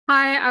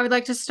Hi, I would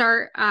like to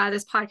start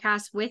this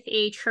podcast with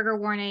a trigger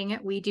warning.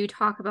 We do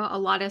talk about a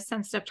lot of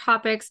sensitive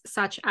topics,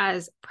 such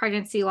as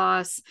pregnancy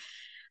loss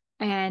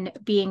and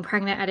being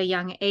pregnant at a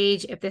young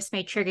age. If this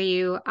may trigger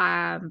you,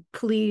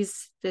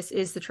 please, this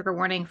is the trigger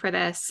warning for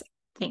this.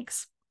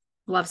 Thanks.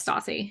 Love,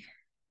 Stassi.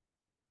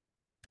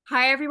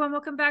 Hi, everyone.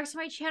 Welcome back to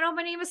my channel.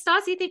 My name is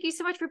Stassi. Thank you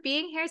so much for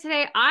being here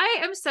today. I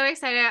am so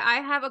excited. I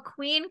have a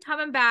queen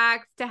coming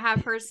back to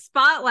have her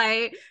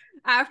spotlight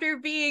after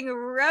being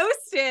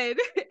roasted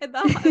in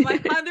my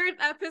 100th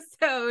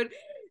episode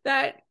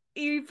that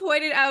you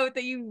pointed out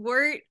that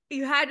you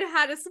hadn't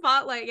had a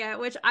spotlight yet,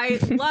 which I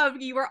love.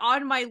 You were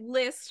on my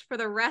list for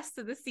the rest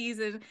of the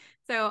season.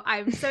 So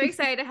I'm so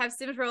excited to have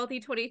Sims Royalty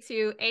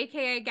 22,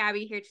 aka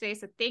Gabby, here today.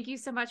 So thank you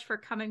so much for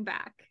coming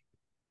back.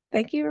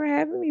 Thank you for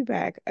having me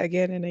back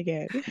again and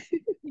again.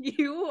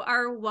 You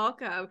are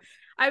welcome.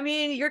 I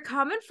mean, you're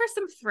coming for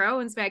some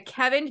thrones, man.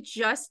 Kevin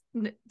just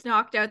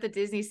knocked out the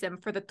Disney Sim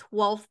for the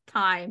 12th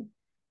time.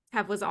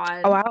 Kev was Oh,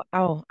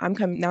 on. I'm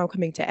coming now. I'm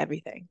coming to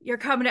everything. You're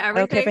coming to I don't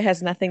care if everything. it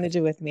has nothing to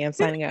do with me. I'm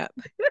signing up.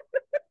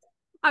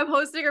 I'm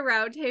hosting a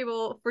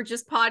roundtable for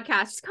just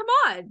podcasts. Just come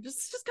on.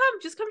 Just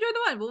come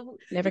join the one.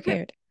 Never You can,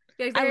 cared.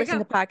 yeah, I there you listen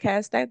go. to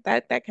podcasts.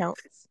 That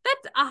counts.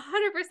 That's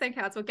 100%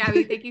 counts. Well,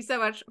 Gabby, thank you so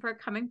much for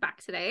coming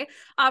back today.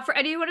 For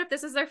anyone, if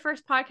this is their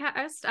first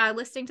podcast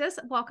listening to this,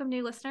 welcome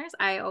new listeners.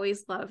 I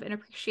always love and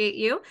appreciate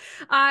you.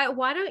 Gabby,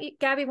 why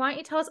don't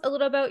you tell us a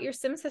little about your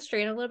Sims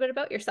history and a little bit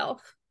about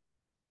yourself?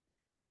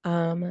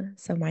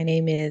 So my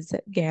name is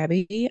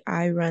Gabby.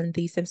 I run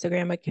the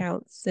Simstagram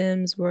account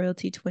Sims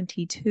Royalty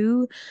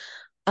 22.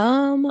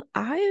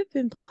 I have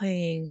been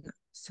playing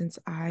since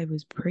I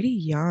was pretty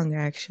young,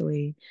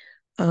 actually.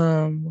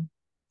 Um,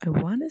 I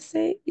want to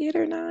say 8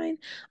 or 9.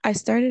 I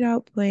started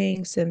out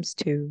playing Sims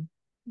 2.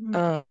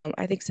 Mhm.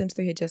 I think Sims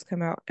 3 had just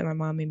come out and my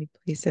mom made me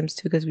play Sims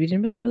 2 because we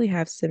didn't really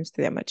have Sims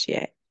 3 that much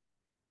yet.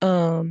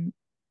 Um,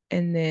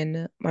 and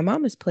then my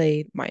mom has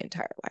played my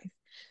entire life.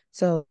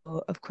 So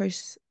of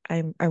course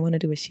I want to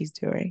do what she's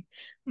doing.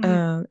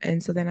 Mhm.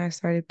 And so then I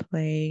started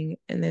playing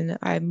and then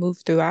I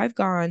moved through. I've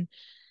gone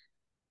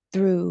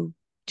through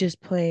just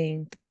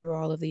playing through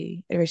all of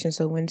the iterations.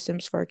 So when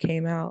Sims 4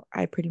 came out,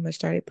 I pretty much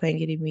started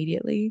playing it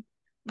immediately.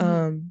 Mhm.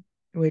 Um,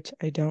 which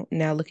I don't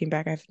now looking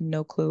back, I have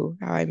no clue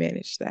how I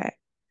managed that.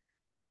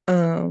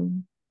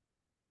 Um,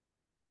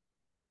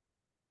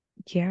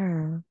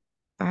 yeah.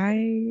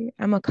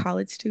 I'm a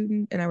college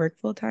student and I work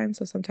full time,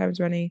 so sometimes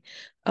running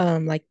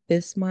like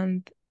this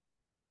month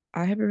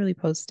I haven't really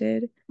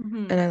posted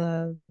and Mhm. I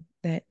love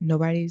that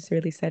nobody's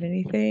really said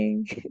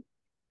anything.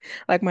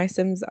 Like my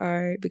Sims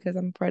are because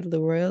I'm part of the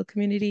royal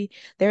community,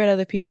 they're at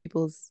other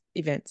people's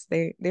events.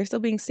 They're still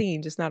being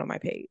seen, just not on my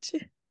page.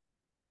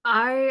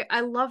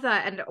 I love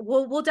that, and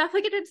we'll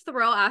definitely get into the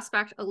royal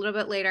aspect a little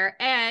bit later.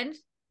 And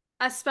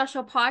a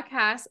special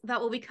podcast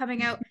that will be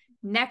coming out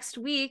next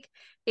week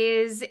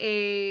is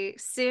a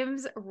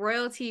Sims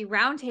royalty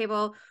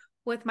roundtable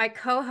with my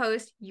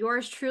co-host,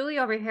 yours truly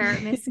over here,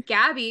 Miss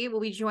Gabby,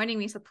 will be joining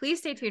me. So please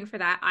stay tuned for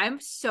that. I'm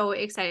so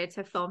excited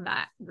to film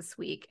that this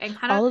week and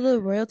kind of All of the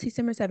royalty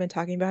simmers have been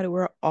talking about it.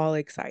 We're all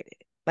excited.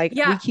 Like we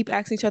yeah. keep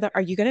asking each other,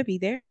 "Are you gonna be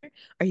there?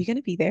 Are you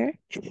gonna be there?"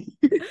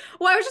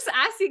 Well, I was just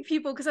asking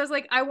people because I was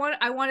like, I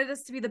wanted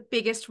this to be the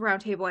biggest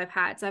roundtable I've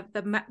had. So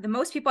the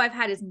most people I've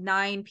had is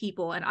 9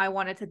 people, and I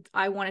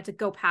wanted to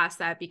go past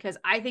that because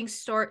I think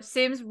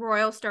Sims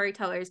Royal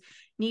Storytellers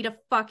need a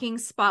fucking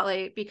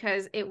spotlight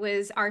because it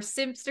was our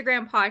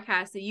Simstagram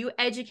podcast that you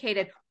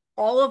educated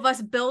all of us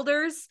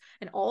builders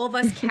and all of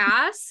us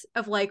casts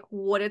of like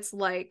what it's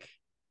like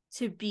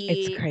to It's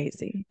be.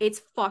 crazy.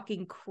 It's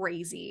fucking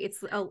crazy.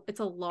 It's And then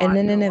a an lot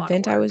of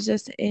event I work. was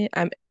just in,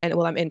 I'm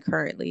in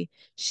currently.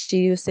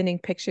 She was sending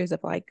pictures of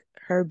like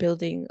her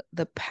building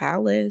the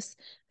palace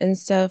and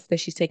stuff that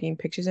she's taking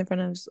pictures in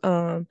front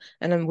of.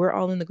 And then we're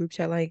all in the group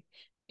chat like,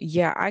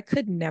 yeah, I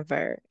could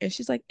never. And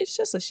she's like, it's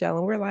just a shell.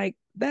 And we're like,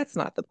 that's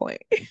not the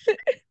point.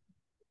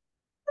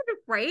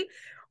 Right?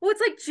 Well,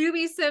 it's like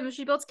Juby Sims.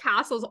 She builds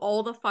castles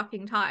all the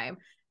fucking time.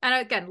 And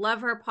again,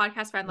 love her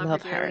podcast friend, love her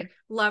Love dearly, her.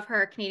 love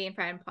her Canadian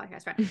friend,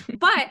 podcast friend.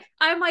 But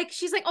I'm like,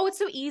 she's like, oh, it's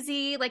so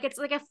easy. Like it's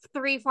like a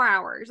 3, 4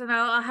 hours, and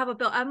I'll have a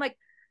build. I'm like,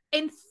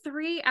 in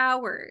 3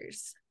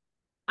 hours,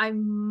 I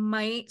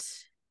might,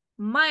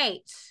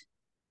 might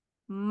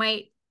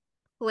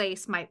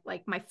place my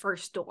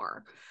first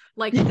door.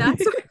 Like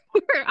that's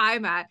where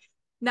I'm at.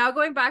 Now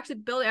going back to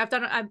building,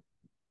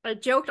 I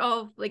joked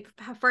all like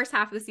first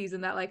half of the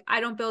season that like I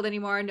don't build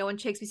anymore. No one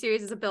takes me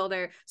serious as a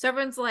builder. So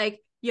everyone's like,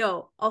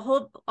 "Yo, I'll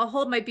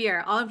hold my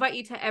beer. I'll invite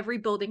you to every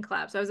building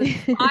club." So I was in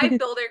 5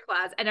 builder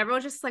clubs, and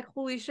everyone's just like,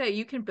 "Holy shit,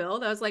 you can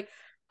build!" I was like,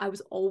 I was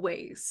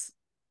always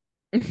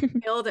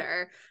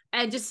builder,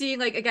 and just seeing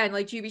like again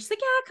like Juby, she's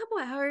like, "Yeah, a couple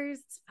hours,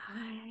 it's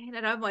fine,"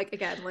 and I'm like,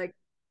 again like I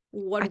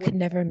one could window.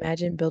 never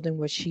imagine building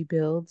what she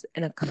builds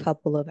in a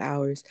couple of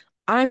hours.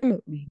 I'm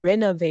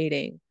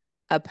renovating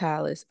a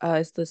palace.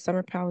 It's the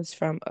summer palace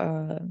from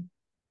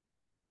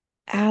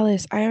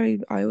Alice. I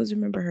always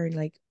remember her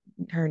like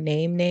her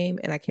name,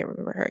 and I can't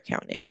remember her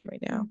account name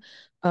right now.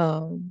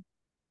 Um,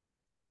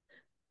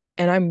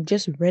 and I'm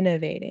just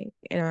renovating,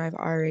 and I've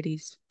already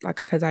like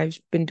because I've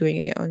been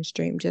doing it on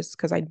stream just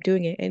because I'm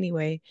doing it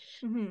anyway.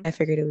 Hmm. I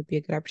figured it would be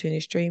a good opportunity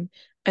to stream,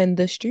 and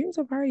the streams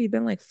have already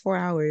been like 4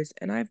 hours,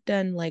 and I've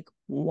done like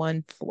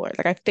one floor.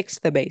 Like I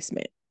fixed the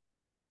basement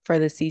for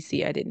the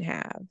CC I didn't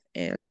have,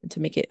 and to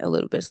make it a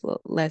little bit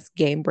less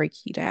game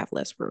breaky to have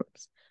less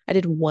rooms. I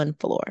did one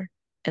floor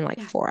in like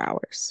Yeah, 4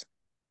 hours.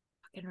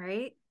 fucking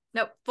right.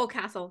 Nope, full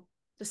castle,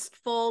 just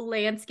full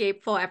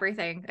landscape, full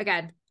everything.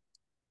 Again,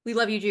 we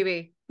love you,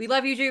 Juby. We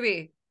love you,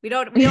 Juby. We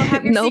don't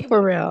have your No, secret.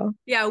 for real.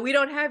 Yeah, we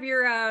don't have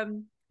your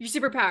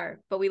superpower,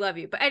 but we love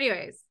you. But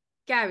anyways,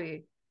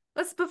 Gabby,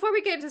 let's before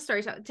we get into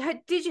storytelling,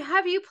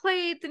 have you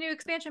played the new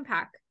expansion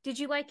pack? Did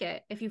you like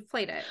it? If you've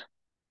played it.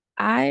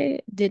 I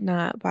did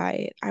not buy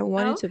it. I Oh,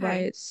 wanted to buy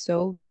okay. it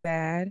so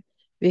bad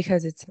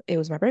because it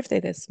was my birthday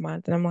this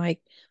month, and I'm like,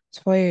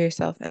 spoil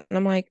yourself. And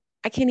I'm like,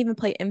 I can't even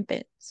play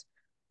infants.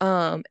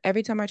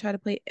 Every time I try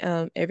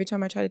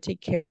to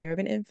take care of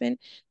an infant,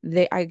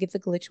 I get the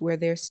glitch where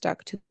they're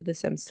stuck to the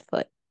Sim's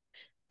foot,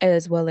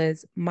 as well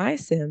as my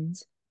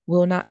Sims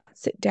will not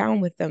sit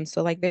down with them.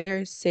 So like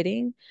they're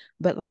sitting,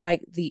 but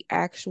like the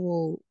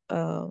actual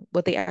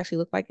what they actually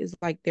look like is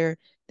like they're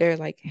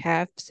like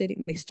half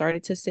sitting. They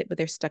started to sit, but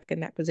they're stuck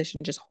in that position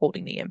just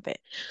holding the infant.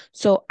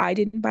 So I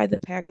didn't buy the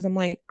pack 'cause I'm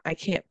like, I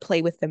can't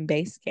play with them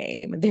base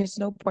game. And there's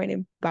no point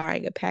in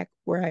buying a pack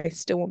where I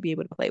still won't be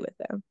able to play with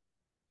them.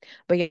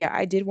 But yeah,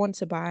 I did want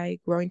to buy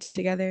Growing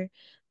Together,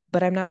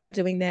 but I'm not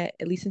doing that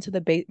at least until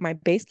the my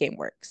base game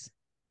works.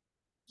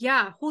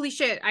 Yeah, holy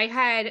shit. I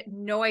had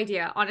no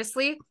idea.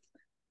 Honestly,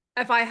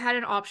 if I had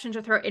an option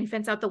to throw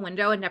infants out the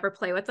window and never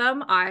play with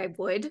them, I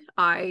would.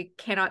 I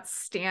cannot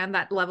stand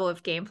that level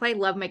of gameplay.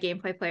 Love my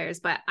gameplay players,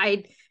 but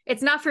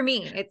it's not for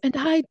me. And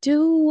I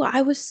do.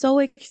 I was so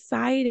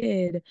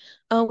excited,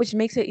 which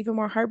makes it even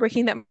more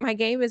heartbreaking that my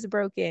game is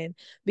broken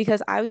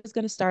because I was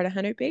going to start a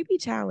 100 baby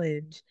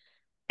challenge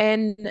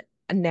and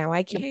now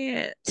I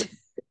can't.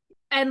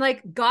 And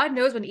like God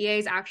knows when EA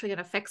is actually going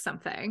to fix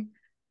something.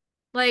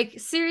 Like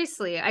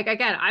seriously, like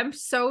again, I'm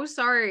so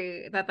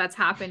sorry that that's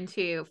happened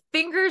to you.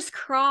 Fingers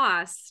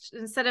crossed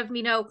instead of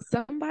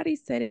Somebody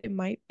said it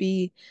might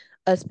be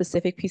a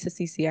specific piece of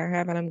CC I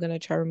have, and I'm going to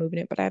try removing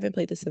it, but I haven't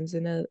played The Sims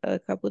in a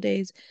couple of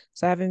days,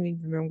 so I haven't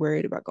even been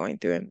worried about going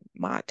through and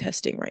mod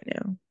testing right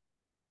now.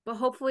 but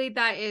hopefully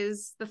that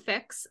is the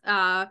fix.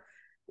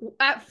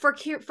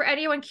 For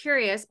anyone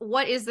curious,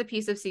 what is the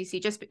piece of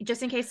CC?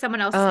 Just in case someone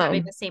else is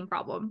having the Um, same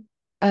problem.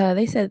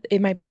 they said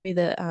it might be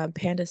the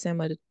Panda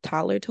Sim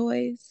toddler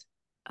toys.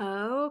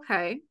 Oh,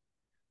 okay.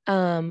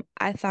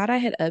 I thought I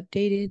had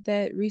updated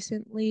that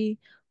recently,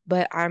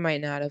 but I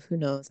might not have. Who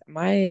knows?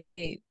 My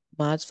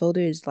mods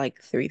folder is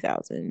like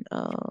 3,000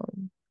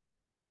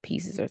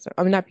 pieces or something.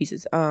 I mean, not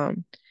pieces. I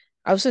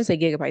was gonna say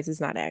gigabytes.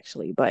 It's not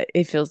actually, but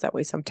it feels that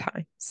way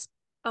sometimes.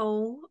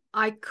 Oh,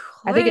 I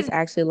I think it's could.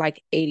 actually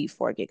like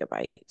 84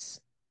 gigabytes.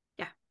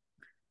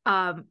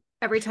 Yeah.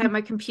 Every time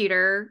my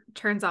computer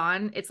turns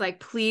on, it's like,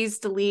 please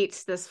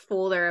delete this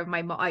folder of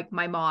my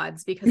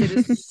mods because it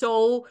is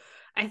so.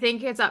 I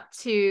think it's up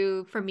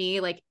to for me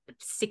like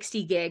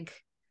 60 gig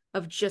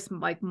of just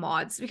like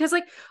mods because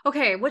like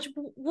okay, which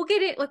we'll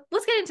get it. Like,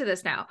 let's get into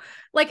this now.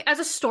 Like as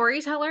a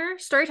storyteller,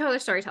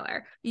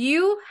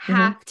 you Hmm.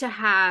 have to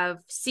have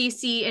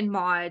CC and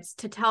mods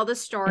to tell the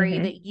story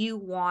Hmm. that you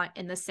want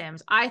in The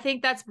Sims. I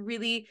think that's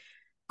really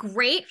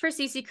great for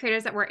CC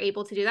creators that were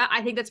able to do that.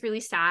 I think that's really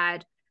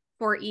sad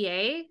for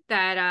EA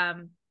that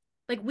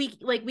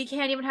we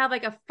can't even have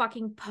like a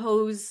fucking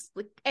pose,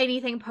 like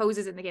anything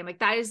poses in the game. Like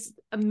that is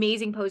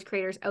amazing pose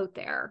creators out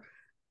there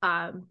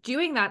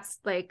doing that's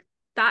like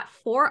that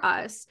for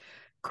us.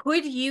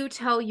 Could you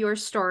tell your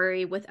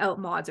story without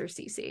mods or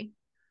CC?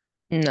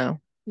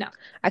 No, No.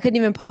 I couldn't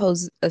even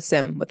pose a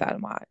sim without a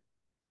mod.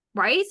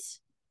 Right?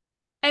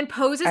 And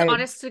poses I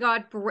honest to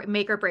God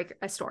make or break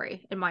a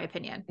story in my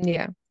opinion.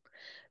 Yeah,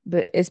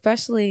 but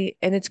especially,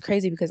 and it's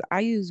crazy because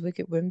I use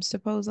Wicked Whims to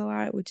pose a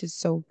lot, which is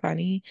so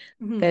funny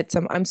Mm-hmm. that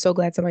I'm so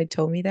glad somebody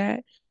told me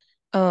that.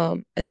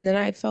 And then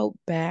I felt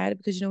bad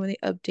because when they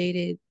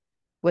updated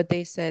what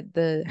they said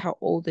how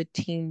old the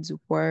teens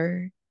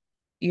were,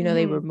 they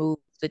Mm-hmm.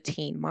 removed the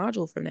teen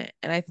module from that.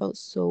 And I felt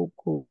so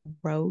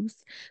gross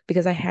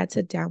because I had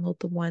to download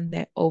the mod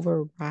that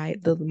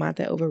overrides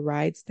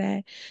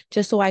that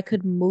just so I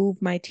could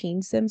move my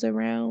teen sims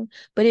around.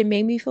 But it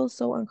made me feel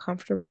so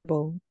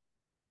uncomfortable.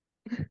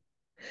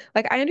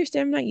 Like I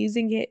understand I'm not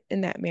using it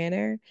in that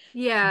manner,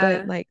 but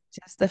Yeah. like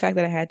just the fact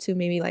that I had to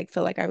made me like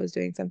feel like I was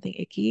doing something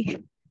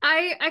icky.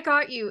 I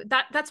got you.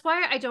 That's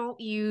why I don't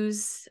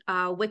use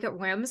Wicked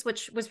Whims,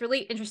 which was really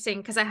interesting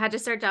because I had to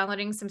start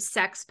downloading some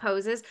sex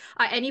poses.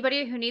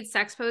 Anybody who needs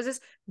sex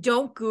poses,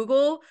 don't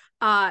Google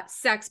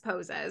sex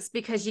poses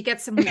because you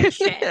get some weird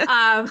shit.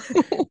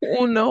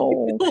 Oh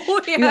no.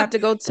 Oh You yeah. have to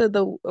go to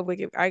the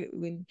Wicked.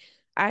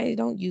 I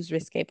don't use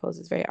risque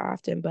poses very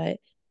often, but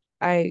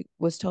I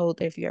was told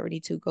that if you ever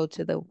need to go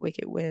to the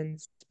Wicked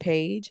Winds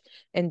page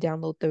and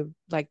download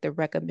the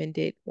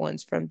recommended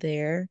ones from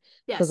there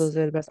because Yes. those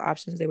are the best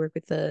options. They work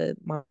with the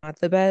mod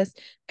the best.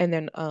 And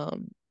then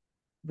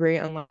very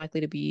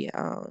unlikely to be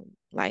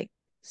like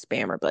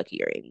spam or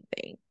buggy or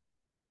anything.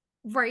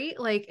 Right?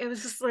 Like it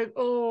was just like,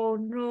 oh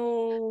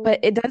But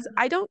no. it does,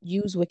 I don't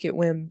use Wicked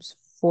Whims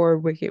for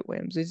Wicked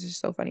Whims. It's just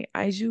so funny.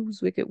 I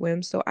use Wicked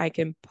Whims so I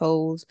can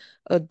pose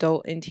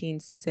adult and teen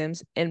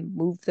Sims and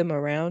move them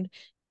around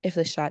if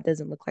the shot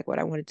doesn't look like what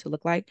I want it to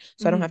look like.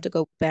 So I don't have Mhm. to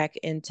go back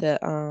into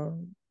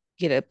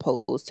get a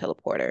pose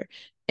teleporter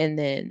and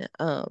then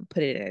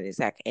put it at an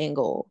exact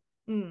angle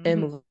and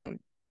Mhm. move them.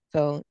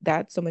 So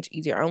that's so much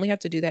easier. I only have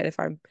to do that if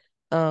I'm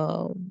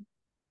um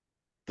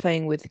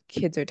playing with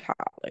kids or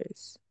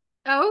toddlers.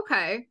 Oh,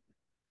 okay.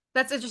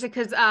 That's interesting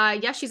because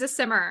yeah, she's a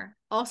simmer.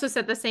 Also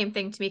said the same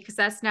thing to me because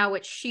that's now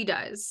what she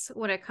does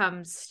when it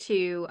comes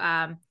to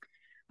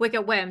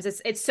Wicked Whims.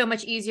 It's so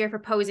much easier for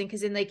posing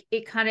because in like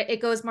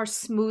it goes more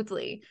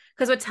smoothly.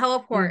 Because with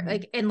teleport, Hmm.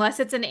 like unless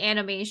it's an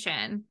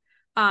animation,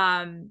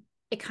 um,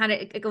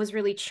 it goes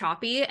really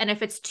choppy. And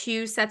if it's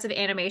two sets of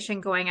animation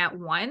going at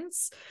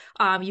once,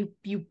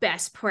 you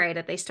best pray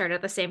that they start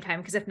at the same time.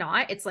 Because if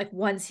not, it's like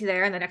one's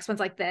there and the next one's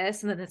like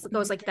this, and then it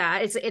goes like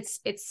that.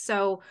 It's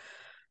so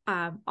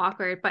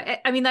awkward, but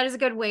I mean that is a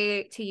good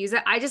way to use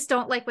it. I just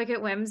don't like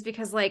Wicked Whims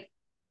because like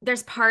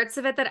there's parts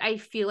of it that I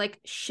feel like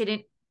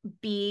shouldn't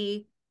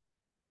be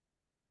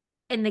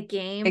in the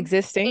game.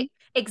 Existing.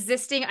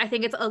 Existing, I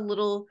think it's a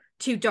little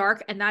too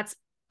dark, and that's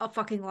a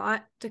fucking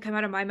lot to come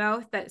out of my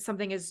mouth that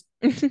something is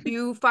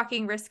too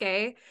fucking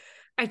risque.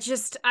 I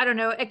don't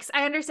know.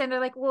 I understand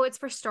they're like, well, it's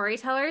for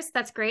storytellers.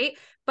 That's great.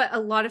 But a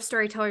lot of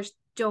storytellers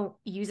don't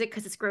use it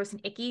because it's gross and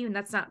icky, and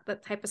that's not the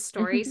type of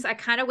story. So I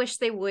kind of wish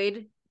they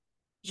would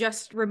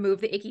just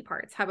remove the icky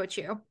parts. How about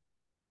you?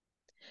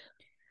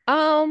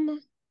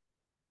 Um,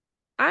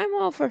 I'm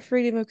all for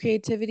freedom of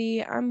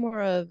creativity. I'm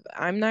more of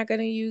I'm not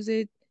gonna use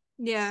it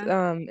Yeah.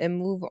 and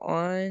move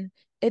on.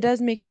 It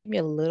does make me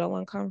a little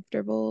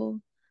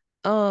uncomfortable.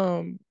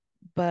 Um,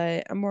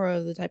 but I'm more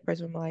of the type of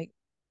person I'm like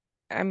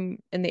I'm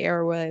in the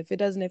era where if it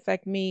doesn't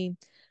affect me,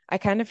 I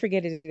kind of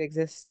forget it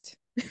exists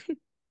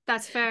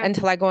That's fair.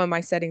 until I go in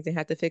my settings and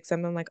have to fix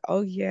something. I'm like,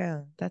 oh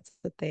yeah, that's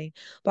the thing.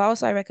 But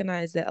also I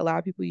recognize that a lot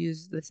of people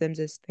use The Sims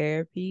as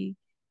therapy.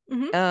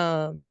 Hmm.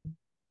 Um,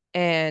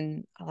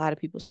 and a lot of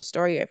people's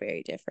story are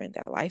very different.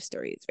 Their life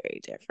story is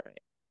very different.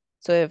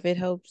 So if it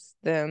helps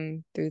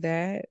them through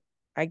that,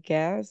 I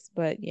guess.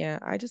 But yeah,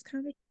 I just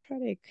kind of try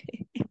to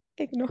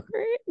ignore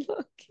it,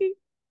 low-key.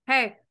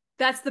 Hey,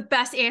 that's the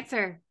best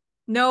answer.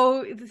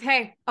 No,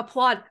 hey,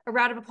 applaud. A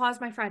round of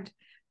applause, my friend.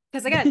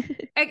 Because again,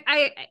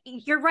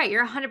 you're right.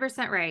 You're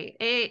 100% right.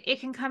 It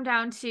can come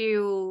down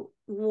to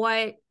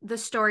what the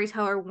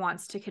storyteller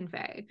wants to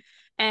convey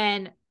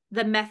and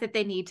the method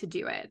they need to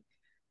do it.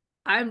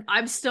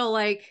 I'm still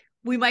like,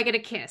 we might get a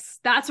kiss.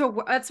 That's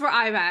where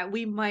I'm at.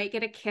 We might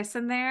get a kiss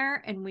in there,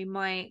 and we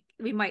might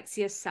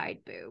see a side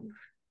boob.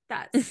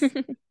 That's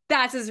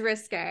that's as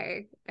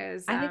risque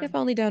as I think I've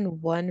only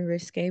done one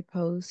risque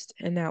post,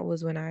 and that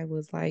was when I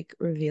was like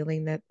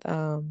revealing that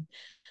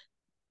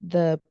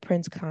the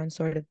prince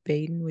consort of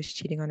Baden was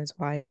cheating on his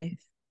wife.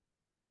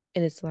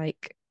 And it's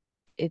like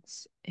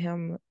it's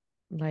him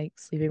like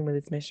sleeping with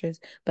his mistress.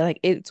 But like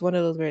it's one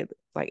of those where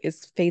like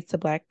it's fades to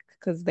black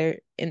because they're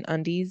in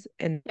undies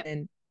and Yep.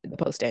 then the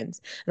post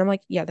ends. And I'm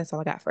like, yeah, that's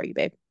all I got for you,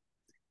 babe.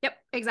 Yep,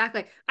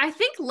 exactly. I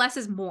think less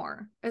is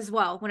more as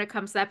well when it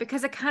comes to that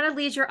because it kind of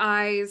leads your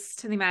eyes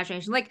to the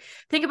imagination. Like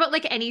think about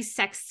like any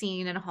sex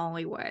scene in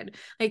Hollywood.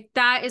 Like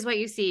that is what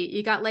you see.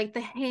 You got like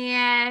the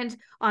hand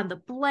on the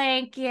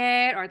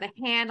blanket or the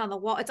hand on the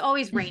wall. It's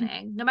always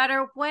raining. No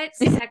matter what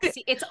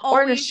sexy, it's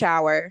Or in a always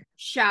shower,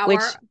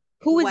 which shower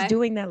who is wet.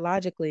 doing that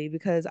logically?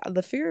 Because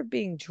the fear of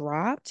being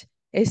dropped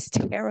is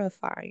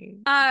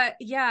terrifying.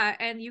 Yeah,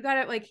 and you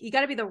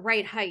gotta be the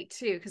right height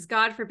too, because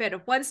God forbid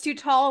if one's too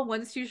tall,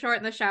 one's too short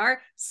in the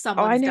shower,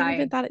 Oh, I someone's never even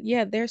dying. thought,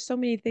 yeah, there's so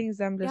many things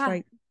I'm just Yeah,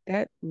 like,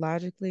 that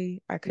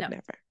logically, I could no,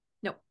 never.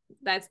 no,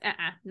 that's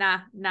nah,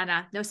 nah,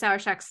 nah, no sour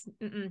shucks.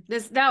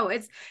 This no,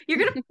 it's you're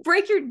gonna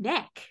break your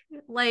neck.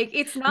 Like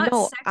it's not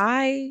No, sex,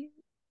 I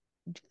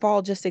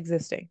fall just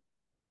existing.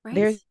 right?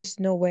 There's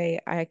no way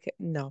I could,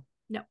 no,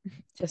 No.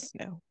 just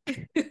no.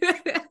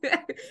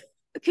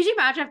 Could you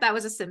imagine if that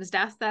was a Sims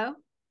death though?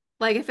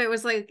 Like if it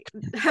was like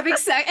having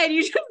sex and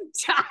you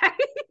just die.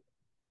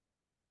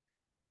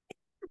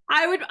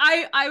 I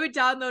would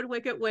download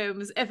Wicked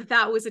Whims if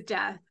that was a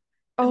death.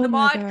 And Oh the my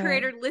mod God.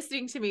 creator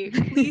listening to me,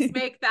 please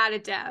make that a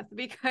death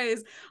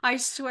because I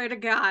swear to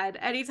God,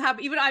 anytime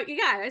even I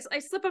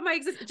slip on my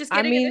existence, just I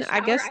getting in the mean,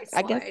 shower, I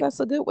I guess slide. that's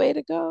a good way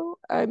to go.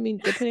 I mean,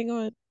 depending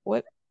on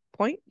what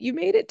point you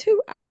made it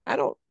to, I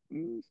don't.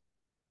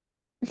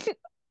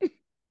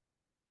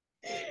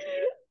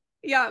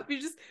 Yeah, you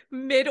just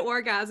mid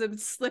orgasm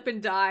slip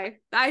and die.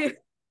 I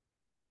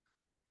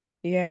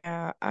Yeah,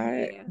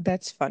 yeah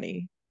that's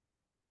funny.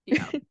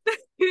 yeah.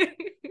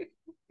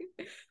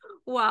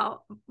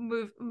 Well,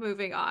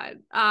 moving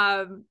on.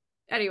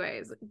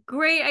 Anyways,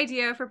 great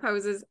idea for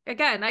poses.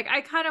 Again, like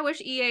I kind of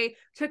wish EA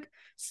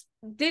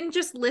didn't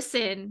just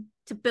listen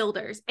to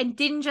builders and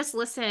didn't just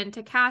listen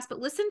to cast, but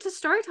listen to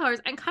storytellers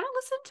and kind of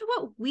listen to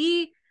what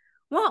we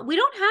well, we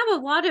don't have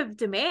a lot of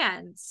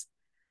demands.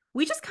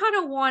 We just kind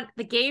of want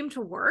the game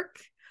to work.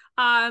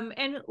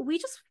 And we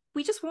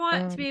just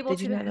want to be able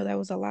Did you to. not know that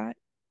was a lot?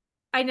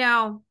 I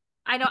know.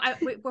 I know.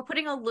 We're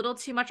putting a little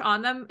too much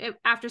on them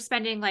after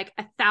spending like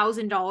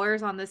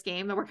 $1,000 on this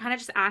game that we're kind of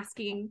just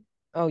asking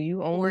Oh,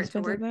 you for only it to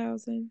spent a work.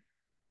 thousand?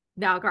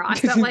 No, girl,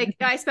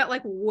 I spent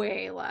like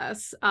way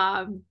less.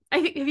 I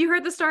think have you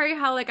heard the story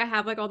how like I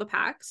have like all the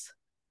packs?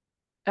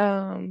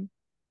 Um,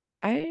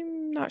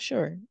 I'm not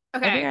sure.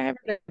 I think Okay. I have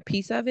a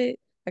piece of it.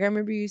 Like I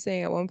remember you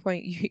saying at one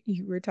point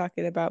you were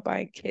talking about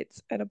buying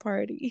kits at a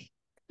party.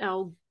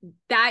 Oh,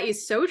 that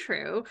is so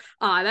true.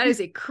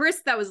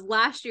 That was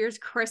last year's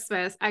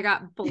Christmas. I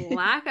got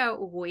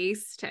blackout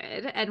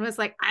wasted and was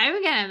like,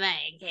 I'm gonna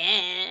make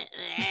it.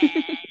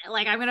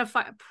 Like I'm gonna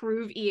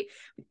prove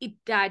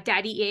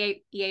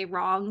Daddy EA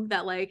wrong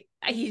that like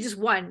he just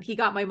won. He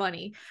got my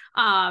money.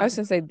 I was Um,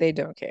 gonna say they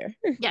don't care.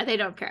 yeah, they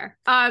don't care.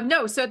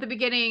 No. So at the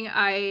beginning,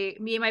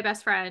 me and my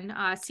best friend,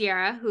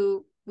 Sierra,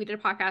 who we did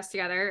a podcast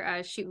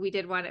together. We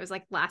did one. It was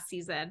like last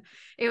season.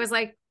 It was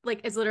like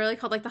it's literally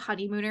called like the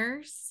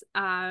honeymooners.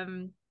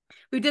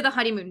 We did the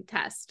honeymoon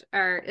test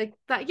or like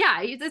that.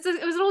 Yeah, it was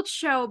an old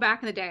show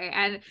back in the day,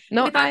 and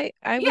No, we thought,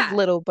 I was yeah,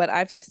 little, but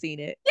I've seen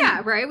it.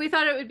 yeah, right. We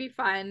thought it would be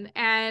fun,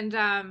 and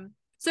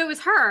so it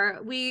was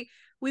her. We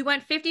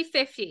went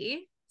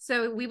 50-50.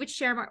 So we would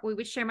share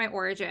my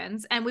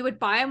origins and we would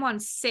buy them on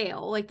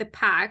sale, like the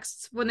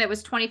packs when it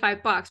was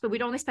 $25, but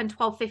we'd only spend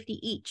 12.50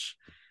 each.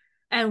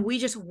 And we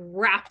just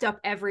wrapped up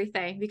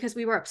everything because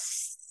we were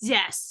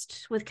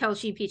obsessed with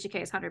Kelchi and Peachy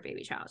K's 100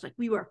 Baby Challenge. Like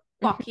we were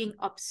fucking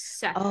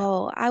obsessed.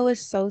 Oh, I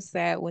was so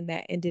sad when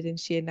that ended and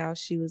she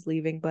announced she was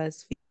leaving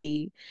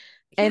BuzzFeed.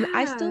 And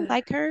I still Yeah.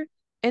 like her,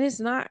 and it's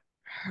not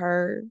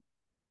her.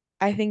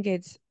 I think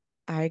it's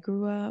I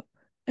grew up.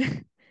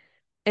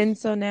 And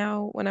so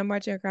now when I'm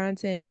watching her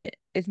content,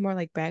 it's more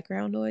like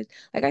background noise.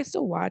 Like I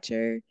still watch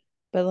her,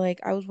 but like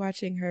I was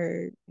watching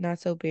her Not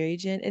So Berry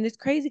Gen, and it's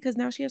crazy because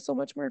now she has so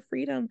much more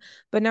freedom.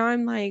 But now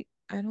I'm like,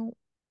 I don't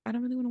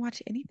really want to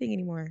watch anything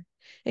anymore.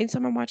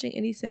 Anytime I'm watching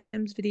any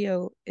Sims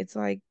video, it's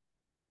like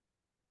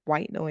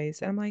white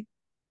noise. And I'm like,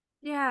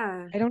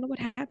 Yeah. I don't know what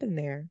happened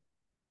there.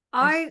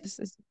 I It's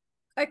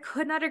I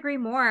could not agree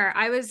more.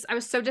 I was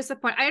so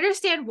disappointed. I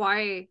understand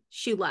why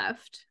she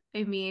left.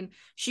 I mean,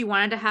 she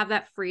wanted to have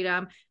that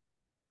freedom.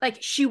 Like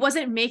she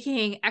wasn't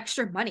making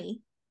extra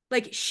money.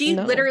 Like she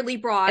no. literally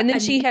brought And then a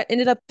she had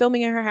ended up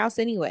filming in her house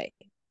anyway.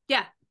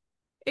 yeah,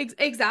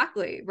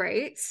 exactly,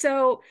 right?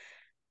 So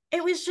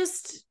it was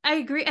just I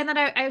agree. And then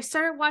I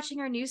started watching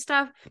her new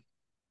stuff.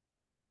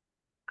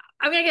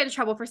 I'm gonna get in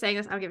trouble for saying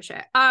this. I don't give a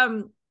shit.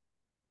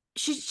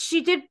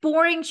 She did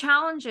boring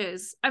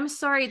challenges. I'm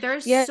sorry,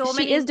 there's Yeah, so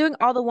she is many, doing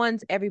all the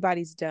ones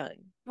everybody's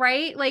done.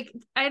 right? Like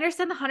I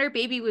understand the Hunter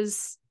Baby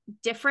was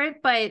different,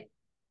 but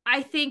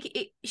I think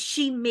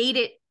she made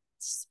it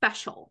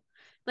special.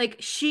 Like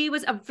she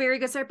was a very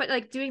good start, but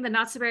like doing the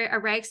not so very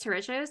rags to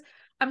riches.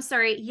 I'm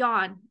sorry,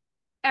 yawn.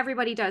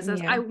 Everybody does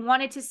this. I Yeah.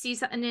 wanted to see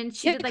something, and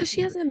she Yeah, did like because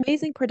she has an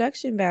amazing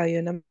production value,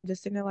 and I'm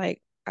just sitting there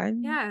like,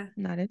 I'm yeah,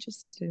 not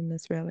interested in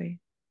this really.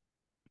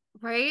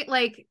 right?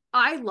 Like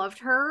I loved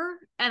her,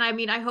 and I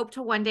mean, I hope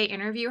to one day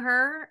interview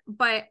her,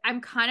 but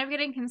I'm kind of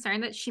getting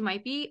concerned that she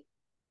might be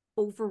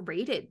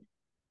overrated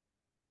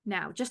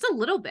now, just a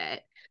little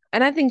bit.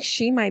 And I think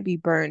she might be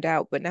burned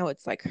out, but now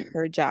it's like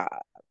her job.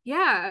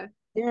 Yeah.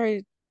 There are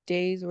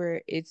days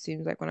where it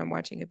seems like when I'm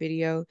watching a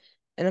video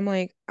and I'm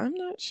like, I'm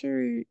not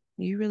sure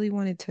you really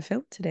wanted to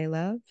film today,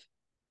 love,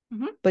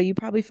 Mm-hmm. but you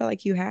probably felt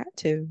like you had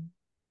to.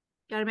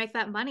 Got to make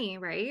that money,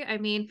 right? I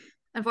mean,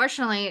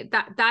 unfortunately,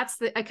 that's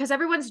the because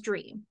everyone's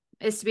dream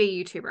is to be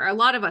a YouTuber. A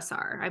lot of us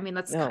are. I mean,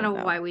 that's No, kind of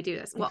no. why we do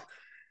this. Well,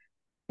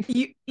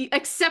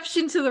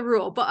 exception to the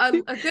rule, but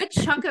a good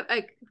chunk of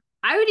like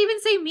I would even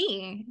say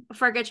me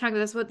for a good chunk of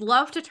this would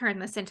love to turn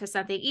this into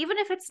something, even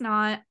if it's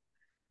not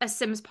a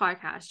Sims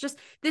podcast. Just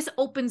this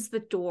opens the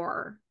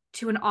door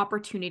to an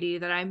opportunity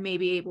that I may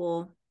be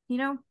able,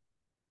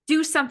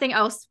 do something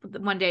else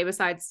one day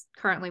besides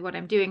currently what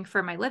I'm doing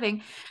for my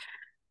living.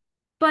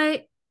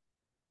 But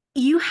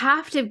you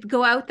have to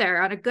go out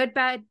there on a good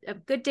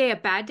day, a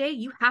bad day,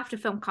 you have to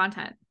film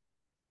content.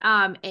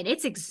 And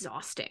it's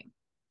exhausting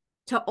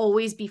to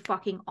always be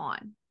fucking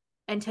on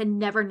and to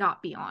never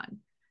not be on.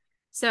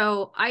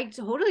 So I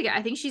totally get,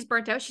 I think she's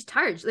burnt out. She's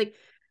tired. Like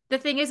the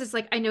thing is, it's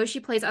like I know she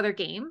plays other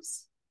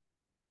games,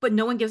 but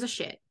no one gives a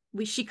shit.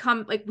 We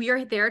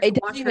are there to It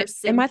doesn't watch even, her and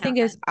sim my thing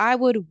is, content. I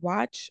would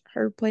watch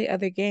her play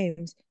other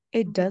games.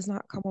 It Mhm. does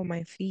not come on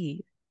my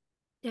feed.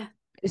 Yeah.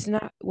 It's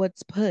not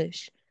what's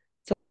pushed.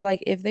 So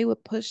like if they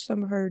would push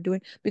some of her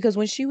doing because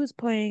when she was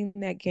playing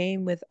that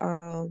game with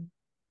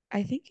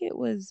I think it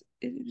was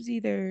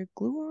either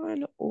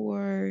Gluon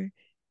or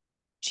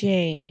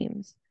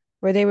James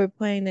where they were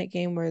playing that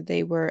game where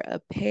they were a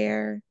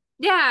pair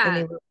and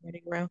they Yeah. were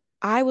running around.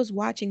 I was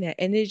watching that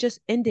and it just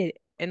ended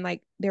and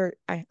like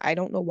I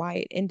don't know why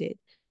it ended.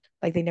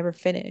 Like they never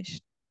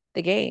finished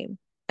the game.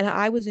 And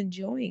I was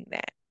enjoying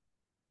that.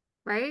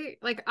 Right?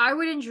 Like I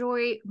would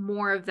enjoy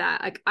more of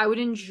that. Like I would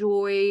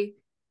enjoy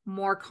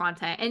more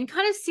content and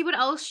kind of see what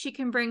else she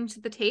can bring to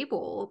the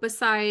table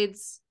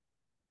besides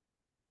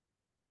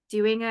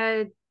doing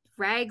a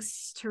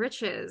rags to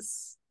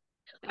riches.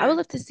 I would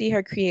love to see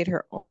her create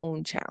her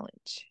own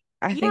challenge.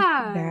 I think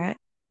Yeah, that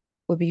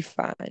would be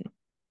fun.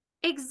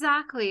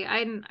 exactly.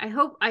 I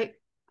hope I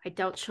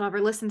doubt she'll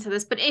ever listen to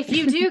this, but if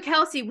you do,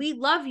 Kelsey, we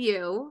love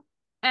you.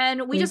 And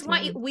Me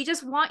too. we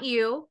just want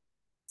you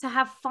to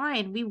have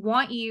fun. We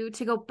want you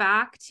to go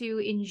back to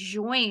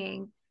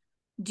enjoying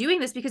doing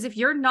this, because if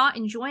you're not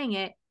enjoying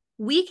it,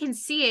 we can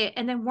see it,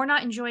 and then we're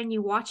not enjoying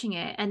you watching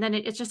it, and then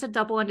it's just a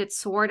double-ended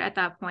sword at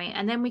that point,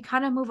 and then we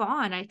kind of move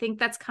on. I think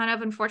that's kind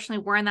of,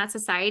 unfortunately, we're in that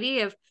society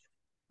of,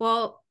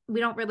 well, we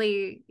don't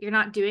really, you're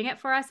not doing it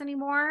for us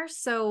anymore,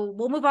 so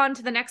we'll move on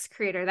to the next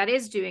creator that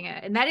is doing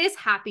it and that is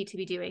happy to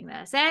be doing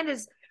this and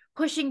is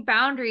pushing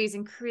boundaries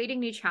and creating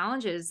new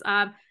challenges.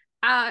 The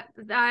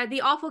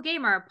Awful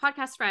Gamer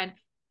podcast friend,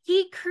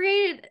 he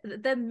created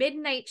the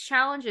Midnight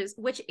Challenges,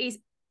 which is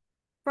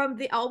from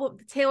the album,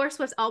 Taylor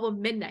Swift's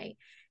album Midnight.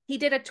 He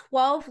did a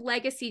 12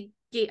 legacy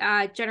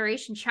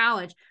generation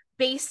challenge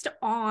based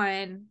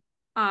on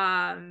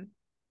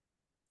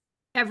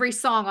every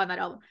song on that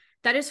album.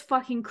 That is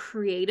fucking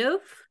creative,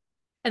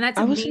 and that's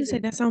I was gonna say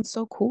amazing. that sounds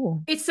so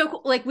cool. It's so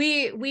cool. Like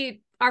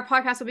we our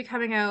podcast will be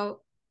coming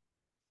out.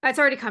 It's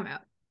already come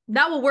out.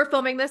 Not while we're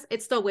filming this,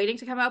 it's still waiting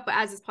to come out. But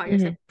as this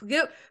podcast,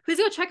 Mhm. please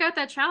go check out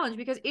that challenge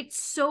because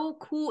it's so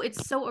cool.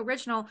 It's so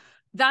original.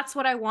 That's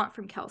what I want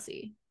from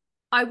Kelsey.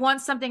 I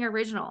want something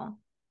original.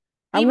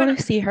 I Even want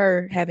to see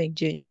her having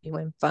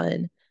genuine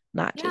fun,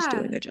 not just yeah,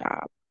 doing a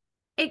job.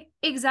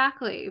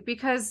 exactly,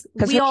 because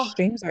Because we her all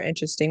streams are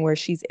interesting where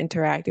she's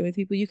interacting with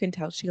people. You can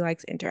tell she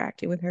likes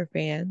interacting with her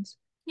fans.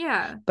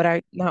 yeah, But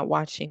I'm not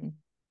watching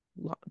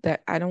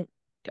that.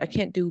 I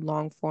can't do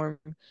long form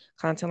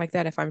content like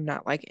that if I'm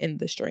not like in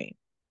the stream.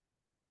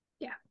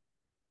 yeah,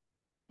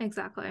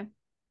 exactly.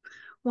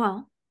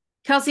 Well,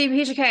 Kelsey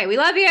PHK, we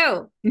love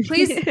you.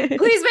 Please make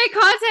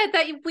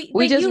content We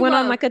that just you went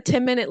on love. like a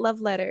 10-minute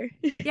love letter.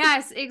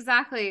 Yes,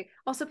 exactly.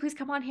 Also, please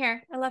come on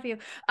here. I love you.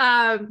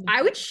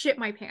 I would shit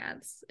my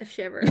pants if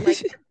she ever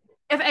like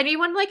if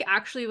anyone like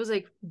actually was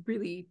like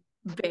really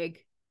big.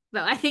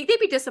 Though I think they'd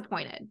be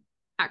disappointed,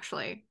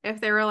 actually, if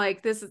they were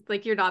like, this is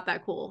like you're not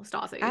that cool, I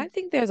Stassi.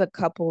 think there's a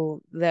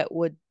couple that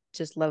would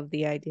just love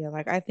the idea.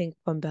 Like I think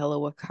Pumbella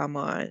would come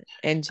on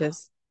and Oh,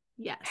 just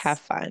have yes.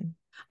 fun.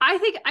 I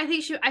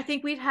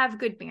think we'd have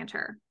good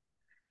banter.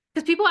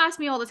 Because people ask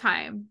me all the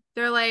time.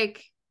 They're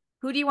like,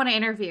 who do you want to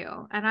interview?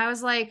 And I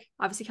was like,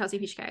 obviously Kelsey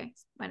Peachke,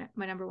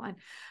 my number one.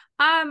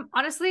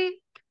 Honestly,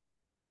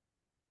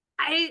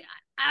 I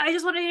I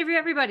just want to interview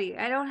everybody.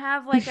 I don't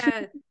have like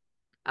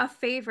a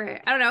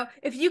favorite. I don't know.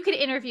 If you could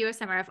interview a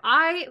summer, if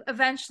I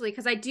eventually,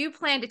 because I do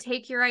plan to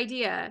take your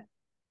idea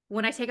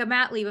when I take a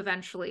mat leave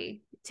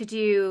eventually to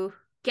do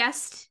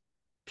guest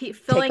Take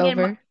filling in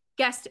my over.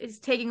 guest is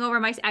taking over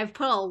my. I've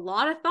put a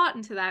lot of thought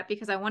into that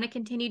because I want to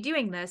continue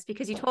doing this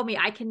because you told me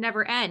I can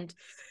never end.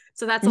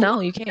 So that's a lot. No,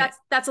 you can't.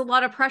 That's a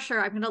lot of pressure.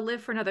 I'm going to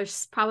live for another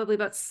probably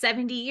about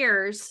 70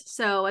 years.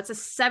 So it's a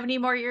 70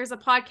 more years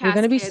of You're podcast,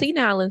 gonna be kids.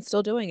 senile and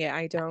still doing it.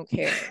 I don't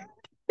care.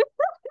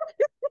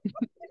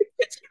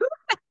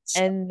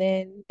 And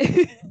then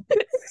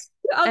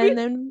I'll be and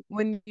then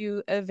when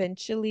you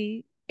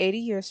eventually 80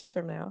 years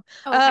from now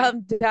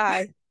okay.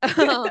 die,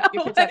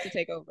 your kids have to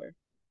take over.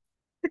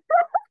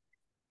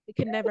 It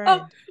can never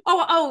Oh,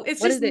 end.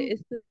 it's What just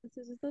is it?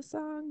 This is the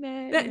song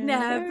that that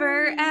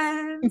never never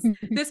ends. ends.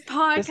 This This is a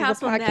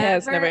podcast will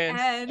podcast never never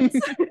ends.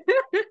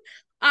 end.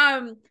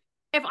 um,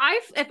 if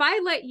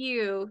I let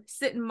you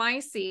sit in my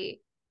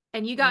seat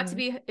and you got to Mhm.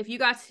 be if you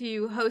got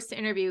to host an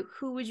interview,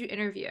 who would you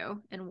interview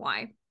and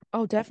why?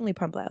 Oh, definitely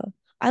Pumplella.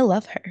 I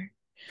love her.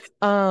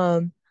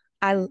 Um,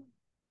 I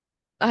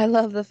I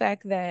love the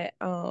fact that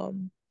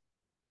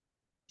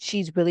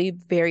she's really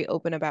very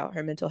open about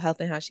her mental health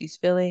and how she's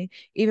feeling.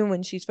 Even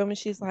when she's filming,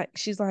 she's like,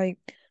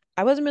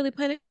 I wasn't really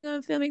planning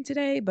on filming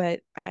today, but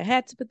I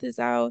had to put this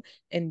out,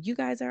 and you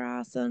guys are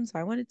awesome, so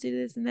I wanted to do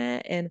this and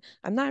that, and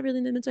I'm not really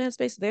in the mental health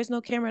space, so there's no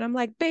camera, and I'm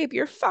like, babe,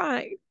 you're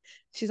fine.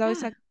 She's always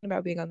Yeah. talking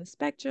about being on the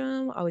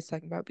spectrum, always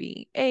talking about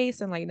being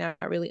ace, and like not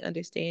really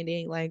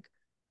understanding like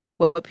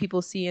what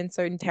people see in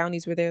certain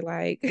townies where they're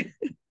like,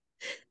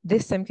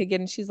 this sim could get,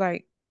 and she's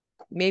like,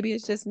 maybe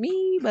it's just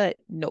me, but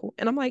no,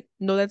 and I'm like,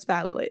 no, that's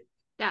valid.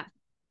 Yeah.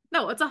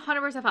 No, it's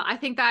 100% fun. I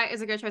think that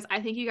is a good choice. I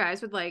think you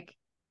guys would like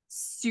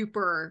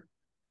super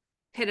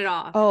hit it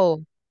off.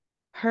 Oh,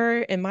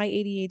 her and my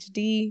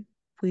ADHD,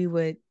 we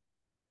would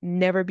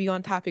never be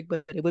on topic,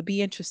 but it would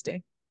be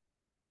interesting.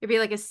 It'd be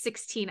like a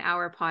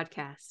 16-hour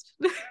podcast.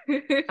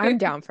 I'm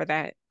down for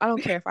that. I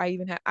don't care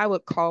if I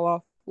would call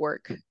off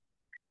work.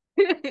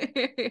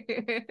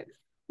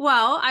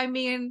 Well, I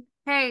mean,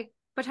 hey,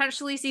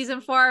 potentially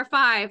season 4 or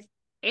 5,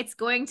 it's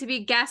going to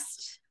be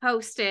guest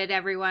hosted,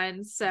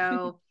 everyone.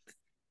 So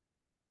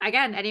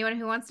again, anyone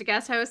who wants to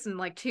guest host in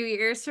like 2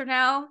 years from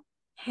now,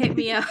 hit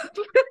me up.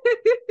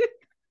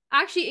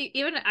 Actually,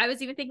 even I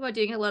was even thinking about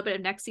doing a little bit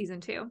of next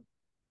season too.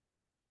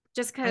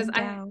 Just because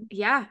I'm down.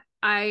 yeah,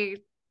 I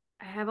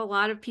I have a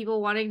lot of people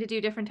wanting to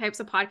do different types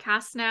of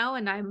podcasts now,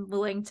 and I'm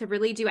willing to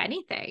really do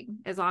anything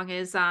as long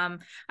as I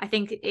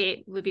think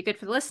it would be good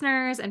for the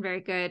listeners and very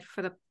good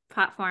for the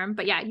platform.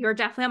 But yeah, you're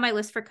definitely on my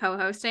list for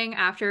co-hosting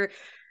after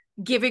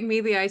giving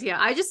me the idea.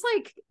 I just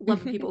like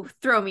love when people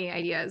throw me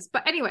ideas.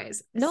 But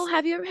anyways, No,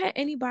 have you ever had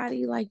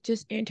anybody like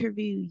just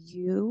interview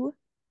you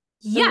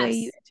the way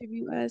you yes,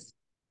 interview us?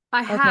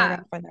 I Okay, I have.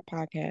 gotta find that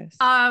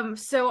podcast.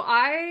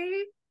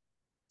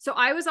 So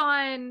I was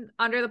on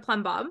Under the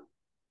Plum Bomb.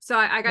 So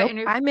I got Nope,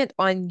 interviewed. I meant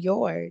on Oh,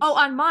 yours.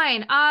 on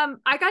mine.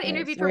 I got Yes,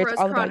 interviewed for where it's Rose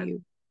all about Chron.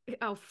 you.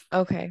 Oh,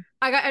 Okay.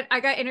 I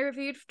got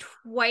interviewed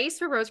twice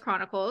for Rose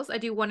Chronicles. I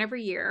do one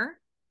every year.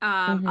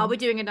 I'll Mm-hmm. be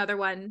doing another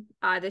one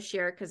this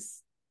year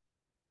because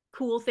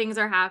cool things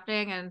are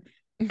happening, and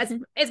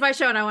it's my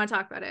show and I want to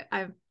talk about it.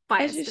 I'm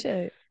As you biased.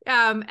 should.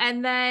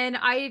 And then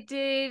I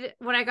did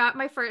when I got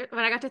when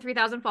I got to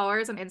 3,000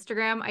 followers on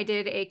Instagram, I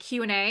did a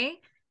Q&A,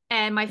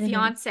 and my Mm-hmm.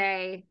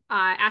 fiance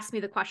asked me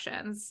the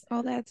questions.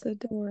 Oh, that's Yeah,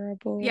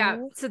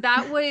 adorable. so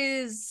that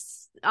was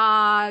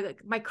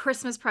my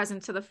Christmas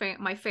present to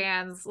my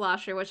fans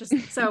last year, which is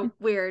so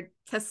weird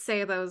to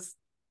say those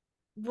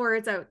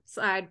words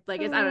outside.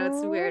 Like I don't know,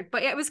 it's Oh. weird,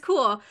 but yeah, it was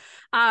cool.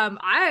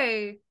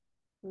 I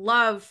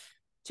love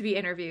to be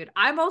interviewed.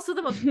 I'm also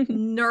the most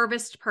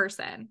nervous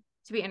person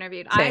to be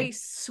interviewed. Same. I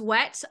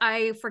sweat,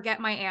 I forget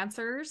my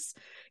answers.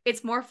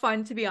 It's more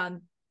fun to be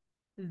on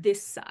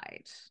this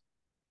side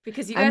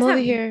because you I'm guys over have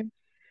here.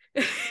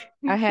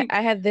 I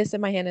had this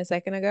in my hand a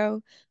second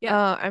ago.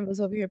 yeah, I was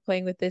over here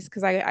playing with this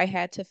because I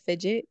had to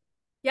fidget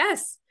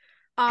yes.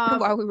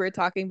 while we were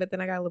talking, but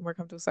then I got a little more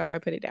comfortable, so I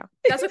put it down.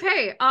 That's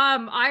okay.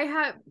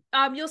 I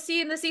have you'll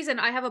see in the season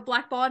I have a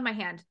black ball in my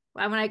hand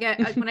when I get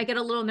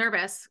a little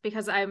nervous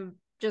because I'm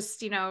just,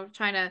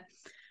 trying to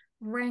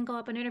wrangle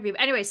up an interview.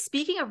 Anyway,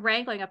 speaking of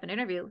wrangling up an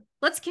interview,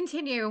 let's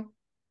continue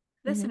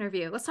this Mhm.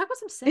 interview. Let's talk about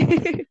some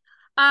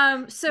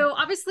Sims. So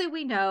obviously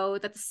we know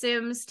that the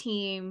Sims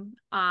team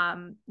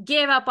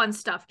gave up on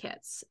stuff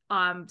kits.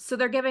 So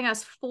they're giving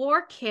us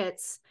 4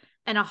 kits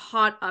and a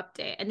hot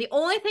update. And the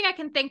only thing I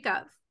can think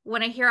of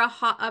when I hear a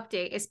hot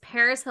update is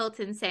Paris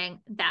Hilton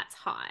saying that's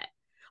hot.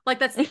 Like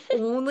that's the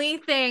only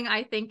thing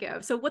I think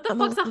of. So what the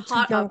I'm a fuck's a little too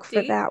hot young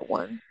for update? that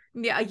one.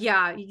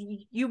 Yeah.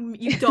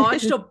 You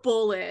dodged a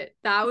bullet.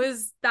 That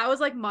was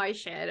like my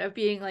shit of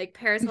being like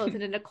Paris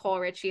Hilton and Nicole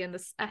Richie and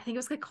this. I think it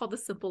was like called The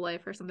Simple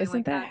Life or something Isn't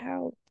like that that.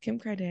 how Kim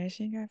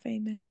Kardashian got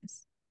famous?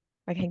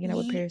 Like hanging out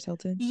with Paris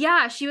Hilton?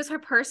 Yeah, she was her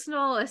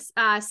personal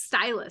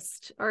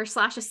stylist or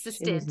slash She was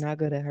assistant. not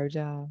good at her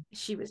job.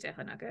 She was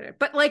definitely not good at it.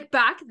 But like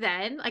back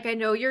then, like I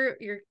know you're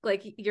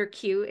like you're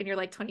cute and you're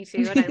like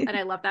 22 and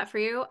I love that for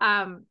you.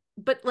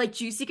 But like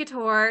Juicy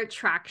Couture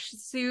track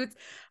suits,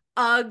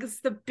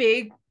 Uggs, the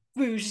big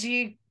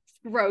bougie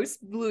gross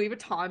Louis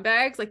Vuitton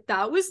bags, like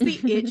that was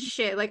the it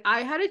shit. Like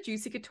I had a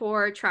Juicy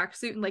Couture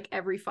tracksuit in like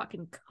every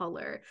fucking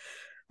color.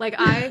 Like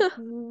I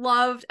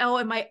loved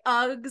and my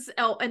Uggs,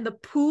 and the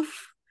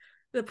poof,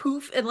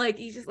 and like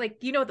you just like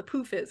what the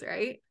poof is,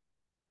 right?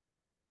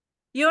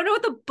 You don't know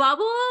what the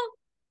bubble?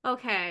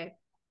 Okay.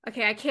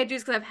 Okay, I can't do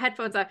this because I have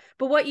headphones on.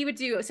 But what you would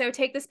do, so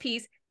take this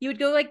piece, you would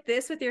go like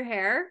this with your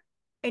hair,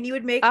 and you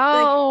would make like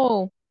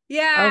Oh,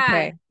 yeah.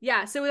 okay.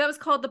 Yeah. So that was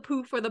called the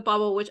poof or the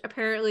bubble, which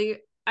apparently,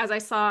 as I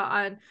saw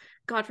on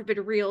God forbid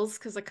Reels,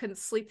 because I couldn't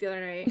sleep the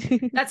other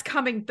night, that's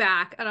coming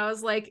back. And I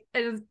was like,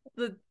 and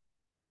the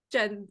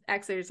Gen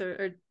Xers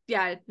or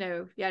yeah,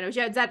 no,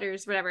 Gen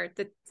Zers, whatever.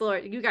 The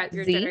Lord, you got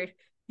your Z? generation.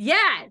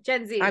 Yeah,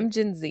 Gen I'm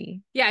Z. Gen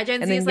Z. Yeah,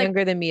 Gen And Z is then like,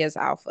 younger than me is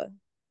Alpha.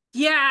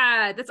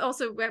 yeah, that's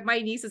also my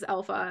niece is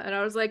Alpha. And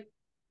I was like,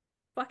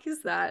 fuck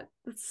is that?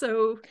 That's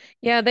so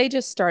Yeah, they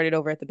just started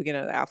over at the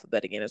beginning of the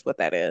alphabet again, is what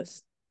that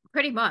is.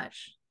 pretty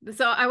much.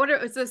 So I wonder,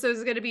 so is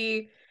it going to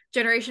be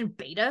Generation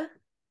Beta?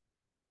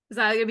 Is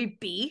that going to be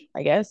B?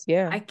 I guess,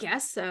 yeah. I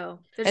guess so.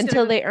 They're just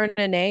Until gonna they earn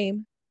a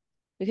name.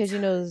 Because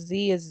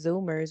Z is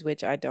Zoomers,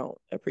 which I don't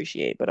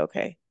appreciate, but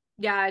okay.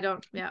 yeah, I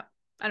don't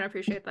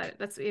appreciate that.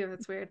 That's weird.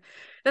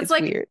 That's It's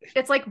like weird.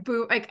 it's like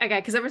boom like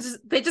okay, because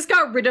they just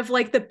got rid of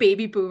like the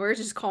baby boomers,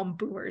 just call them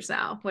boomers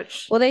now,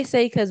 which Well, they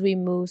say because we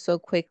move so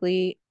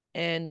quickly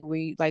and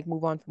we like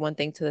move on from one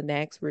thing to the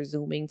next, we're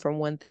zooming from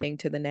one thing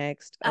to the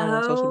next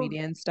on social oh,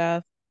 media and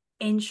stuff.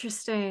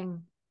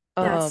 interesting.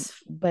 That's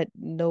But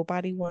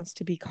nobody wants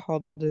to be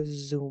called a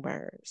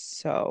Zoomer,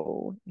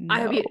 so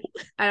I hope no. you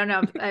I don't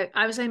know.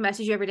 I was gonna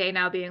message you every day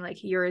now being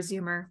like, you're a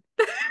zoomer.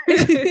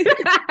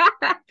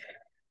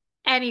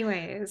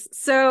 Anyways, I'm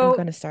so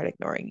gonna start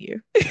ignoring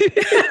you.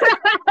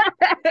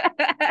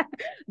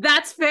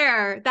 that's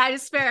fair. That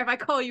is fair if I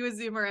call you a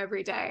zoomer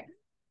every day.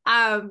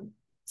 Um,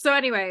 so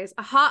anyways,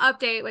 a hot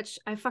update, which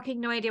I fucking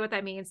no idea what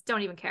that means.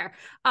 Don't even care.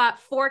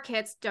 4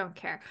 kits, don't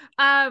care.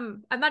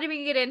 I'm not even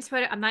gonna get into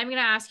it. I'm not even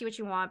gonna ask you what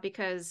you want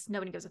because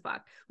nobody gives a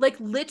fuck. Like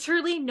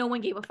literally no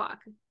one gave a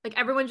fuck. Like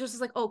everyone just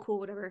was like, oh cool,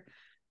 whatever.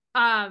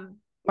 Um,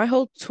 My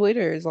whole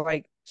Twitter is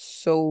like,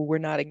 so we're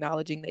not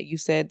acknowledging that you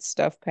said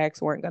stuff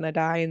packs weren't gonna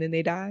die and then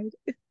they died.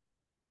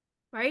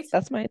 right?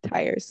 That's my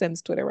entire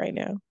Sims Twitter right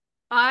now,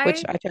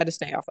 which I I try to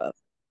stay off of.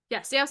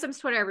 yeah, stay off Sims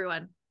Twitter,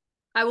 everyone.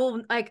 I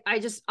will like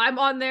I'm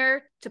on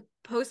there to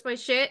post my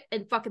shit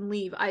and fucking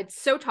leave.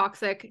 It's so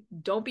toxic.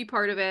 Don't be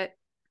part of it.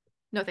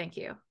 No, thank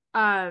you.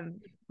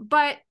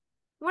 But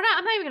we're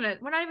not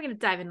even gonna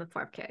dive into the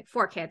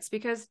 4Kids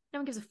because no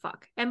one gives a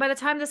fuck. And by the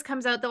time this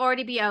comes out, they'll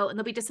already be out and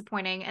they'll be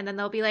disappointing. And then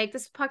they'll be like,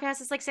 this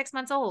podcast is like 6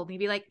 months old. And you'd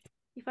be like,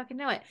 you fucking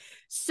know it.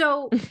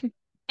 So,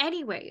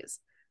 anyways,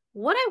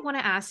 what I want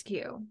to ask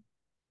you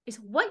is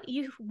what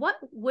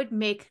would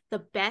make the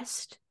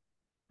best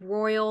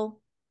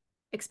royal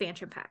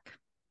expansion pack?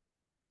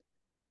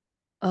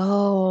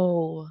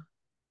 Oh,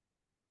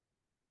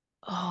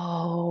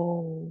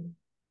 oh,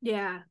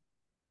 Yeah.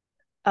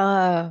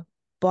 uh,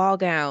 ball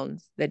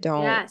gowns that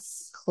don't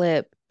Yes.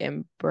 clip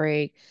and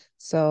break.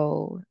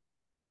 So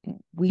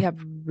we have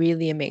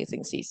really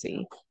amazing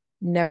CC.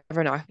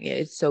 Never knocking it.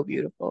 It's so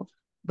beautiful.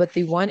 But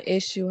the one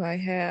issue I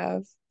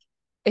have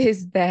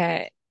is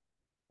that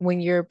when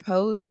you're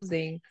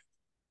posing,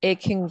 it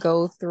can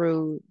go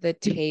through the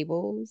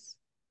tables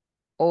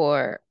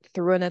or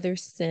through another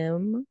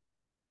sim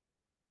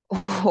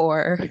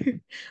or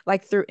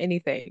like through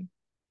anything.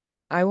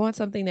 I want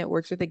something that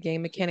works with the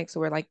game mechanics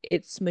where like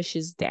it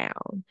smushes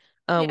down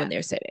when Yeah.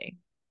 they're sitting.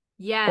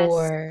 Yes.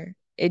 Or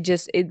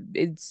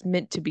it's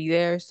meant to be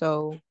there,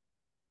 so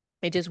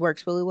it just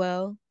works really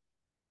well.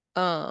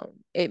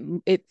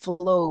 It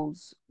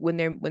flows when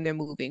they're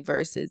moving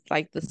versus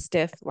like the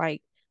stiff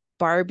like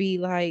Barbie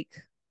like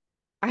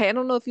I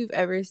don't know if you've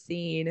ever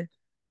seen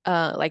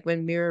like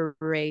when Mirror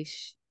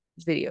Race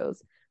videos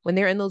when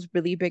they're in those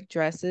really big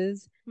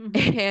dresses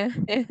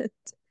Mm-hmm. and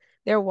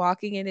they're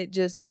walking and it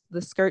just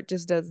the skirt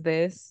just does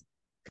this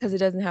because it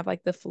doesn't have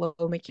like the flow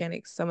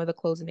mechanics some of the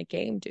clothes in the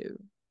game do.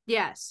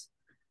 Yes.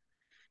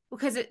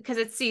 Because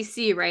it's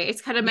CC, right?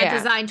 It's kind of meant Yeah.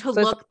 designed to So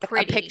it's look like a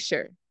pretty.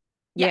 picture.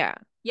 Yeah. Yeah.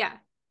 Yeah.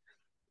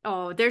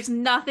 Oh, there's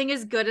nothing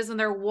as good as when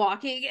they're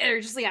walking and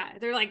they're just yeah,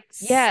 they're like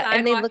Yeah, and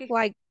side they look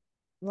walking.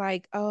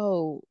 like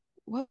oh,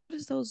 what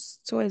was those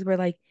toys where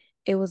like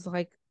it was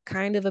like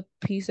kind of a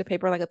piece of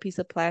paper, like a piece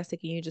of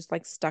plastic, and you just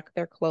like stuck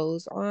their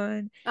clothes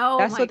on. Oh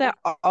That's my what god.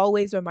 that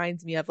always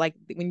reminds me of, like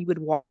when you would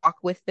walk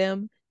with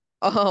them,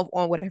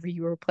 on whatever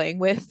you were playing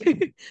with.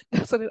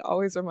 That's what it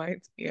always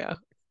reminds me of.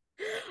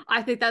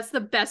 I think that's the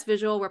best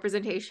visual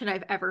representation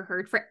I've ever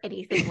heard for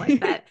anything like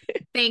that.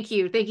 Thank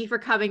you. Thank you for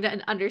coming to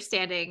an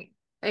understanding.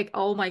 Like,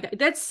 oh my god.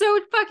 That's so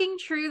fucking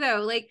true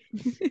though. Like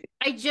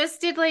I just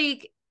did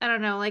like I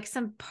don't know, like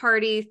some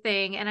party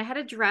thing and I had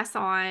a dress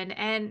on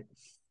and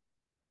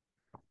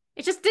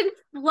it just didn't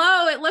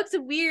flow. It looks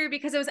weird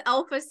because it was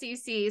alpha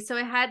CC. So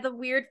it had the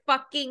weird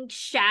fucking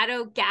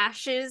shadow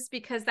gashes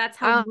because that's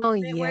how Oh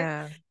movement works.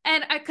 yeah.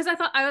 And because I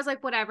thought I was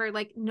like, whatever,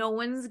 like no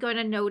one's going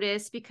to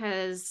notice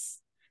because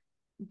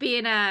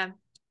being a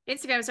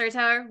Instagram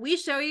storyteller, we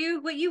show you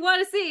what you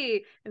want to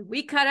see and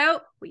we cut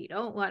out what you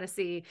don't want to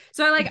see.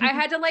 So I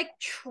had to like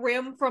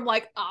trim from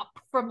like up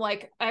from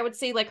like I would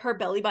say like her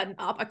belly button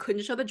up. I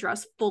couldn't show the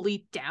dress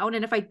fully down.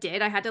 And if I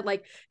did, I had to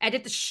like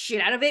edit the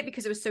shit out of it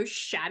because it was so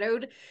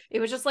shadowed. It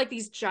was just like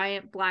these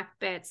giant black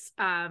bits.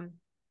 But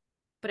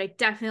I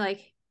definitely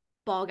like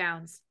ball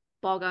gowns.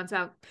 Ball gowns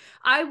out.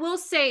 I will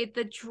say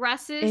the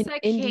dresses In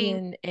that came,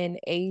 Indian and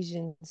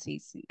Asian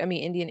CC, I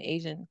mean Indian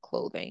Asian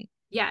clothing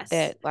yes.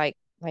 that like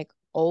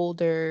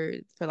older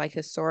for like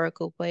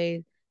historical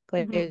players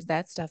Mm-hmm.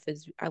 that stuff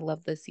is I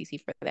love the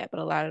CC for that, but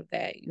a lot of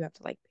that you have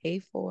to like pay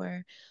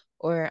for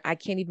or I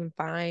can't even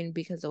find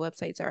because the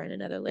websites are in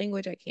another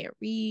language I can't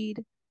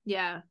read.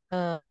 Yeah.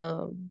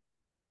 Um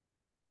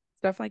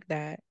Stuff like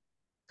that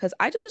because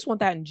I just want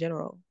that in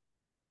general,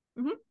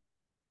 Mm-hmm.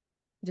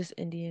 just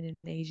Indian and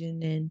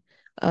Asian and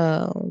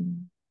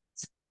um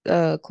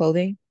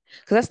clothing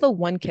because that's the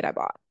one kit I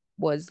bought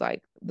was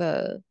like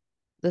the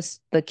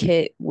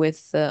kit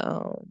with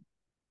the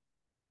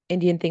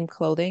Indian themed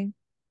clothing.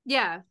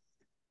 Yeah.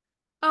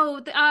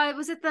 Oh,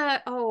 was it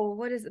the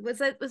what is it?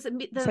 Was it It's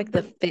the like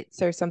the the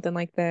Fits or something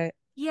like that.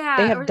 They yeah,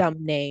 have or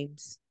dumb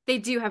names. they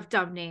do have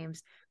dumb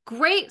names.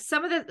 Great.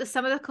 Some of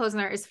the clothes in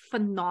there is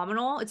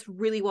phenomenal. It's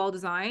really well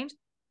designed.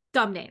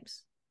 Dumb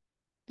names.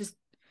 Just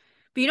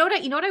but you know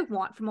what I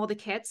want from all the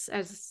kits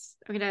as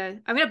I'm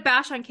gonna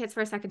bash on kits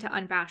for a second to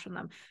unbash on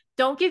them.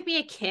 Don't give me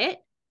a kit.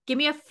 Give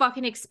me a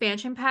fucking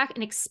expansion pack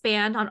and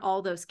expand on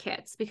all those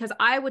kits because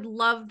I would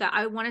love that.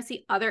 I want to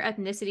see other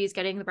ethnicities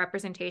getting the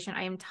representation.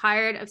 I am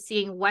tired of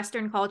seeing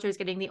Western cultures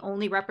getting the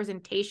only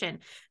representation.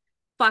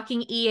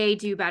 Fucking EA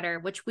do better,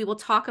 which we will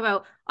talk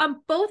about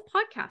on both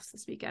podcasts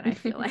this weekend, I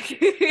feel like.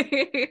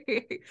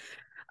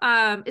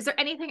 Is there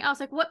anything else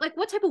like what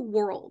type of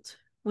world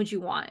would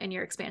you want in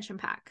your expansion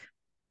pack?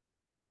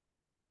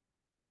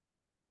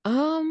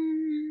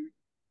 Um,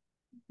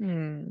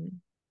 hmm.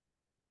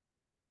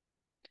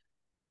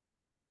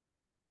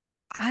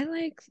 I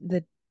like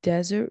the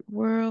desert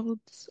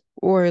worlds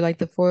or like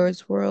the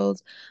forest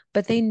worlds,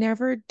 but they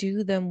never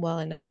do them well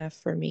enough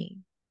for me.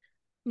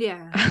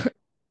 Yeah.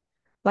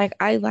 Like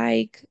I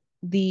like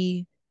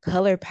the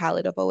color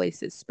palette of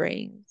Oasis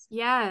Springs,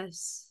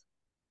 Yes.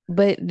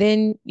 but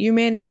then you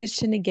manage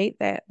to negate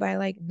that by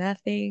like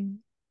nothing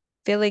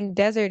feeling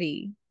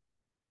deserty.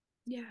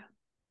 Yeah.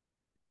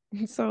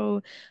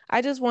 So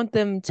I just want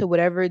them to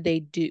whatever they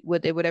do,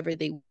 whatever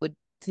they would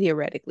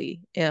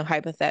theoretically and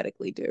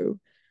hypothetically do,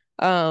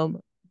 um,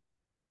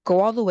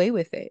 go all the way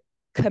with it.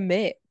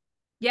 Commit.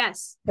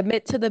 Yes,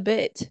 Commit to the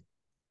bit.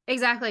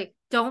 exactly.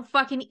 Don't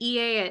fucking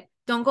EA it.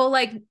 Don't go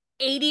like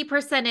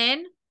 80%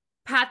 in,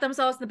 pat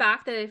themselves in the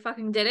back that they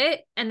fucking did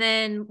it, and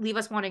then leave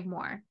us wanting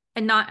more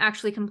and not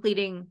actually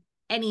completing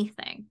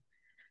anything.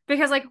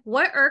 Because like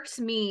what irks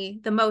me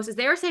the most is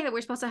they were saying that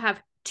we're supposed to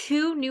have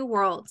 2 new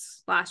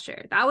worlds last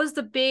year. That was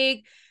the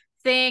big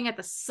thing at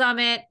the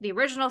summit, the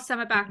original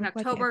summit They back in look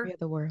like every October,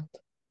 other world.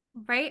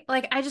 right?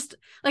 Like I just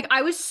like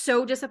I was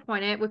so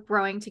disappointed with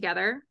Growing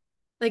Together.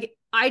 Like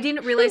I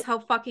didn't realize how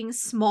fucking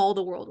small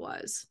the world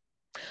was.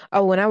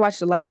 Oh, when I watched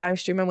the live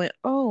stream, I went,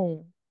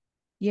 oh,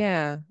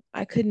 yeah,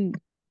 I couldn't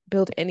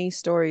build any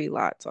story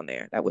lots on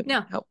there. That wouldn't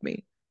No, help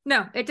me.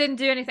 no, it didn't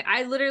do anything.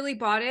 I literally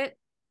bought it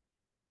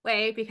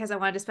way because I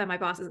wanted to spend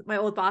my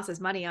old boss's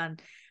money on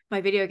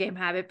my video game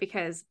habit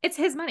because it's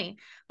his money.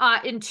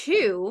 And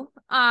two,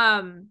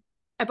 I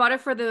bought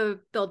it for the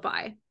build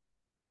buy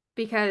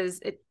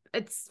because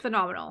it's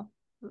phenomenal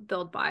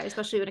build buy,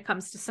 especially when it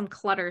comes to some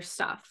clutter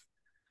stuff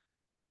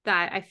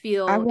that I I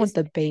feel want is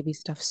the baby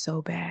stuff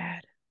so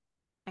bad.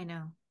 I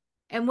know.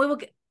 And we will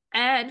get,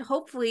 and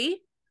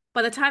hopefully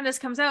by the time this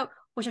comes out,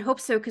 which I hope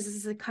so because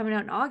this is coming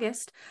out in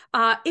August,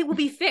 it will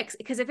be fixed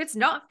because if it's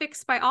not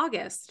fixed by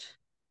August,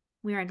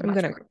 we are in I'm much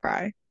gonna more.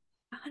 cry.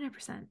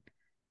 100%.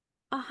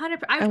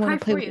 100%. I I would want cry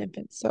to play for with you.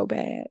 infants so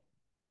bad.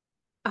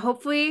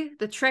 Hopefully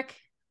the trick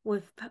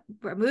with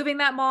removing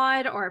that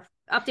mod or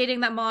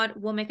updating that mod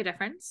will make a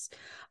difference.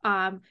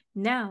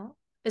 Now,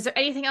 is there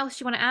anything else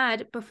you want to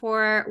add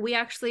before we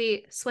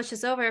actually switch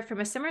this over from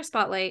a simmer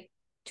spotlight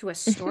to a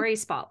story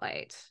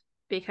spotlight?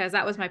 Because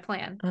that was my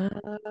plan.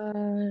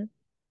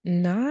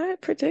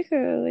 Not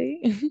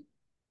particularly.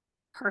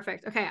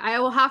 Perfect. Okay, I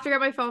will have to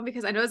grab my phone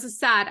because I know this is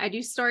sad. I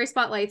do story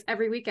spotlights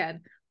every weekend,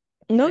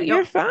 No, and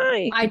you're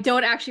fine. I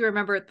don't actually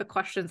remember the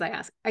questions I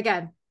ask.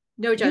 Again,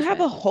 no You have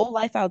a judgment. whole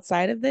life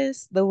outside of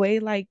this. The way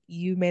like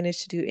you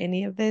managed to do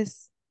any of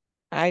this,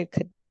 I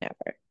could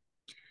never.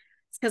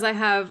 It's because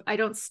I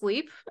don't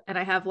sleep and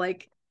I have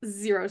like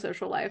zero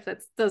social life that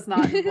does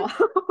not involve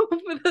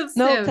The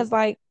No, Sims. because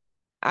like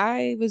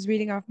I was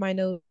reading off my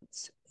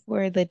notes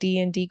for the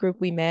D&D group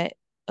we met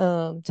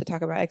to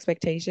talk about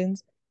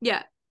expectations.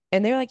 Yeah,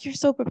 And they're like, "You're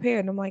so prepared."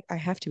 And I'm like, "I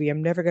have to be.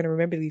 I'm never gonna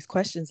remember these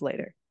questions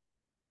later."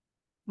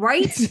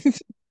 right?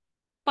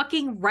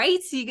 Fucking right.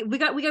 You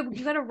got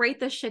to write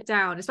this shit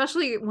down,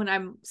 especially when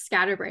I'm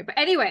scatterbrained. But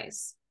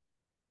anyways,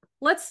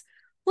 let's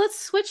let's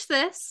switch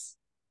this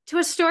to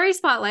a story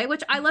spotlight,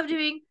 which I love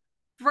doing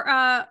for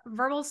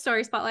verbal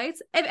story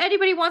spotlights. If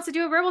anybody wants to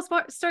do a verbal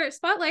story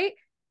spotlight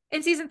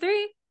in season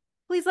 3,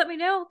 please let me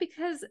know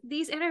because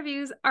these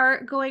interviews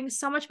are going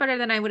so much better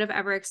than I would have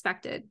ever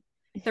expected.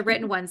 The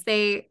written ones,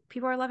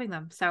 people are loving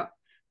them. So,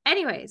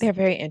 anyways, They're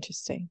very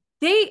interesting.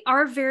 they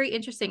are very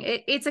interesting.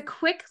 It's a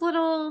quick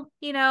little,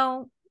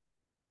 Couple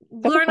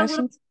learn a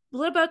questions.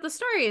 little about the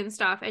story and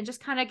stuff and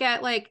just kind of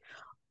get like,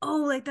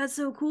 oh, like that's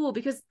so cool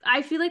because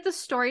I feel like the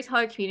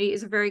storyteller community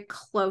is very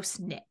close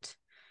knit.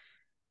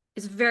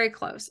 It's very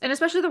close, and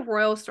especially the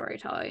royal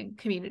storytelling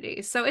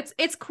community. So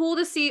it's cool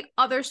to see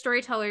other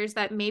storytellers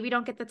that maybe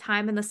don't get the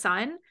time in the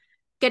sun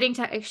getting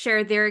to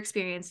share their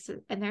experience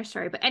and their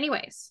story. But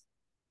anyways,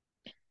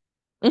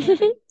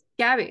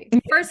 Gabby,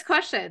 first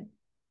question.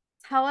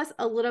 Tell us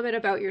a little bit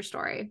about your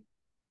story.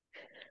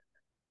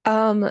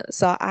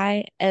 So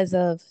I, as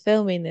of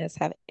filming this,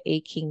 have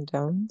 8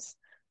 kingdoms.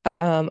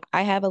 I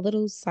have a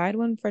little side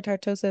one for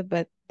Tartosa,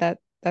 but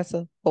that's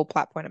a whole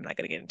plot point I'm not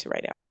gonna get into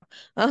right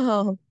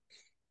now.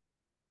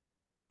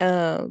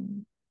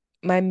 Um,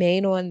 my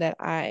main one that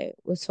I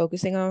was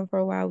focusing on for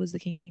a while was the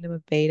Kingdom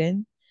of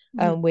Baden,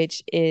 Mm-hmm. Of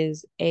which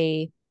is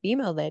a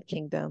female-led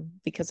kingdom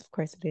because of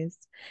course it is.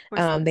 course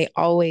it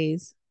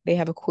is. They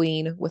have a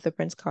queen with a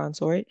prince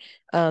consort.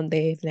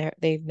 They've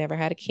never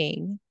had a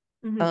king.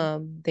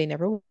 Mm-hmm. They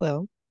never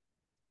will.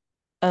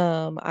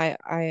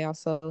 I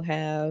also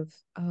have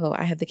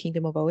I have the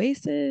Kingdom of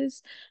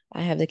Oasis,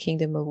 I have the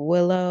Kingdom of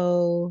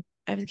Willow,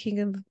 I have the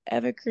Kingdom of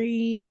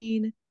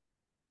Evergreen.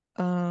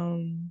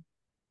 Um,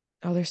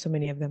 oh, there's so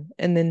many of them.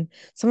 And then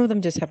some of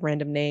them just have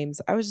random names.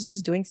 I was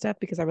just doing stuff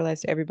because I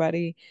realized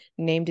everybody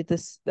named it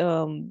this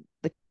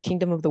the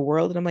Kingdom of the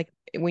World. And I'm like,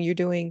 when you're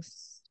doing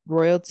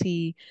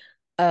royalty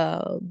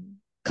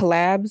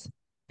collabs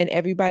and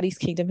everybody's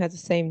kingdom has the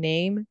same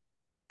name,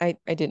 I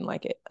didn't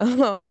like it.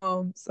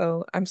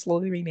 So I'm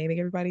slowly renaming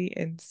everybody.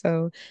 And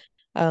so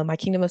my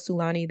Kingdom of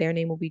Sulani, their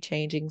name will be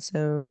changing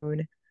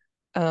soon.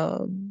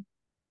 Um,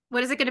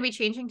 What is it going to be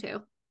changing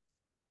to?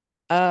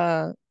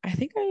 I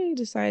think I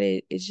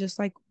decided it's just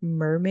like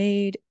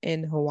mermaid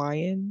in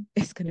Hawaiian.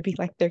 It's gonna be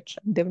like their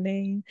kingdom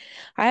name.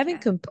 I haven't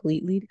Okay.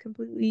 completely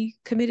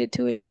committed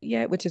to it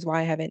yet, which is why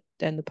I haven't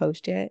done the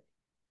post yet.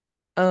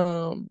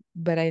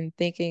 But I'm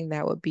thinking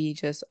that would be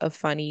just a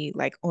funny,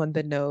 like on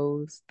the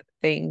nose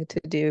thing to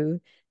do,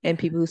 Yeah. and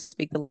people who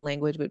speak the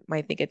language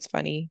might think it's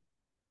funny.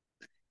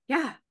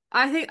 Yeah.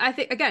 I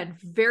think again,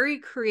 very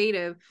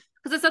creative.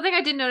 Because it's something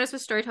I did notice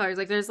with storytellers.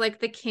 Like there's like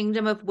the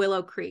Kingdom of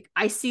Willow Creek.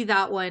 I see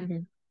that one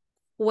Mhm.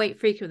 quite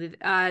frequently.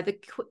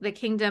 The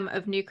Kingdom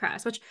of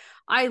Newcrest, which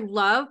I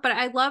love, but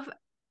I love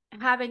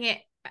having it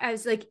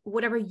as like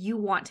whatever you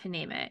want to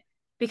name it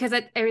because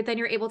then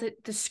you're able to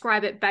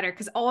describe it better.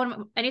 Because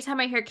anytime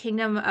I hear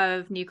Kingdom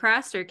of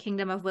Newcrest or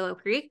Kingdom of Willow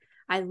Creek,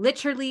 I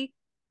literally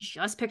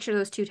just picture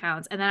those two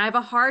towns, and then I have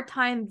a hard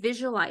time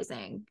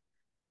visualizing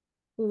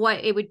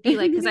what it would be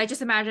like because I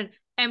just imagine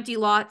empty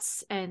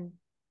lots and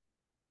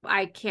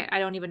I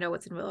don't even know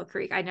what's in Willow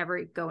Creek. I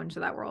never go into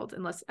that world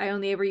unless I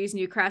only ever use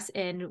Newcrest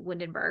and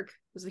Windenburg.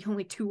 Those are the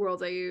only two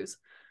worlds I use.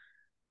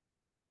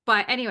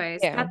 But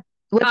anyways, Yeah.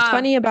 What's uh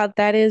funny about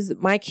that is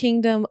my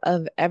kingdom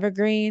of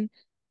Evergreen,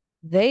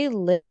 they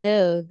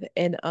live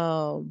in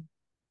oh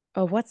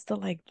what's the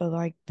like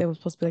they were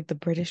supposed to be like the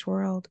British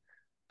world?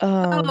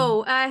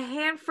 Um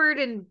Hanford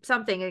and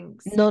something.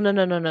 no.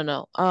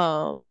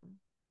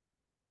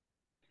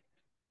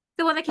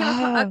 The one that came with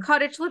Uh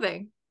Cottage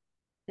Living.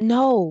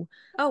 no.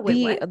 Oh wait,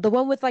 The what? the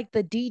one with like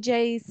the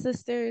DJ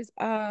sisters.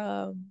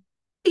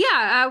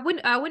 Yeah,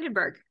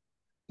 Windenburg.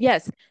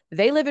 Yes,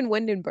 they live in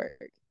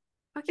Windenburg.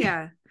 Fuck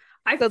yeah.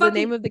 I So the fucking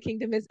name of the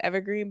kingdom is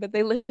Evergreen, but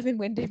they live in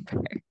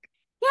Windenburg.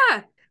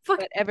 yeah. Fuck.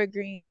 But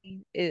Evergreen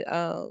is,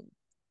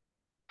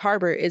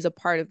 Harbor is a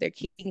part of their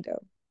kingdom.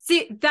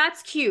 See,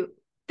 that's cute.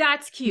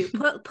 That's cute.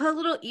 Put a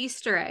little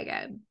Easter egg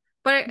in.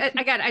 But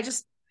again,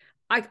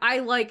 I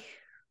like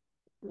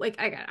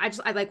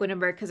I like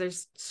Windenburg because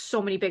there's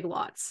so many big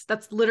lots.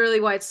 That's literally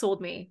why it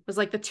sold me. It was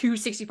like the two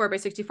 64 by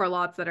 64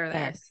 lots that are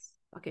there. Yes.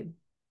 Fucking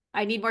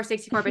I need more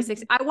 64 by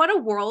 60. I want a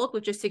world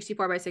with just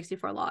 64 by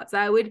 64 lots.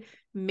 That would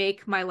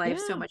make my life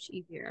so Yeah. much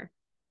easier.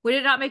 Would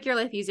it not make your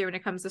life easier when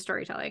it comes to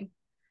storytelling?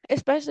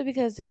 Especially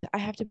because I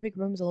have to make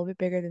rooms a little bit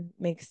bigger than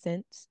makes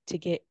sense to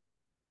get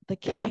the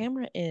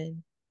camera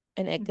in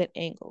and at good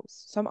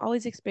angles. So I'm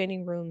always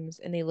expanding rooms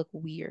and they look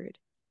weird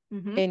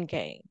Mm-hmm. in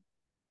game,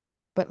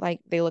 but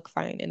like they look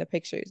fine in the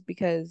pictures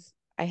because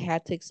I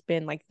had to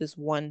expand like this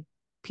one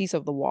piece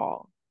of the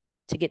wall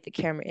to get the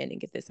camera in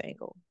and get this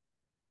angle.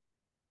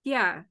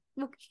 Yeah.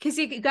 Because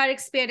you got to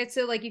expand it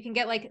so like you can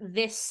get like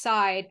this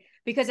side.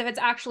 Because if it's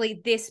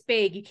actually this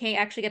big, you can't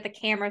actually get the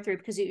camera through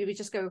because it would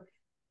just go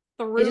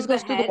It through just the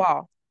goes through the head,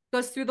 wall.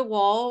 goes through the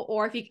wall,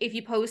 or if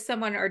you pose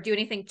someone or do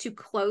anything too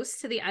close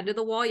to the end of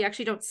the wall, you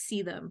actually don't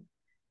see them.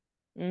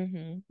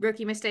 Hmm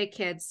Rookie mistake,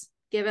 kids.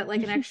 Give it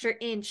like an extra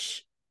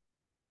inch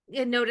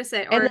and notice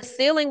it. And Or the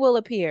ceiling will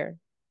appear.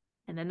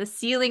 and then the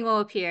ceiling will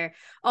appear.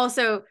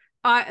 Also,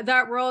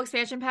 that royal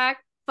expansion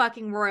pack,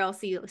 fucking royal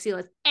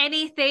ceiling.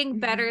 Anything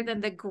better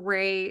than the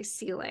gray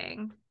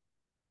ceiling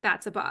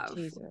that's above.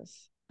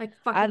 Jesus. Like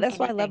fucking That's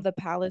why I love anything. the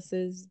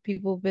palaces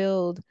people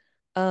build,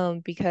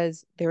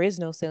 because there is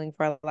no ceiling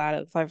for a lot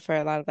of for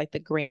a lot of like the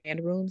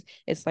grand rooms.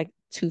 It's like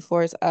 2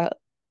 floors up.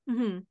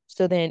 Mm-hmm.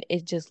 So then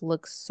it just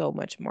looks so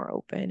much more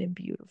open and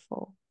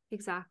beautiful.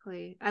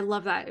 Exactly. I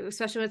love that,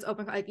 especially when it's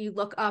open. Like you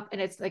look up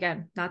and it's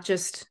again not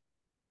just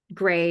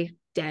gray,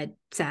 dead,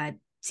 sad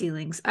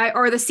ceilings.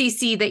 Or the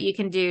CC that you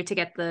can do to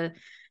get the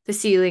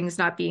ceilings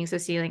not being so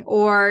ceiling.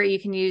 Or you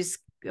can use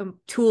a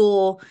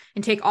tool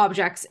and take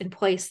objects and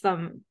place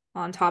them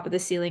on top of the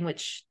ceiling,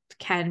 which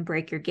can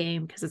break your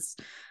game because it's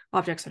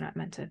objects are not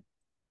meant to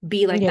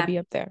be like Yeah, that. be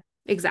up there.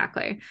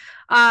 Exactly.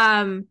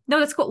 No,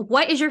 that's cool.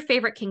 What is your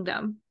favorite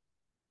kingdom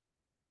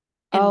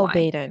and Oh, why?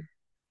 Baden.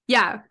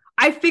 Yeah.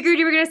 I figured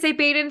you were gonna say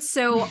Baden,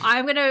 so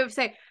I'm gonna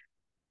say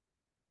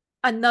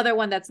another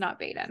one that's not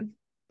Baden.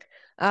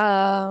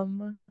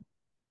 Um,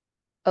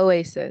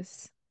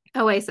 Oasis.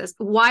 Oasis.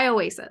 Why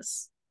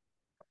Oasis?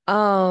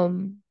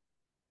 Um,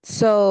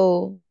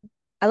 so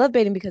I love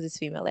Baden because it's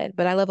female led,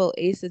 but I love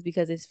Oasis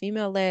because it's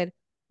female led,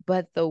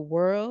 but the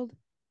world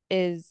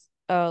is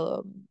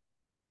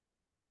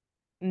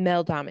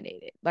male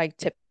dominated, like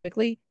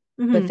typically,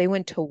 but Mm-hmm. they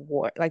went to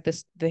war. Like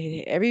this,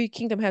 every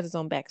kingdom has its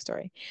own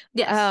backstory.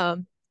 Yes.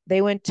 Um,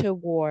 they went to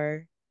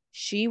war.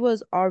 She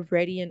was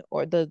already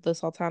or the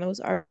Sultana was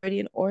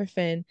already an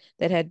orphan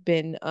that had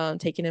been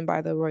taken in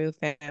by the royal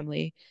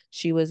family.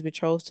 She was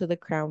betrothed to the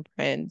crown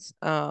prince.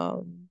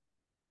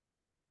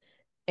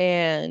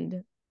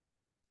 And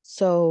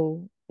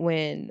so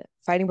when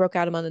fighting broke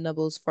out among the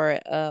nobles for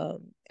a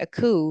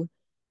coup,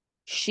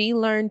 she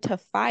learned to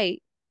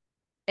fight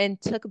and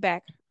took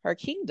back her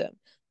kingdom.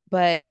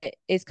 But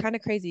it's kind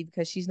of crazy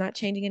because she's not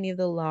changing any of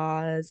the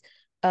laws,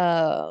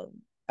 other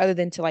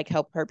than to like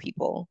help her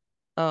people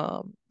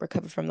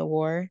recover from the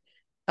war.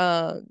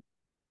 Um,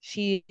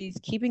 she's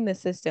keeping the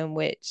system,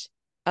 which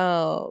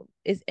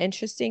is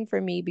interesting for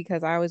me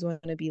because I always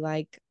want to be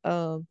like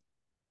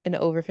an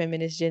over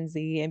feminist Gen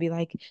Z and be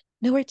like,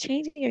 no, we're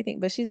changing everything.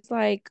 But she's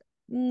like,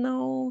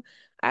 no,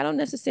 I don't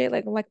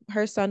necessarily like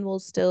her son will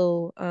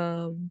still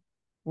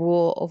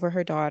rule over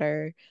her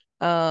daughter.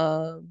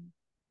 Um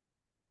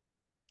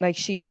like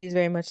she's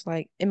very much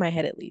like in my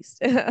head at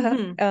least.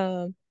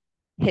 Mm-hmm.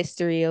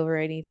 History over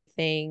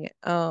anything.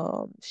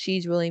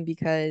 She's ruling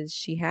because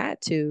she had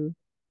to,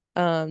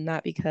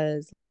 not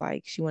because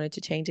like she wanted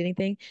to change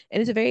anything. And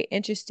it's a very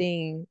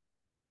interesting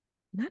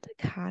not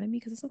dichotomy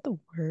because it's not the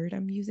word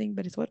I'm using,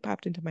 but it's what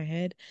popped into my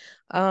head.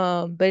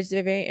 But it's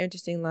very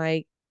interesting,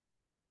 like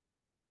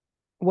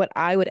what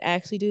I would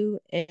actually do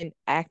in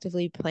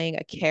actively playing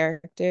a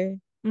character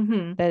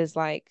Mm-hmm. that is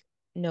like,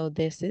 no,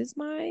 this is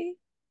my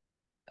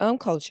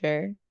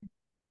culture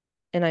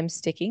and I'm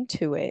sticking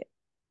to it.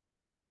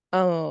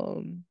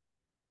 Um,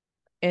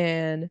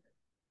 and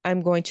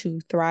I'm going to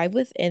thrive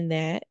within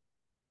that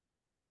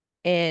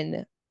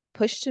and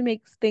push to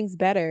make things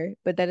better,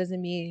 but that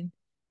doesn't mean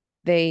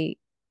they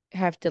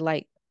have to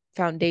like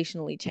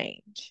foundationally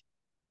change,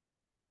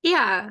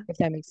 Yeah. if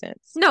that makes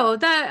sense. No,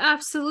 that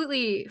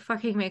absolutely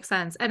fucking makes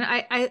sense. And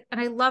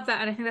I love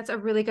that. And I think that's a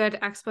really good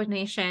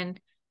explanation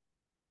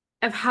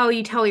of how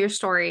you tell your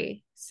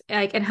story,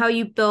 like, and how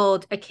you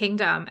build a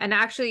kingdom. And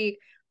actually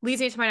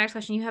leads me to my next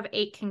question. You have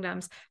 8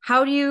 kingdoms.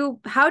 How do you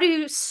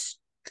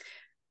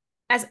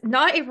as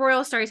not a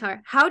royal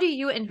storyteller, how do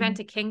you invent Mhm.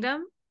 a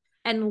kingdom?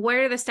 And what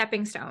are the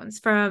stepping stones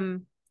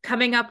from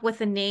coming up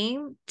with a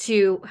name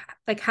to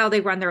like how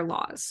they run their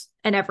laws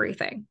and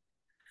everything?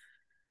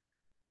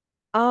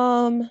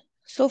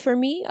 So for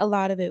me, a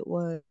lot of it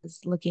was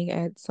looking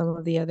at some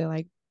of the other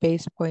like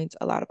base points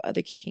a lot of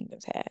other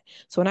kingdoms had.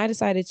 So when I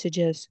decided to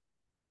just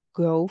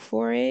go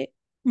for it,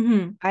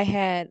 Mm-hmm. I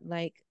had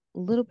like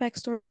little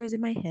backstories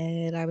in my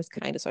head. I was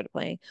kind of started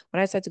playing.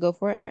 When I decided to go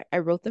for it, I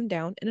wrote them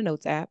down in a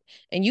notes app.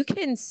 And you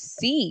can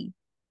see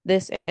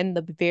this in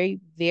the very,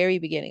 very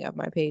beginning of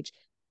my page.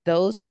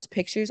 Those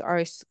pictures are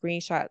a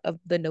screenshot of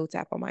the notes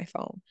app on my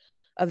phone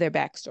of their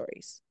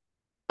backstories.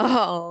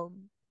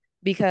 Um,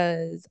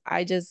 because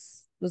I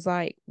just was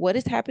like, what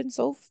has happened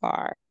so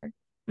far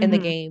in the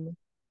Mm-hmm. game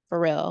for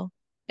real,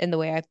 in the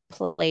way I've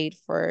played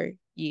for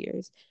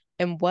years,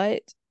 and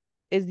what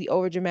is the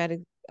over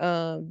dramatic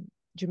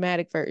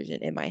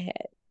version in my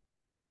head.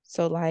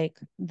 So like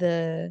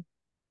the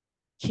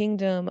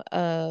kingdom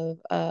of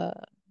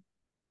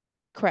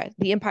Crest,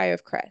 the Empire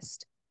of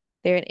Crest.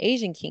 They're an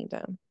Asian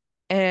kingdom,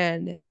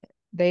 and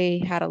they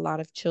had a lot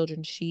of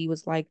children. She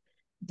was like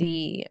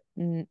the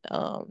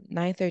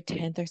ninth or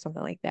tenth or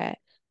something like that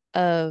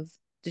of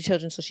the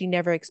children, so she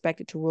never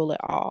expected to rule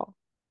it all.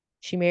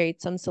 She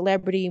married some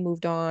celebrity,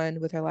 moved on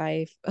with her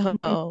life,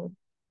 Mm-hmm.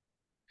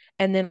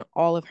 and then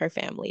all of her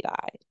family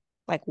died,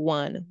 like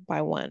one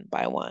by one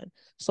by one,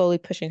 slowly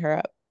pushing her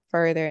up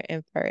further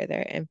and further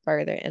and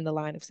further in the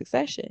line of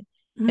succession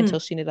Mm-hmm. until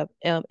she ended up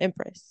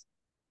Empress,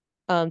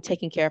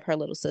 taking care of her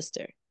little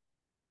sister.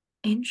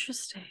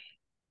 Interesting.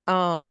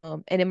 And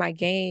in my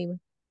game,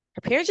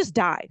 her parents just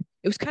died.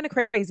 It was kind of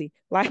crazy.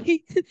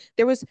 Like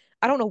there was,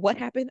 I don't know what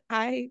happened.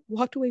 I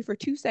walked away for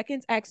 2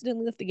 seconds,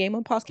 accidentally left the game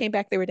on pause, came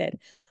back, they were dead.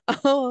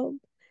 Um,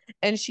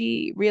 and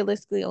she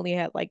realistically only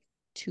had like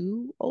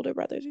two older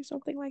brothers or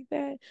something like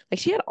that. Like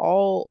she had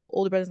all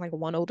older brothers, like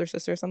one older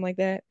sister or something like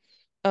that.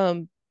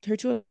 Her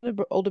two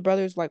older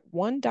brothers, like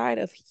one died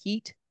of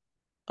heat,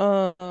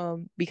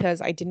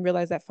 because I didn't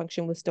realize that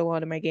function was still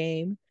on in my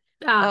game.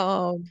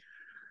 Ah, Um,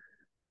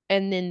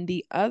 and then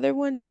the other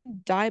one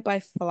died by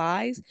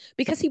flies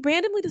because he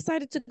randomly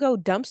decided to go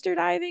dumpster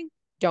diving.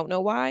 Don't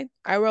know why.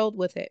 I rolled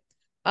with it.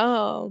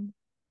 Um,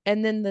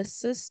 and then the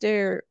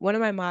sister, one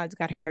of my mods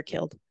got her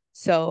killed.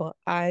 So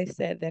I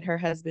said that her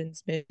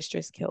husband's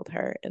mistress killed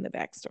her in the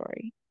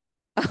backstory.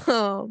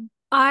 Um,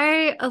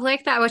 I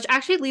like that, which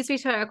actually leads me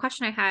to a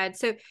question I had.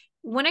 So,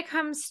 when it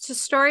comes to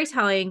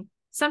storytelling,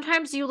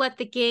 sometimes you let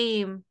the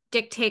game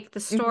dictate the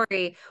mhm.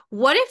 story.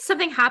 What if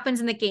something happens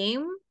in the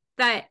game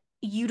that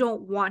you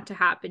don't want to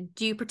happen?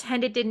 Do you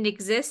pretend it didn't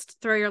exist,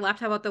 throw your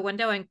laptop out the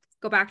window, and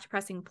go back to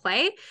pressing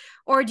play?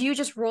 Or do you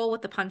just roll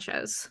with the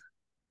punches?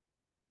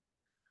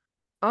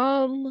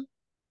 um,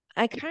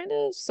 I kind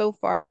of so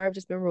far I've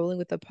just been rolling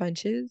with the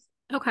punches.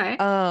 Okay.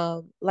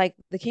 Like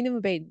the Kingdom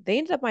of Bay, they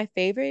ended up my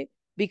favorite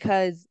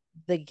because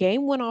the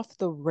game went off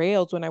the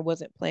rails when I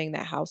wasn't playing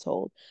that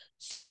household.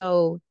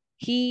 So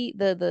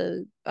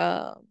the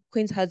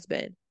queen's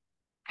husband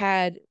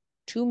had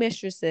two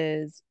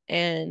mistresses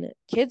and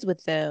kids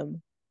with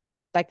them.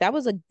 Like that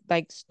was a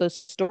like the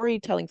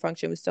storytelling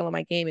function was still in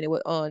my game and it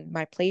was on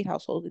my played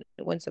household.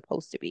 It wasn't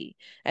supposed to be.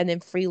 And then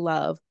free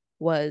love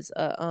was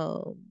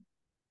a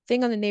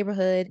thing on the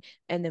neighborhood,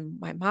 and then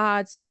my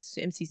mods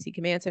MCC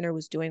Command Center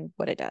was doing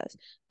what it does.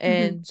 Hmm.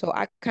 And so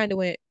I kind of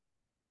went,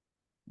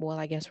 well,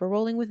 I guess we're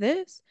rolling with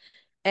this.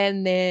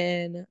 And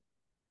then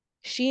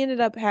she ended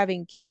up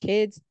having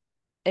kids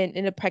and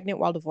ended up pregnant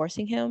while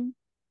divorcing him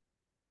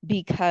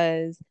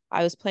because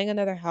I was playing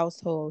another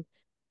household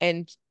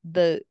and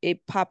the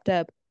it popped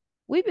up.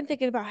 We've been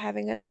thinking about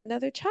having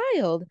another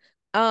child.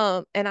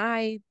 And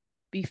I,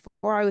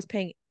 before I was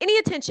paying any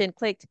attention,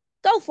 clicked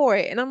go for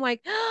it. And I'm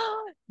like,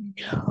 oh,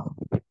 no,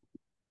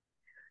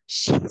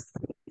 she's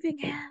leaving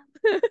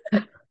him.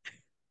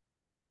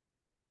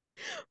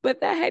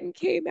 But that hadn't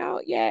came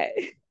out yet.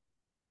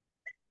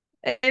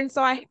 And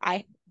so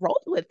I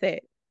rolled with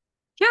it.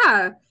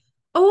 Yeah.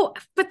 Oh,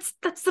 but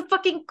that's the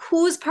fucking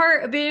coolest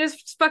part of being a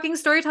fucking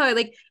storyteller.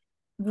 Like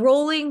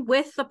rolling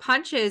with the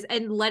punches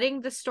and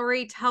letting the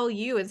story tell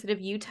you instead of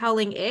you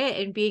telling it,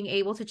 and being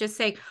able to just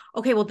say,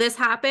 okay, well, this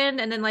happened.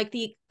 And then like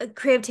the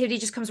creativity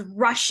just comes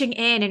rushing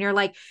in and you're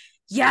like,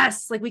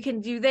 yes, like we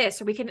can do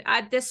this or we can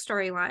add this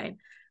storyline.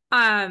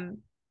 Um,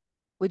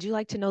 Would you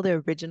like to know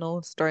the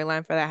original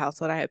storyline for that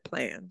house, what I had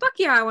planned? Fuck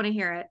yeah, I want to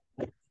hear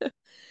it.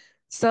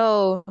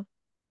 So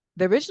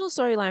the original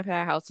storyline for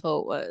that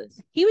household was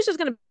he was just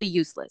gonna be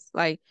useless.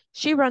 Like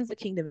she runs the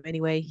kingdom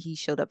anyway. He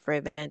showed up for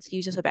events. He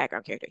was just a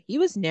background character. He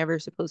was never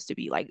supposed to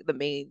be like the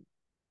main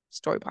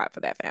story plot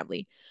for that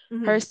family.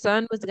 Her Mm-hmm.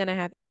 son was gonna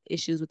have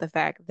issues with the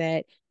fact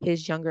that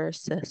his younger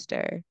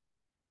sister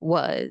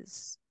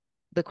was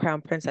the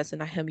crown princess and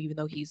not him, even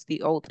though he's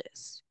the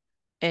oldest,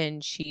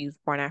 and she's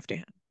born after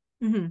him.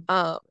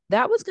 Mm-hmm.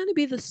 That was gonna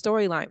be the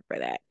storyline for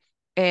that.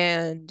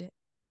 And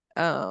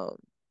um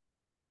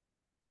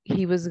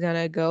he was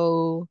gonna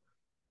go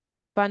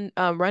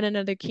run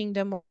another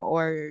kingdom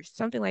or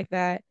something like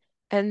that.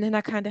 And then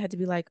I kind of had to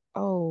be like,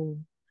 oh,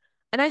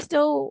 and I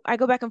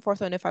go back and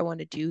forth on if I want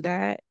to do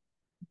that.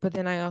 But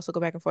then I also go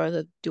back and forth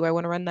of, do I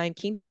want to run nine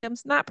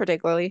kingdoms? Not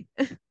particularly.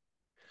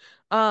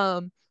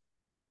 Um,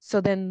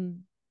 so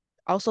then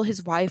also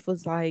his wife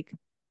was like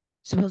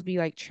supposed to be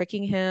like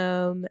tricking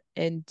him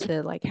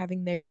into like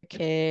having their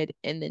kid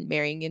and then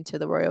marrying into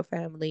the royal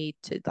family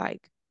to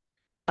like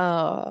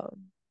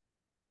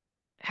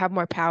have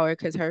more power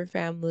because her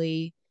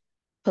family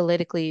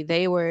politically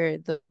they were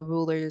the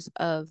rulers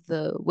of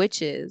the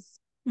witches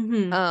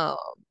Mm-hmm. um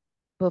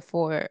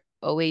before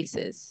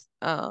Oasis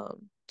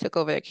took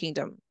over their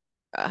kingdom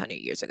 100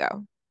 years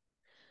ago.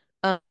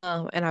 And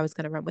I was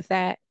gonna run with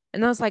that.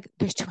 And I was like,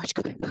 there's too much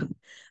going on.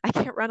 I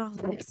can't run all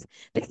of this.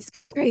 This is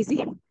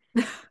crazy.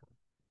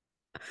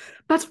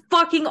 That's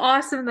fucking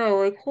awesome though.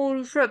 Like,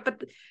 holy shit.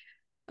 But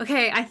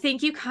okay, I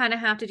think you kind of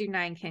have to do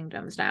Nine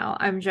Kingdoms now.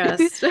 I'm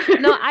just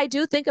No, I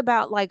do think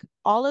about like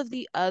all of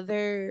the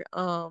other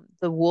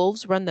the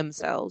wolves run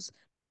themselves,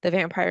 the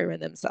vampire run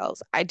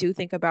themselves. I do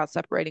think about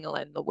separating a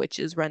and the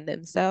witches run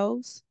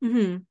themselves.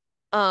 Mhm.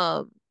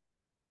 Um,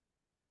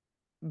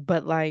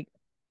 but like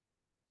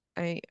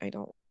I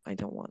don't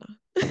wanna.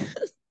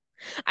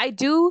 I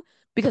do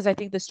because I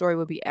think the story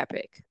would be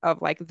epic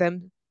of like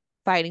them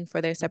fighting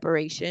for their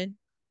separation.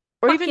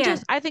 Or Fuck even yeah.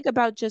 just I think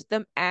about just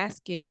them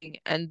asking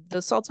and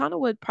the Sultana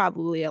would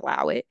probably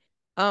allow it.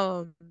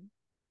 Um,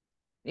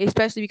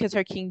 especially because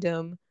her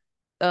kingdom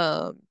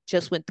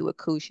just went through a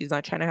coup. She's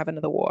not trying to have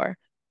another war.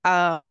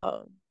 Um,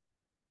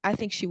 I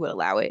think she would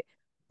allow it,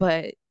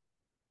 but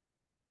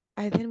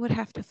I then would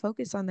have to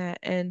focus on that,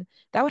 and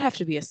that would have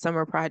to be a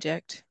summer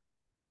project.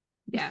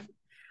 Yeah.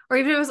 Or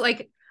even if it was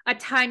like a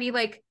tiny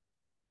like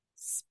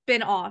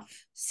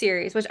spin-off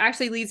series, which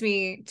actually leads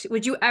me to,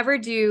 would you ever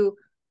do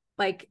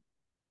like,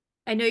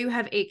 I know you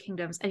have eight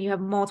kingdoms and you have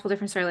multiple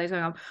different storylines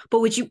going on, but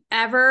would you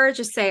ever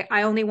just say,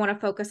 I only want to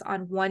focus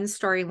on one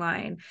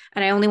storyline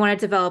and I only want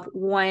to develop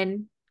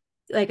one,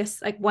 like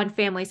one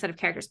family set of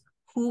characters?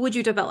 Who would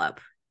you develop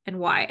and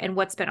why? And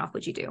what spinoff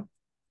would you do?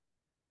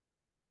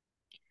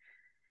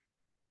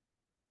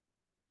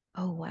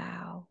 Oh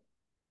wow,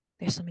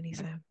 there's so many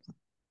Sims.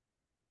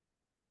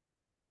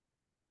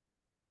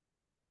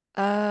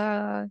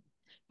 Uh,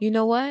 you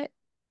know what?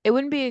 It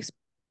wouldn't be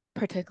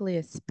particularly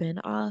a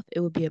spin-off. It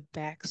would be a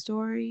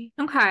backstory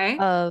Okay.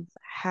 of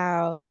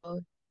how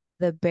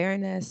the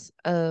Baroness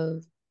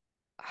of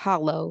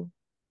Hollow,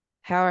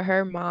 how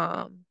her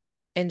mom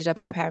ended up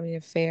having an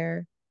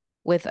affair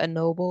with a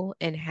noble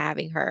and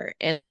having her,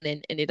 and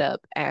then ended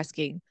up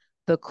asking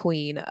the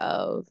Queen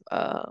of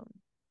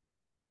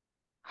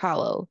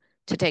Hollow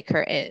to take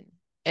her in,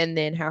 and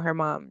then how her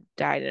mom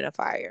died in a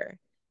fire,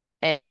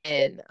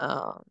 and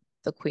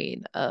the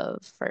Queen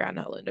of Forgotten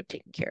Hollow ended up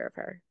taking care of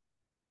her.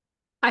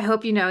 I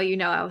hope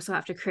I also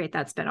have to create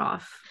that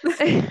spinoff.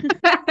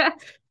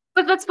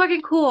 But that's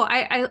fucking cool.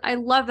 I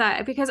love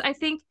that because I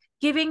think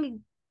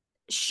giving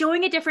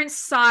showing a different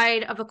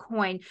side of a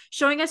coin,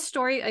 showing a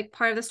story, like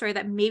part of the story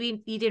that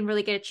maybe you didn't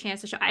really get a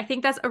chance to show. I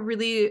think that's a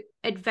really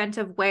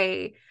inventive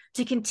way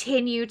to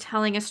continue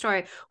telling a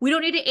story. We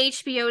don't need to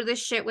HBO this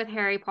shit with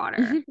Harry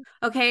Potter.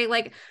 Okay?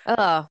 Like,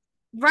 uh,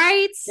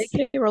 right?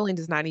 J.K. Rowling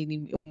does not need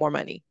any more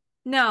money.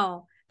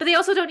 No. But they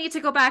also don't need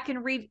to go back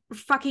and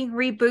fucking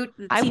reboot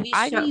the TV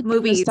I show need them to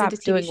movies into stop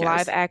TV doing live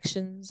shows.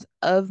 actions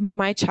of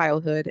my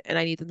childhood, and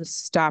I need them to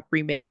stop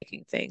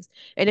remaking things.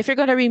 And if you're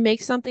gonna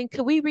remake something,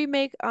 could we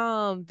remake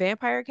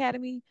Vampire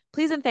Academy,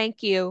 please and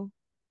thank you,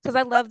 because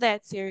I love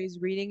that series.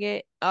 Reading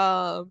it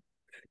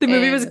The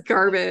movie was and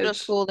going to middle garbage.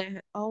 school,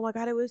 and oh my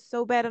God, it was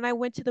so bad. And I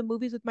went to the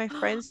movies with my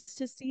friends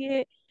to see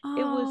it.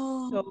 It was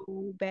so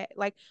Oh. bad.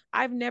 Like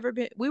I've never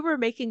been. We were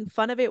making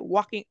fun of it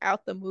walking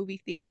out the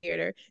movie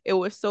theater. It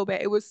was so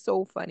bad. It was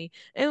so funny.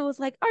 And it was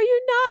like, "Are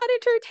you not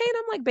entertained?"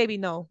 I'm like, "Baby,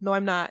 no, no,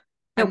 I'm not.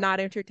 I'm Nope. not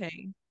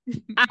entertained."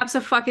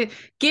 Absolutely.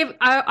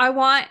 I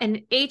want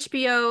an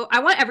HBO. I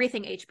want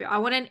everything HBO. I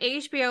want an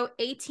HBO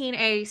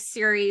 18A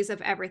series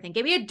of everything.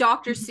 Give me a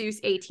Dr.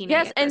 Seuss 18A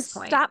Yes, at and this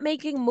point. stop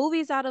making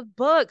movies out of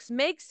books.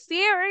 Make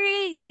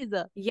series.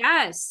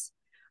 Yes.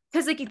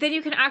 Because like then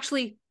you can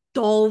actually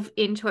dove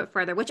into it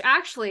further, which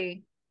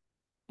actually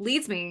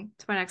leads me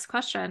to my next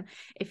question.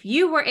 If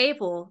you were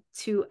able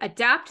to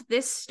adapt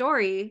this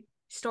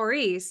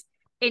stories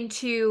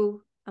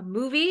into a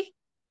movie,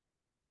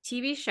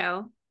 TV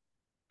show,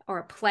 or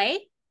a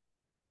play,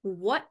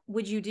 what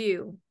would you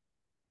do?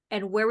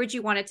 And where would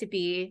you want it to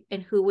be?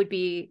 And who would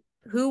be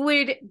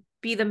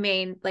the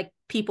main like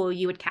people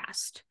you would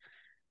cast?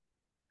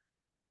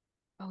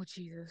 Oh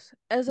Jesus.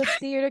 As a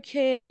theater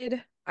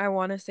kid, I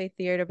want to say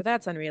theater, but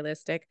that's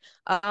unrealistic.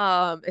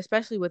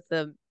 Especially with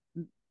the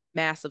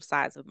massive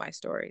size of my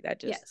story. That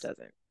just Yes.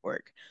 doesn't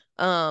work.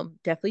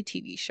 Definitely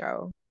TV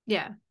show.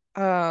 Yeah.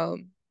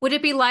 Um, Would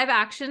it be live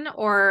action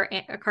or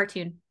a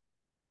cartoon?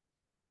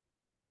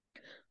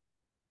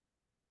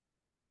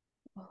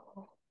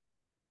 oh,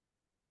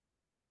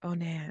 oh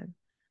man.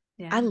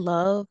 I Yeah.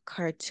 love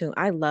cartoon.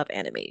 I love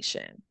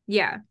animation.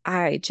 Yeah.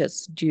 I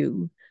just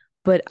do.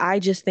 But I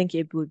just think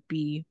it would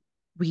be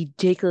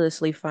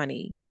ridiculously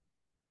funny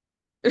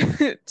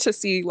to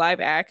see live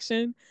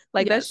action.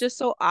 Like that's Yes. just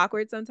so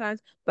awkward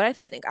sometimes. But I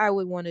think I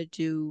would want to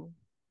do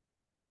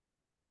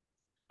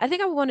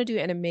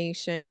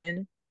animation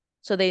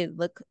so they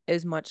look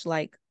as much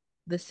like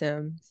The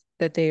Sims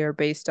that they are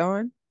based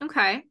on.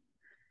 Okay.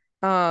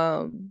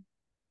 Um,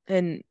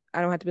 and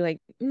I don't have to be like,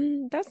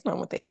 that's not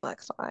what they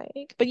look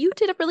like. But you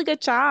did a really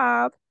good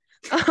job.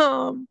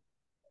 Um,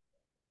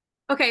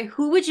 Okay.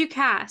 Who would you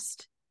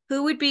cast?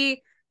 Who would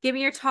be, give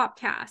me your top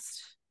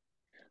cast.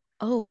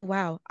 oh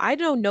wow. I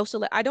don't know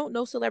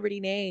celebrity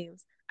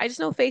names. I just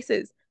know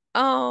faces.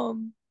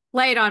 Um,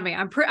 Lay it on me.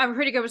 I'm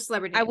pretty good with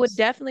celebrity I would names.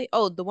 definitely,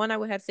 the one I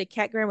would have to say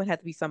Cat Graham would have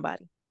to be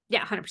somebody. Yeah,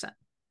 100%.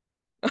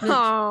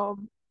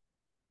 Um,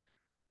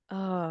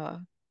 uh,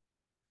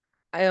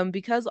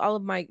 because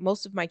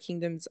most of my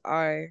kingdoms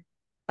are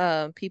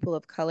people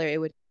of color, it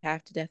would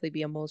have to definitely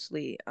be a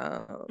mostly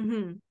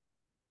Mm-hmm.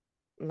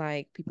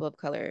 like people of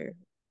color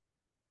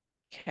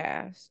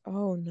cast.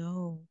 Oh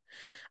no.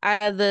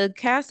 The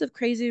cast of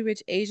Crazy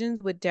Rich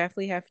Asians would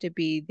definitely have to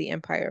be the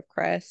Empire of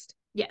Crest.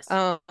 Yes.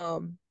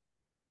 Um,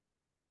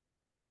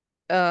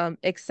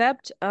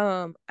 except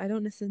I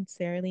don't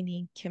necessarily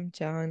need Kim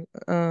Jong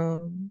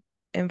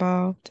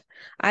involved.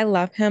 I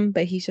love him,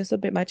 but he's just a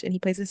bit much and he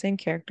plays the same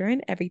character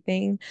in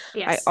everything. I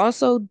Yes.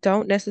 also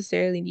don't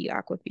necessarily need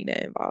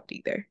Aquafina involved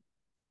either.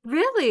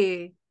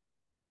 Really?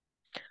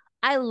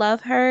 I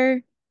love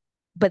her,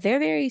 but they're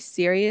very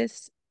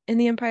serious in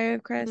the Empire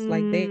of Crest.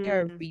 Like they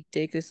are Mm,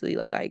 ridiculously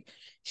like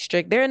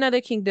strict. They're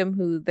another kingdom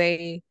who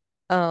they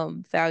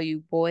value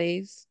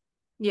boys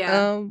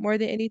yeah. more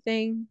than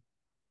anything.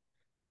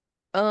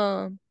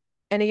 Um,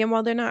 and again,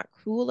 while they're not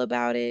cruel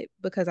about it,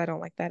 because I don't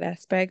like that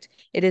aspect,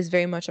 it is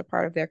very much a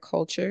part of their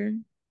culture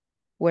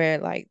where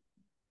like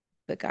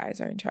the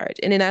guys are in charge.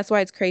 And then that's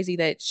why it's crazy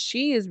that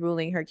she is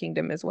ruling her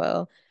kingdom as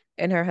well,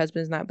 and her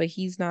husband's not, but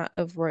he's not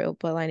of royal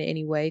bloodline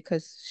anyway,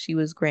 because she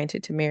was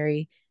granted to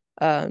marry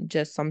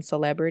just some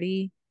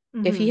celebrity.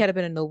 If he Hmm. had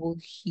been a noble,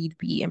 he'd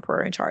be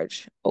emperor in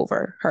charge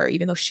over her,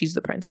 even though she's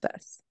the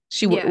princess.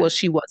 Yeah.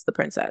 She was the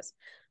princess.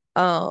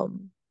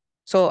 Um,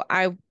 so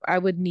I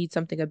would need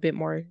something a bit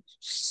more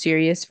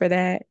serious for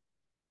that.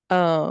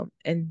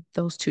 And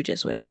those two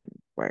just wouldn't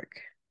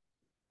work.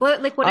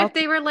 What if I'll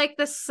they were like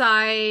the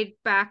side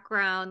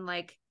background,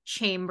 like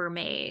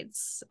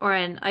chambermaids or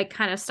and like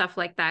kind of stuff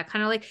like that?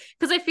 Kind of like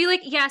because I feel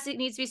like yes, it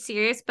needs to be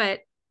serious, but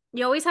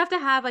you always have to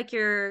have like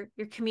your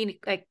community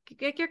like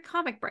your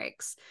comic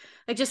breaks.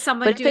 Like just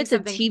someone But if doing it's a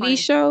something TV funny.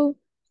 show,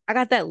 I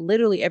got that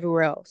literally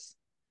everywhere else.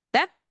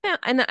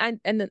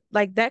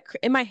 Like that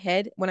in my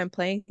head when I'm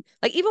playing,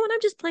 like even when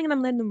I'm just playing and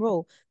I'm letting them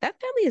roll, that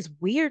family is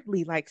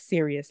weirdly like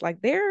serious.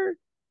 Like they're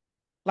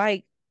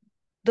like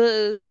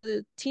the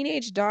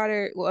teenage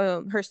daughter,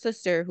 her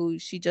sister, who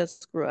she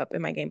just grew up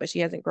in my game, but she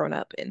hasn't grown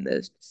up in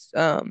this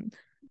on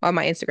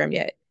my Instagram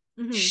yet.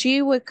 Hmm.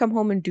 She would come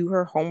home and do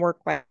her homework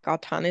like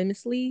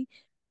autonomously.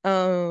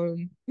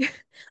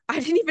 I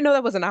didn't even know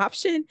that was an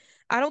option.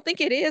 I don't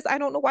think it is. I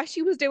don't know why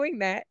she was doing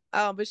that.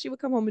 But she would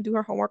come home and do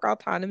her homework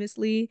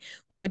autonomously,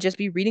 just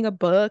be reading a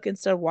book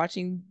instead of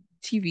watching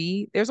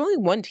TV. There's only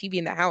one TV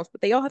in the house,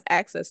 but they all have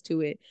access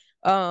to it.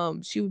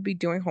 She would be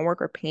doing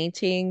homework or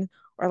painting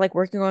or like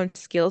working on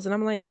skills. And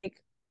I'm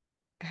like,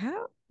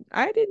 how?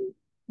 I didn't,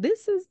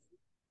 this is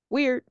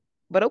weird,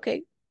 but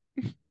okay.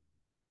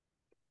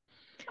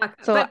 Okay,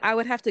 So but I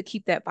would have to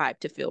keep that vibe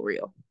to feel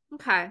real.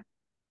 okay.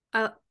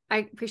 I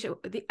appreciate.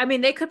 I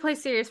mean, they could play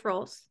serious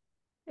roles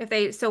if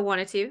they still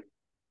wanted to.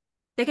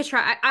 They could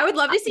try. I would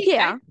love to see.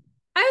 Yeah,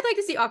 I would like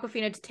to see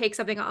Aquafina to take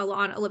something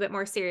on a little bit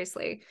more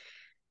seriously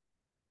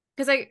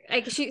because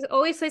she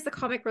always plays the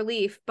comic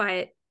relief,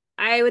 but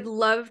I would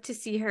love to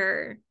see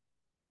her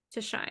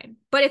to shine.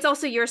 But it's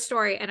also your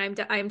story, and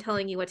I'm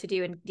telling you what to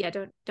do, and yeah,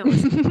 don't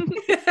listen.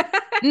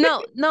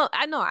 no,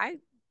 I know.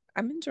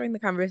 I'm enjoying the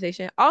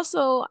conversation.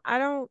 Also,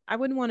 I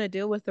wouldn't want to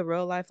deal with the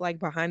real life like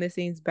behind the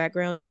scenes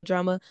background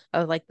drama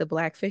of like the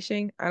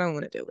blackfishing. I don't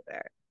want to deal with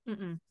that.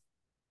 Mm-mm,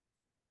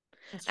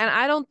 that's And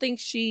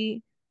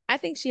true. I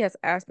think she has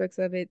aspects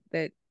of it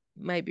that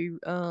might be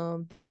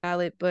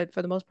valid, but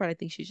for the most part, I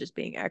think she's just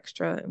being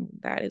extra, and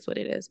that is what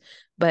it is.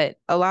 But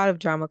a lot of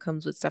drama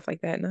comes with stuff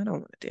like that, and I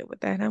don't want to deal with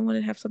that. I want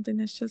to have something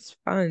that's just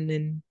fun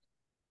and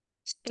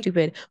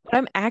stupid. But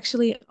I'm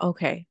actually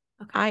okay.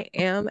 Okay. I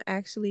am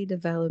actually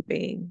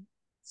developing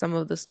some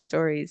of the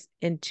stories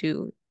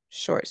into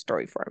short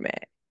story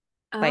format,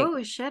 like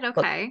Oh shit. book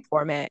Okay.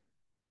 format.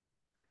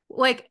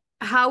 Like,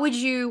 how would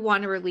you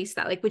want to release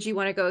that? Like, would you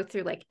want to go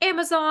through like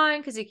Amazon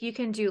because you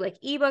can do like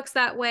ebooks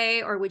that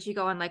way, or would you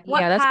go on like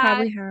Yeah, that's Wattpad?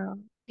 probably how.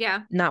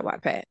 Yeah. Not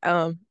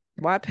Wattpad.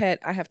 Wattpad,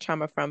 I have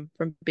trauma from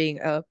being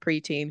a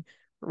preteen,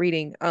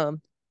 reading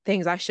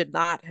things I should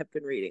not have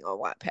been reading on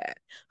Wattpad.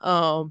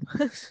 Um,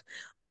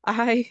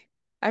 I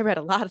I read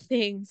a lot of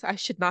things I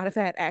should not have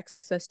had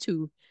access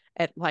to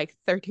at like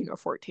 13 or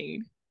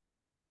 14.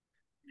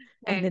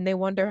 And Okay. then they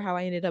wonder how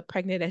I ended up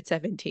pregnant at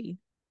 17.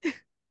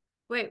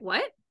 Wait,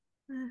 what?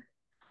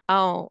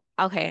 Oh,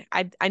 okay.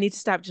 I need to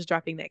stop just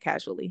dropping that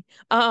casually.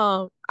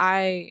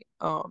 I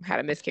had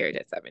a miscarriage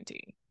at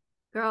 17.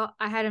 Girl,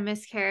 I had a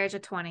miscarriage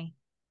at 20.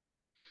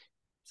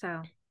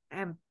 So,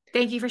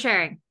 thank you for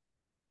sharing.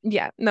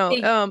 Yeah, no,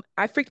 Thank-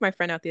 I freaked my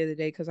friend out the other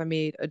day because I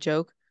made a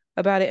joke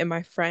about it, and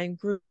my friend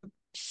group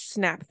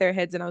snapped their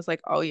heads, and I was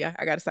like, "Oh yeah,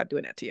 I gotta stop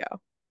doing that to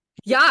y'all."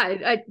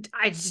 Yeah,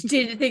 I just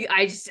didn't think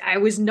I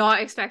was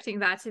not expecting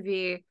that to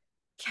be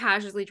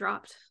casually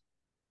dropped.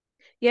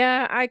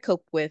 Yeah, I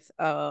cope with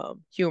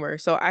humor,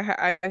 so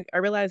I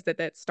realized that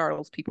that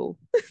startles people.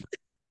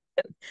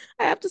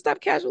 I have to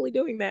stop casually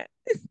doing that.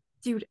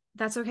 Dude,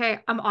 that's okay.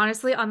 I'm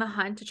honestly on the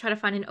hunt to try to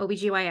find an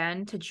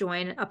OBGYN to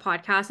join a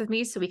podcast with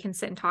me so we can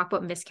sit and talk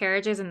about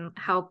miscarriages and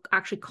how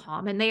actually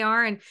common they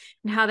are and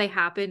how they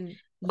happen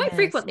quite Yes, it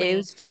frequently,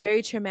 was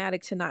very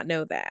traumatic to not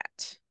know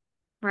that.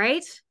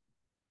 right?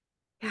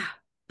 Yeah,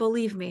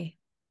 believe me.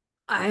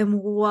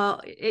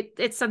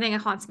 It's something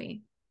that haunts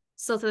me.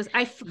 Still to this,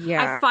 I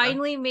Yeah,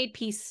 finally made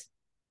peace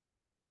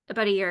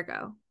about a year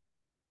ago.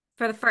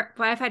 For the first,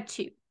 well, I've had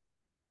two.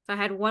 So I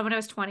had one when I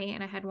was 20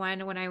 and I had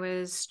one when I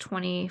was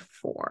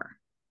 24.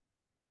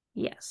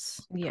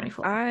 Yes, yeah.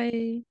 24.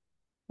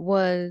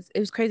 It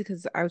was crazy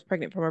because I was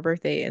pregnant for my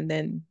birthday, and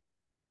then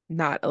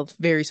not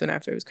very soon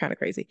after. It was kind of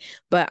crazy.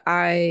 But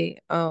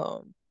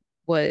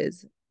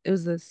was it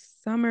was the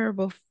summer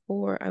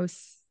before I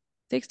was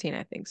 16,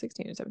 I think,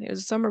 16 or 17. It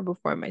was the summer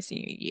before my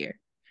senior year.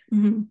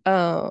 Mhm.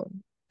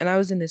 And I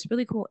was in this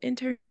really cool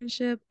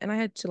internship, and I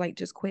had to like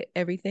just quit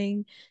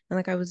everything. And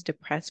like I was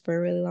depressed for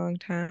a really long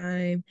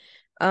time.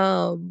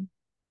 Um,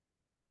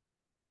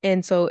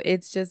 and so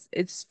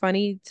it's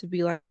funny to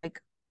be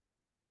like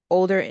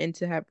older and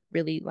to have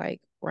really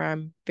like where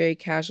I'm very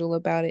casual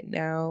about it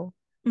now.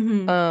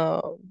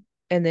 Mhm.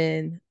 And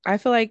then I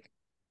feel like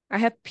I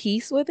have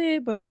peace with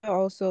it, but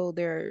also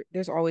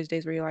there's always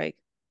days where you're like,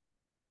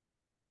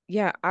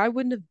 yeah, I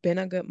wouldn't have been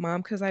a good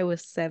mom because I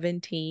was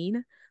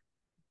 17,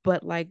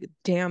 but like,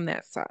 damn,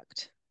 that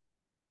sucked.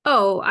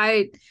 Oh,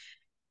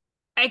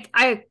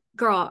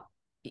 girl,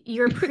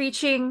 you're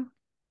preaching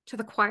to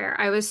the choir.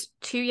 I was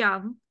too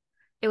young.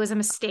 It was a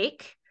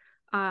mistake.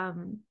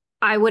 Um,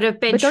 I would have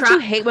been But don't you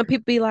trapped. hate when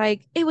people be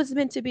like, it was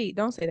meant to be?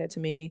 Don't say that to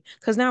me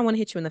because now I want to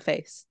hit you in the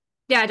face.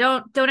 Yeah,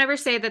 don't ever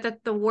say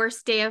that the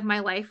worst day of my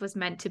life was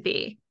meant to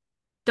be.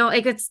 Don't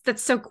like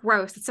that's so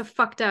gross. It's so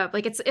fucked up.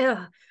 Like it's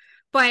ugh.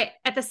 But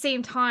at the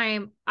same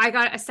time, I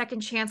got a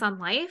second chance on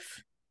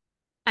life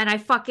and I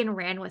fucking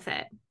ran with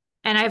it.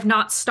 And I've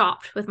not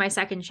stopped with my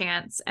second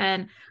chance.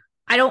 And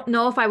I don't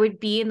know if I would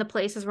be in the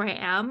places where I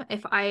am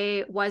if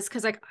I was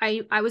because like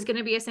I was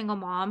gonna be a single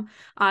mom.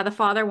 The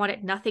father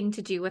wanted nothing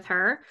to do with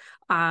her.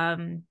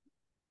 Um,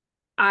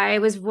 I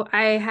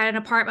had an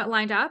apartment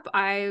lined up.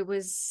 I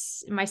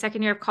was in my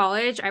second year of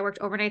college. I worked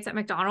overnights at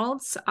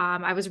McDonald's.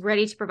 I was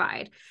ready to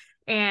provide,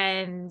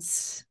 and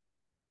it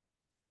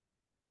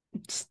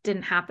just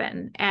didn't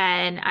happen.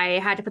 And I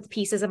had to put the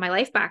pieces of my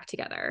life back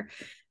together,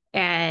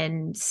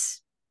 and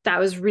that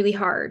was really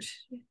hard.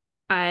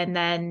 And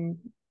then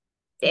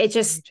it It's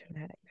very just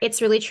dramatic.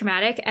 it's really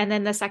traumatic. And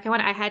then the second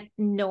one, I had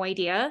no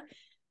idea.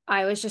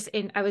 I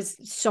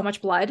was so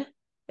much blood.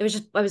 I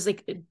was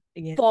like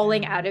Yeah.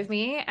 falling out of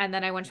me. And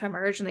then I went to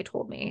emerge and they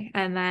told me.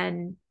 And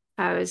then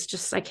I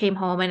came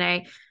home and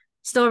I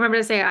still remember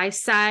to say I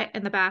sat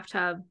in the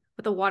bathtub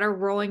with the water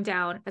rolling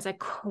down as I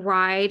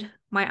cried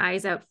my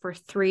eyes out for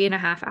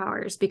 3.5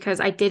 hours because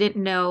I didn't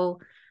know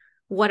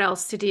what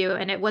else to do.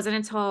 And it wasn't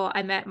until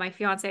I met my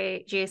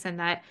fiance, Jason,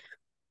 that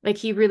like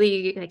he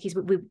really like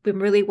we've been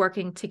really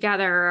working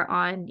together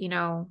on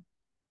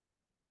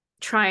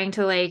trying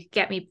to like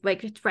get me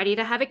like ready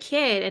to have a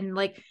kid and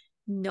like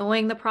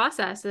knowing the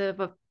process of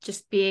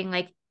just being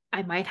like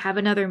I might have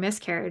another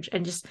miscarriage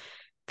and just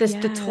this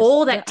the Yes,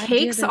 toll the that idea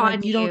takes that like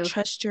on you don't you.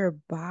 trust your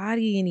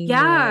body anymore.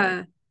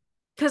 Yeah,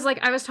 because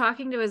like I was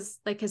talking to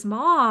his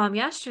mom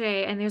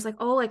yesterday and he was like,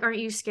 oh, like aren't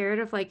you scared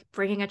of like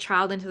bringing a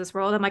child into this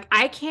world? I'm like,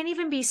 I can't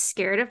even be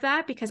scared of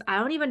that because I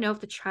don't even know if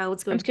the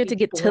child's I'm going to scared be to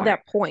get to born.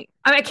 that point.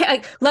 I mean, I can't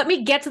like let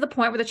me get to the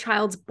point where the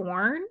child's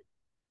born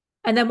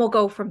and then we'll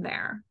go from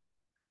there.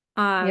 Yeah,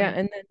 Um,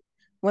 and then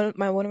one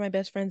of my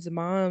best friends'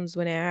 moms,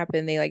 when it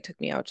happened, they like took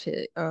me out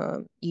to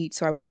eat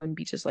so I wouldn't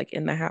be just like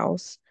in the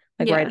house.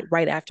 Like Yeah.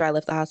 right after I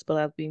left the hospital,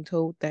 I was being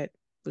told that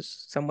was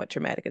somewhat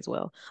traumatic as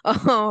well.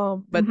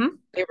 But Hmm.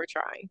 they were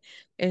trying.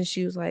 And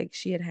she was like,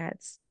 she had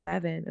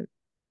seven. And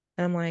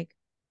I'm like,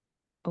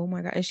 oh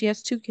my God. And she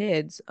has two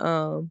kids.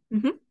 Hmm.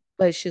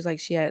 But she's like,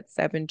 she had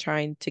seven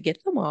trying to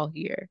get them all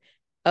here.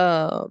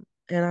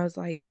 And I was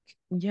like,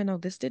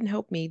 this didn't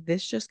help me.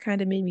 This just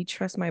kind of made me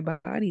trust my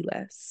body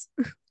less.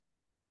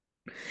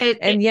 It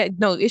And yet,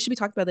 no, it should be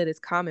talked about that it's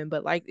common,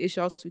 but like it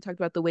should also be talked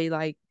about the way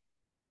like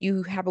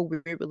you have a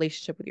weird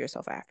relationship with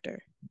yourself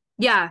after.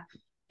 yeah,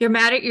 you're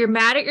mad at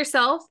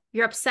yourself,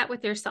 you're upset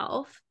with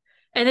yourself,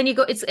 and then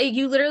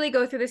you literally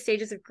go through the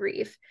stages of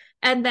grief.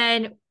 And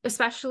then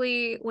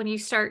especially when you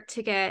start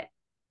to get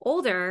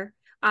older,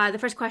 the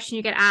first question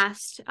you get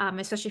asked,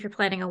 especially if you're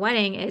planning a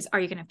wedding, is, are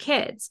you gonna have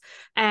kids?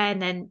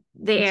 And then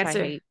they Which I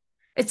answer, hate.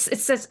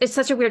 it's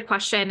such a weird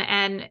question.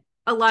 And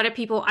a lot of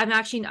people, I'm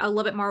actually a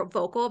little bit more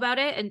vocal about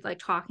it and like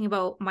talking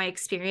about my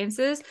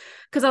experiences,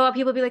 because a lot of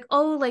people be like,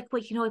 oh, like,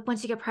 like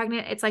once you get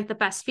pregnant, it's like the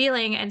best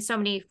feeling. And for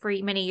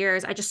many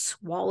years, I just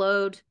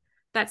swallowed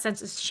that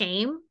sense of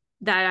shame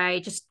that I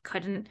just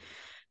couldn't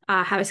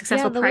have a Yeah,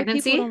 successful the way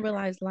people pregnancy. don't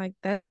realize like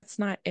that's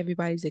not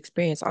everybody's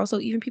experience. Also,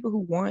 even people who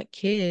want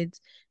kids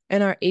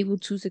and are able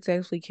to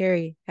successfully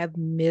carry have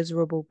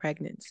miserable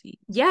pregnancies.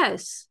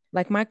 Yes.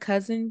 Like my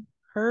cousin,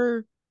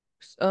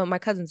 my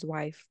cousin's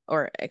wife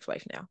or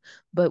ex-wife now,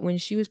 but when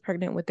she was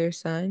pregnant with their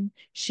son,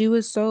 she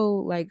was so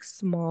like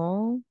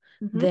small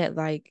Hmm. that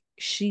like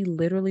she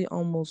literally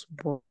almost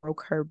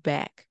broke her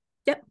back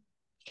Yep.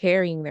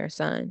 carrying their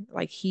son.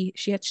 Like she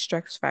had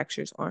stress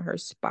fractures on her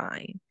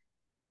spine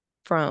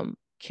from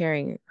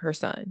carrying her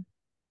son.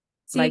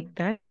 See, Like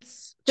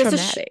that's this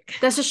is traumatic.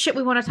 that's the shit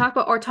we want to talk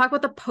about, or talk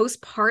about the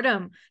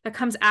postpartum that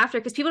comes after,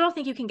 because people don't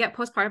think you can get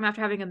postpartum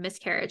after having a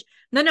miscarriage.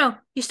 No, no,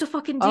 you still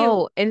fucking do.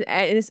 Oh, and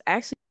it's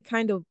actually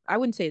kind of, I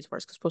wouldn't say it's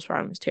worse because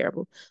postpartum is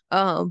terrible.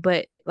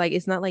 But like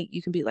it's not like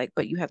you can be like,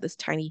 but you have this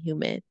tiny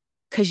human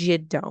because you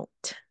don't.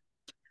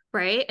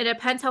 Right? It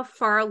depends how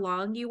far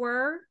along you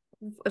were,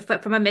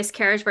 from a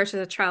miscarriage versus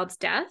a child's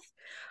death.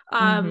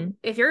 Hmm.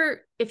 If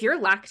you're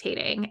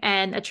lactating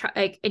and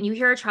like, and you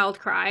hear a child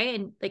cry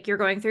and like you're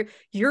going through,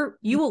 you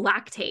will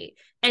lactate,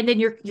 and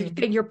then Hmm.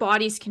 and your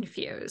body's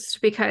confused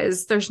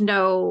because there's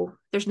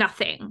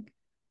nothing.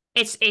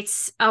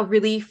 It's a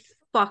really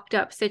fucked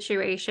up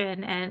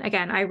situation. And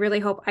again, I really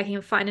hope I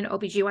can find an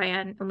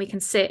OBGYN and we can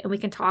sit and we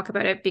can talk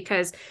about it,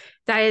 because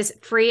that is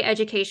free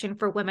education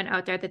for women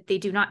out there that they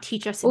do not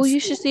teach us in Well, you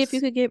should see if you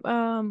schools. could get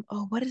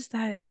oh, what is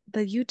that?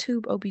 The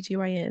YouTube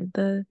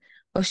OBGYN.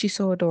 Oh, she's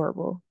so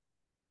adorable.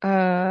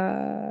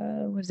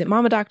 What is it?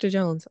 Mama Dr.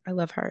 Jones. I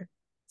love her.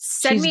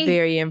 Send She's me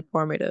very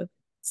informative.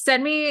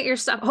 send me your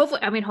stuff. Hopefully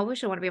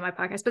she'll want to be on my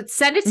podcast, but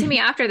send it to me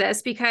after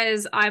this,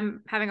 because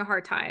I'm having a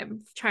hard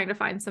time trying to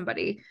find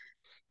somebody.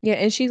 Yeah,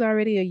 and she's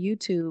already a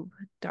YouTube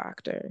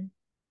doctor.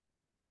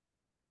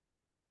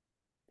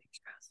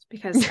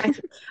 Because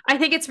I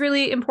think it's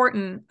really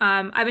important.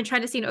 I've been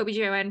trying to see an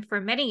OBGYN for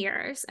many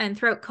years, and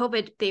throughout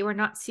COVID, they were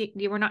not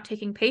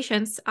taking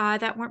patients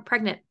that weren't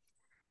pregnant.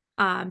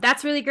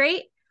 That's really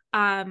great.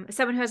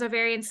 Someone who has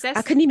ovarian I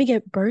cysts, couldn't even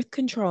get birth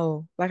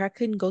control. Like I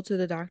couldn't go to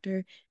the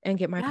doctor and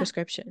get my yeah,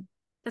 prescription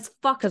that's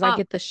fucked because I up.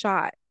 get the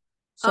shot.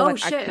 So Oh like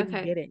I shit. couldn't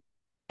Okay, get it.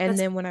 And that's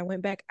then when I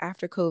went back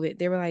after COVID,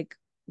 they were like,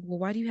 "Well,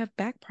 why do you have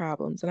back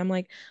problems?" And I'm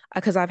like,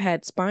 "Because I've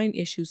had spine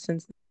issues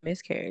since the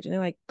miscarriage." And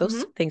they're like, "Those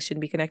mhm. things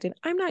shouldn't be connected.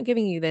 I'm not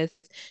giving you this,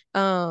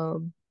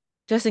 um,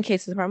 just in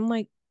case it's a problem." I'm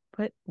like,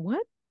 "But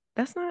what?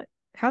 That's not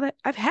how that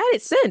I've had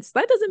it since.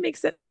 That doesn't make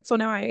sense." So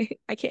now I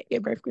can't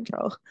get birth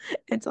control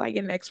until I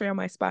get an X-ray on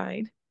my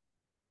spine.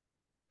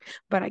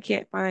 But I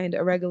can't find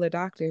a regular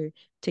doctor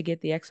to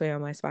get the X-ray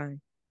on my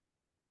spine.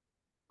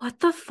 What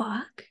the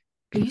fuck?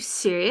 Are you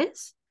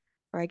serious?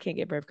 I can't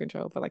get birth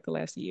control for like the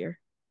last year.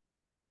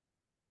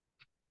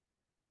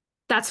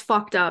 That's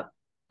fucked up.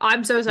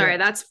 I'm so Yeah, sorry.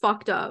 That's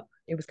fucked up.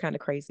 it was kind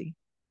of crazy.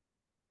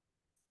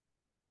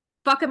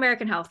 Fuck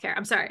American healthcare.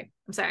 I'm sorry.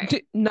 I'm sorry.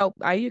 No,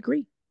 I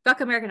agree.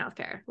 Fuck American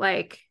healthcare.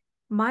 Like,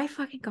 my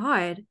fucking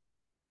God.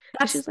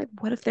 And she That's was like,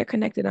 "What if they're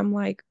connected?" I'm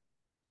like,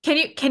 can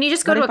you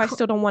just go "What to if I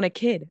still don't want a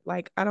kid?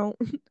 Like, I don't.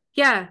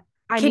 yeah.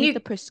 I Can need you the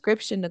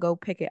prescription to go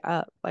pick it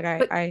up. Like,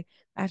 but I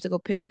have to go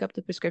pick up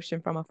the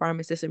prescription from a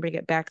pharmacist and bring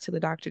it back to the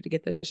doctor to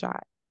get the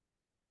shot.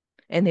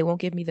 And they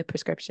won't give me the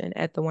prescription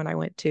at the one I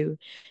went to.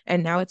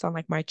 And now it's on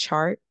like my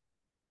chart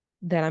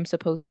that I'm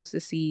supposed to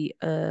see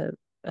an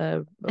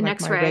like my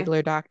X-ray.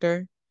 regular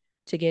doctor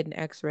to get an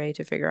X-ray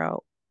to figure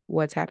out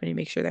what's happening,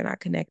 make sure they're not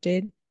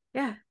connected.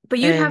 Yeah. But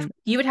And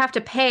you would have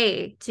to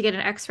pay to get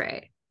an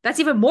X-ray. That's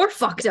even more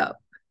fucked up.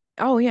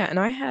 oh yeah, and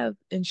I have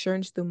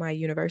insurance through my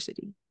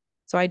university.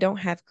 So I don't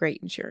have great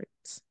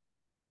insurance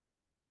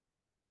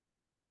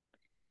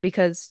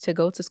because to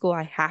go to school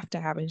I have to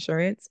have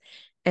insurance.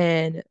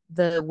 And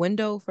the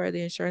window for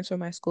the insurance for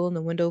my school and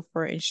the window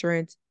for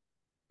insurance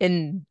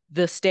in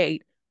the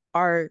state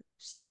are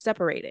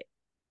separated.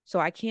 So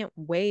I can't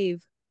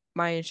waive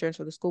my insurance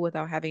for the school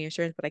without having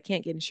insurance, but I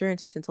can't get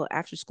insurance until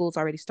after school's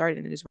already started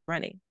and is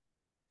running.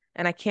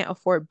 And I can't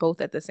afford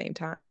both at the same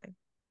time.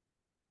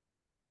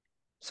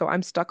 So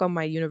I'm stuck on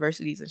my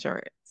university's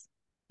insurance.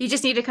 You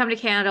just need to come to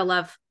Canada,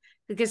 love.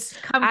 Because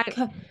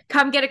I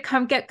come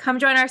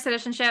join our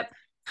citizenship.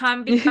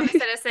 Come become a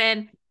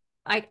citizen.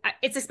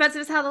 It's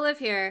expensive as hell to live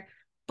here,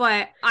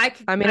 but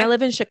I mean, I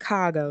live in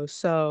Chicago,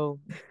 so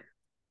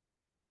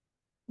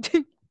I'm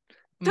come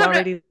to,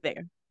 already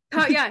there.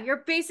 oh, yeah,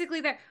 you're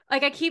basically there.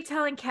 Like I keep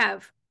telling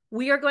Kev,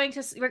 we are going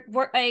to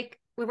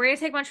we're going to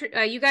take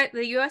Montreal. You got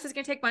the U.S. is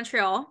going to take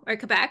Montreal or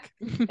Quebec,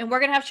 and we're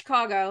going to have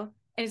Chicago,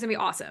 and it's going to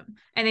be awesome.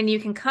 And then you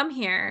can come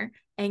here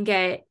and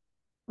get,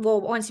 well,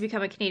 once you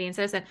become a Canadian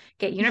citizen,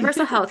 get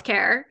universal health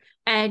care,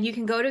 and you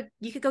could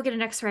go get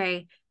an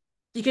X-ray.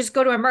 You just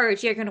go to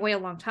Emerge. You're going to wait a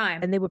long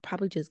time. And they would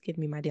probably just give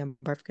me my damn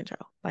birth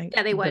control. Like,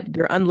 Yeah, they would.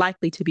 They're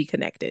unlikely to be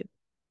connected.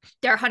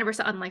 They're 100%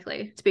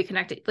 unlikely to be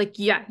connected. Like,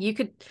 yeah, you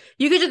could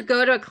just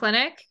go to a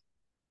clinic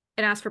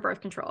and ask for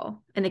birth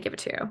control, and they give it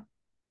to you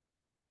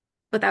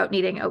without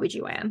needing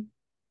OBGYN.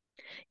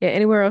 Yeah,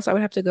 anywhere else I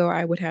would have to go,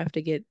 I would have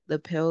to get the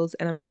pills,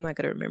 and I'm not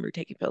gonna remember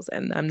taking pills,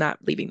 and I'm not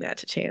leaving that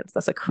to chance.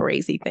 That's a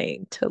crazy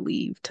thing to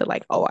leave to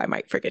like, oh, I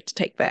might forget to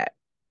take that.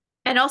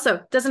 And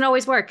also, doesn't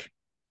always work.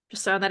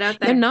 Just throwing that out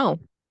Yeah, there. no.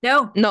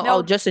 No, No, oh,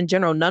 no. just in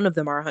general, none of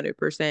them are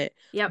 100%.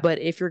 Yep. But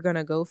if you're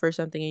gonna go for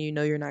something and you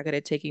know you're not good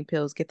at taking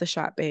pills, get the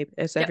shot, babe.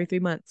 It's every Yep. 3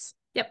 months.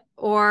 Yep.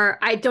 Or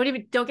I don't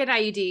get an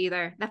IUD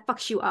either. That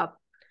fucks you up.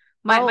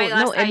 My Oh, no,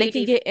 last and they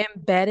can IUD. get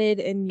embedded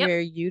in Yep. your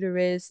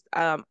uterus.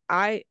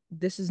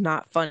 This is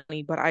not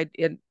funny, but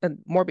in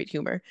morbid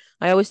humor.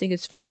 I always think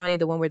it's funny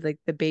the one where like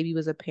the baby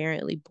was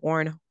apparently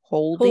born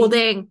holding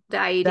Holding the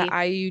the IUD.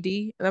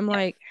 IUD. And I'm Yep.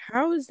 like,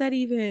 how is that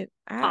even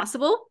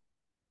Possible?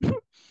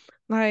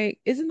 like,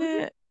 isn't Mhm.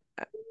 that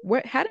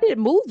how did it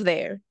move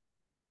there?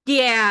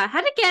 Yeah.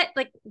 How to get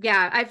like,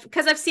 yeah,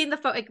 I've seen the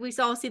photo, like we've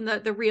all seen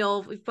the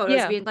real photos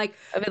Yeah, being like,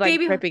 I mean like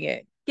baby, prepping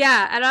it.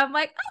 yeah. And I'm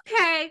like,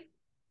 okay.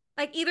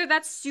 Like either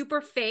that's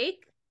super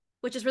fake,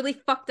 which is really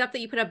fucked up that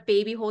you put a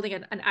baby holding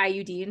an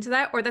IUD into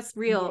that, or that's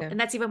real, Yeah. and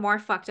that's even more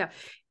fucked up.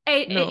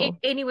 No.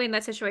 Anyway, in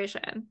that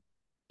situation,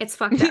 it's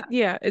fucked up.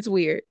 Yeah, it's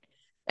weird.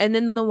 And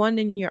then the one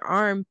in your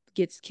arm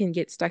can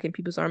get stuck in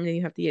people's arm, and then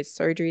you have to get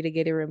surgery to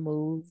get it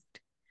removed.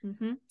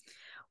 Mm-hmm.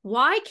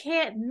 Why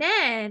can't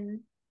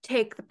men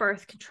take the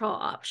birth control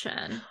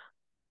option?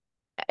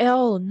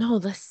 Oh no,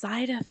 the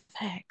side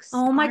effects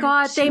Oh my are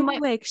god, too they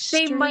might be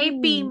extreme.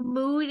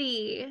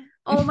 moody.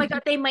 Oh my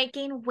god, they might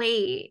gain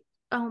weight.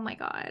 Oh my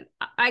god,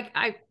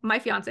 my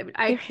fiance,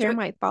 Their hair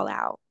might fall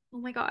out. oh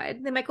my god,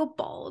 they might go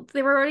bald.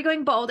 They were already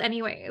going bald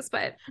anyways,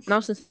 but And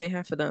also say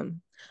half of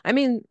them. I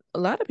mean, a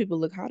lot of people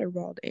look hotter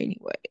bald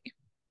anyway.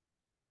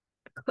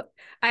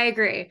 I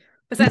agree.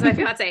 Besides my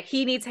fiance,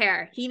 he needs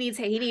hair. He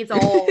needs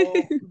all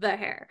the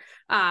hair.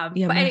 Yeah,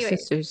 But my anyways,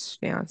 sister's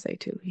fiance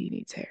too. He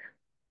needs hair.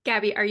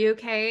 Gabby, are you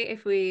okay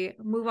if we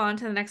move on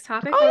to the next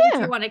topic, or Oh did you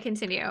yeah. want to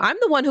continue? I'm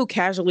the one who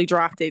casually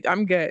dropped it.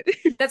 I'm good.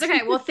 That's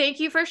okay. Well, thank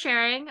you for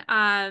sharing.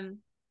 Thank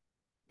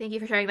you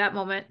for sharing that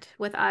moment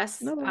with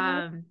us. No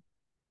problem.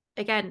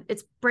 Again,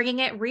 it's bringing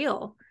it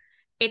real.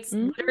 It's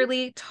Hmm.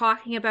 literally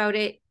talking about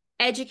it,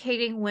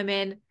 educating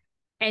women,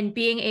 and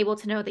being able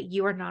to know that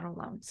you are not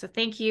alone. So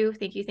thank you,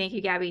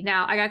 Gabby.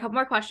 Now I got a couple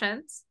more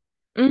questions.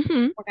 Hmm.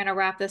 We're gonna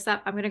wrap this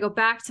up. I'm gonna go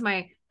back to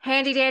my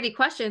handy dandy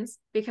questions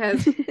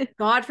because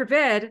God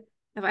forbid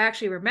if I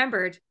actually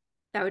remembered,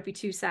 that would be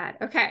too sad.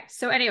 Okay,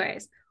 so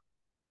anyways,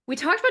 we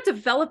talked about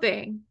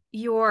developing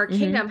your Hmm.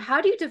 kingdom.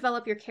 How do you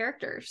develop your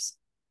characters?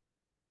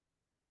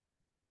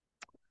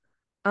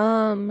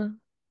 Um,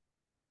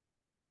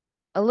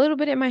 a little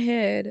bit in my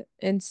head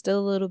and still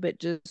a little bit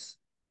just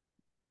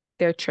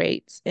their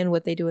traits and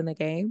what they do in the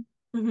game.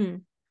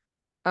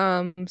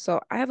 Mm-hmm.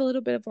 So I have a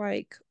little bit of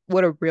like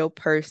what a real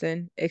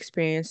person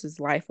experiences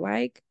life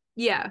like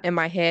Yeah. in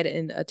my head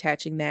and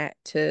attaching that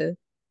to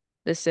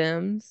The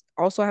Sims.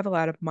 Also, I have a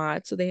lot of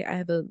mods, so I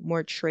have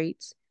more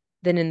traits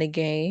than in the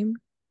game.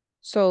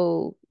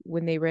 So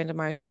when they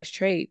randomize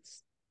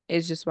traits,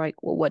 it's just like,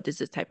 well, what does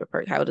this type of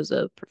person, how does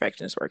a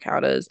perfectionist work? How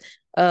does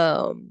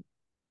um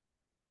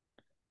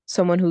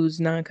someone who's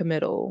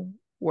non-committal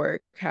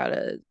work? How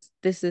does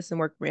this and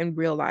work in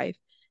real life?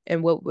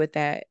 And what would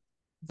that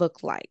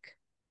look like?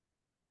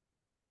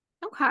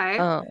 Okay.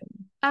 Um,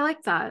 I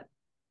like that.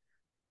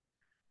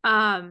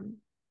 Um,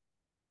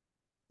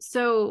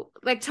 so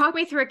like talk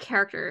me through a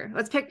character.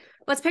 Let's pick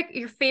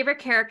your favorite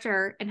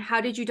character and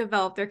how did you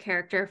develop their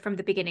character from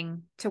the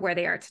beginning to where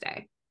they are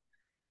today?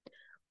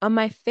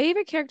 my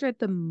favorite character at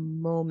the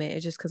moment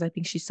is just because I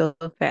think she's so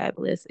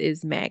fabulous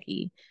is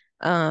Maggie,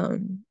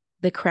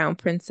 the crown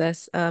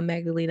princess,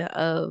 Magdalena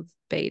of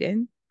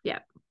Baden. Yeah.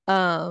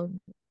 Um,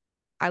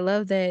 I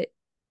love that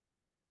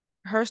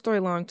her story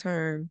long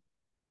term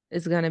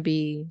is gonna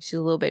be she's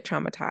a little bit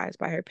traumatized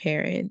by her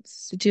parents'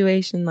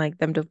 situation, like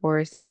them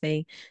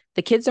divorcing.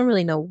 The kids don't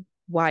really know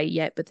why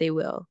yet, but they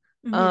will.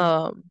 Mm-hmm.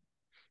 Um,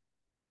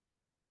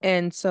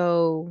 and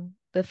so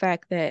the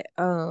fact that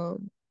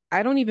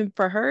I don't even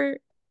for her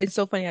it's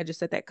so funny I just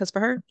said that because for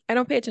her, I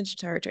don't pay attention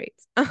to her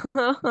traits.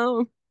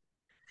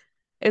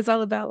 It's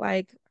all about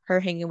like her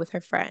hanging with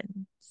her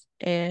friends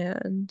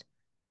and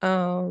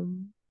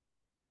um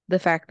the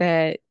fact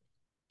that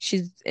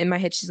she's in my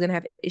head she's gonna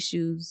have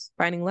issues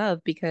finding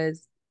love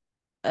because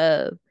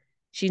of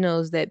she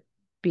knows that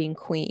being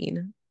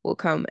queen will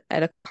come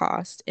at a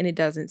cost and it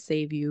doesn't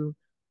save you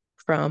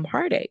from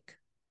heartache.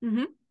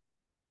 Hmm.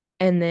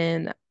 And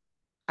then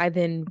I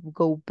then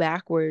go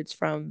backwards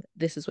from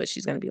this is what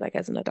she's gonna be like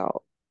as an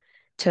adult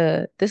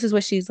to this is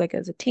what she's like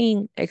as a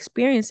teen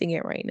experiencing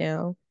it right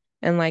now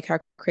and like how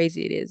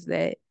crazy it is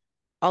that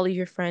all of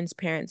your friends'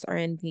 parents are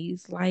in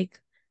these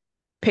like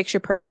picture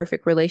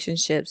perfect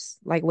relationships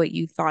like what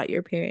you thought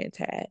your parents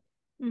had.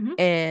 Hmm.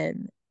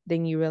 And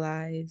then you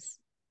realize,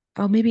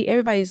 oh, maybe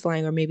everybody's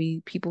lying, or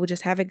maybe people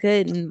just have it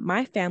good and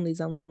my family's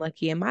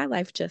unlucky and my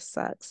life just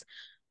sucks.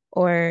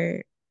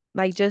 Or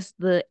like just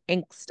the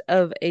angst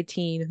of a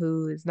teen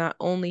who is not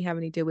only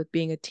having to deal with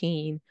being a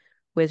teen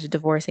with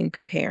divorcing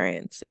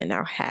parents and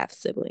now half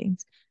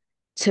siblings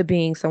to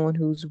being someone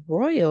who's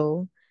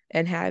royal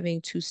and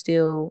having to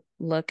still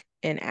look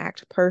and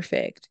act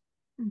perfect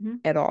Hmm.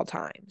 at all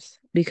times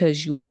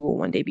because you will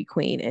one day be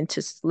queen and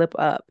to slip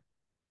up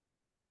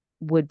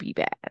would be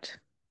bad.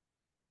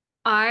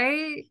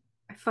 I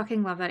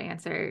fucking love that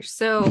answer.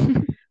 So,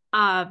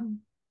 um,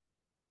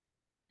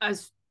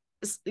 as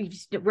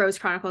Rose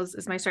Chronicles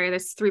is my story.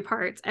 There's three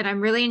parts, and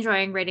I'm really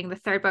enjoying reading the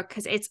third book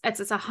because it's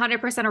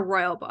 100% a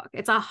royal book.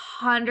 It's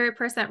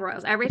 100%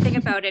 royals. Everything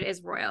about it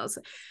is royals,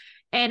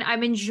 and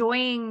I'm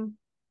enjoying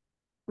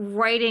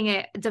writing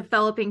it,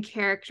 developing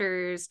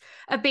characters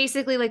of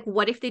basically like,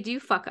 what if they do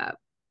fuck up?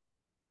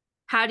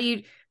 How do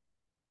you,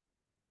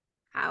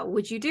 how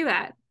would you do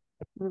that?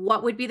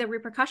 What would be the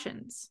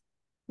repercussions?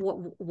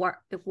 What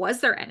was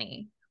there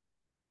any?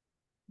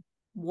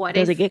 What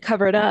Does it if get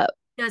covered up?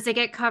 does it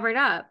get covered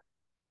up?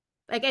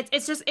 Like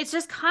it's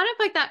just kind of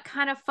like that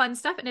kind of fun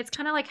stuff, and it's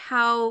kind of like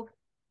how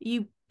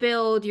you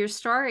build your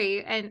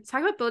story. And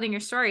talk about building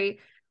your story.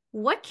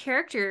 What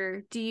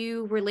character do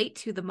you relate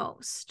to the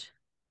most,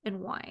 and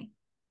why?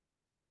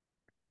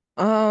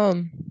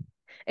 Um,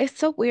 it's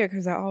so weird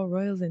because they're all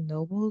royals and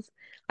nobles.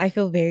 I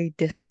feel very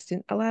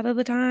distant a lot of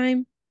the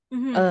time.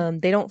 Hmm.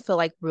 They don't feel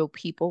like real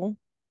people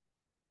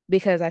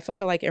because I feel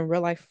like in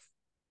real life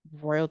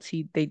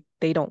royalty,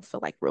 they don't feel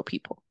like real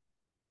people.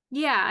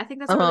 Yeah, I think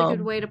that's a really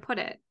good Um, way to put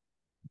it.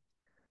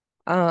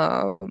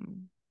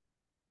 um,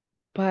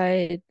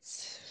 but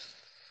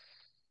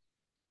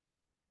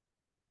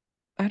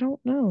I don't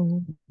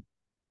know.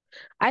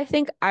 I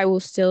think I will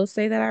still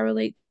say that I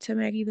relate to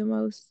Maggie the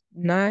most,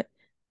 not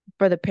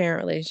for the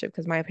parent relationship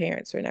because my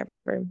parents were never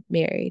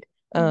married.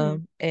 Hmm.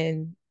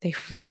 And they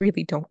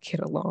really don't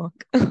get along.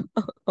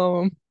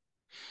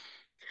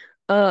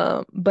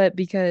 Um, but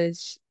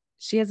because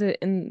she has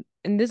and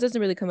this doesn't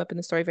really come up in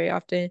the story very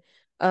often,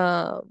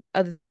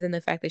 other than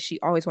the fact that she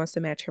always wants to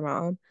match her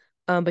mom.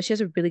 But she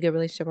has a really good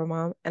relationship with her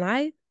mom, and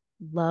I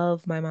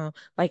love my mom.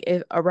 Like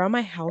if around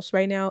my house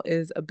right now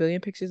is a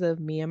billion pictures of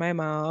me and my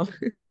mom,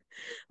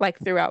 like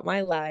throughout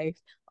my life.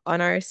 On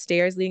our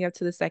stairs leading up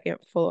to the second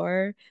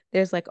floor,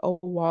 there's like a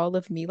wall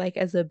of me like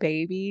as a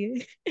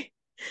baby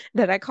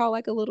that I call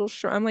like a little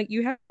shrine. I'm like,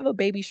 you have a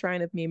baby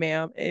shrine of me,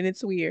 ma'am. And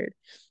it's weird.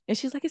 And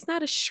she's like, it's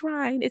not a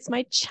shrine, it's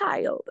my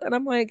child. And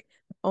I'm like,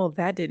 oh,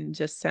 that didn't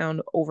just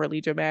sound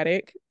overly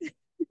dramatic.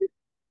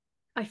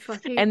 I And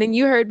fucking then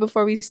you heard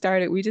before we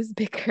started, we just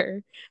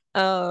bicker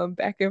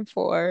back and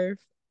forth.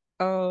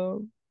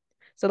 Um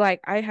so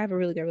like I have a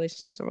really good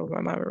relationship with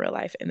my mom in real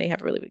life and they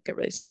have a really good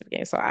relationship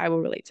again. So I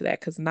will relate to that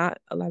because not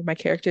a lot of my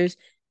characters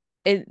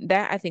and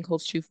that I think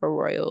holds true for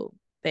royal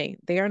thing.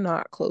 They are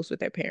not close with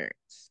their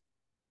parents.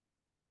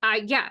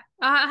 yeah,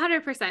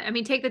 100%. I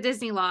mean, take the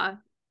Disney law.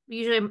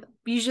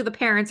 Usually the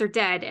parents are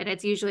dead, and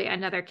it's usually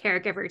another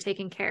caregiver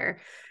taking care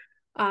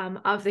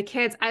of the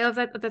kids. I love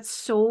that. That's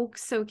so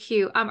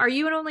cute. Are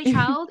you an only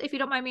child, if you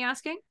don't mind me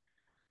asking?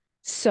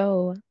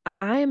 So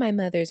I am my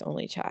mother's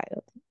only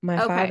child. My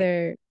Okay.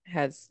 father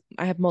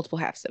I have multiple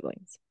half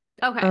siblings.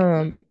 Okay.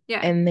 Um,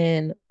 Yeah. and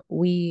then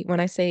when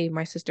I say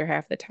my sister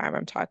half the time,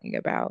 I'm talking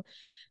about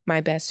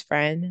my best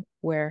friend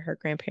where her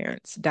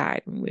grandparents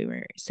died when we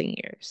were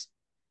seniors.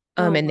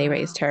 Oh, And they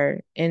raised wow.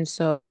 her. And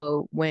so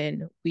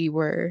when we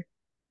were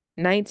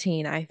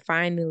 19, I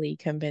finally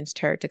convinced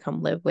her to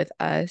come live with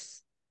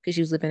us because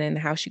she was living in the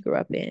house she grew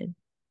up in.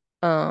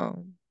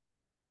 Um,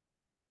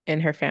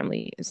 and her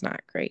family is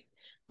not great.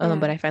 But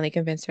Yeah. I finally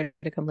convinced her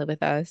to come live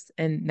with us.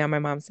 And now my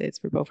mom says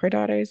we're both her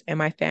daughters, and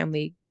my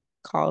family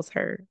calls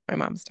her my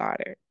mom's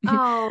daughter.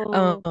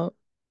 Oh, Um,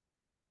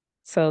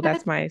 so that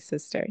that's my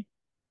sister.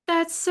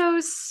 that's so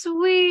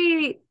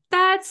sweet.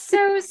 That's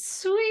so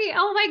sweet.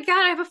 Oh my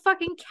God, I have a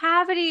fucking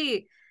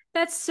cavity.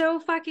 That's so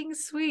fucking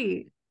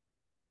sweet.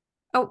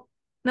 Oh,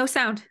 no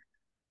sound.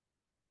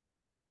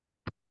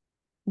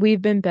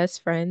 We've been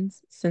best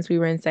friends since we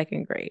were in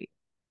second grade.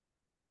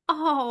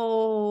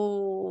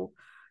 Oh.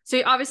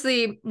 So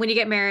obviously when you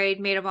get married,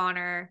 maid of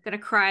honor, gonna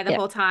cry the Yeah.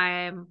 whole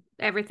time.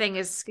 everything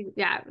is,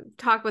 yeah.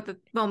 Talk about the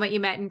moment you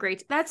met in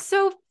grade. That's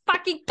so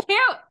fucking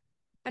cute.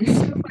 That's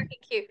so fucking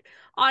cute.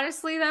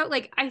 Honestly, though,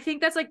 like I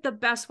think that's like the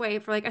best way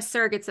for like a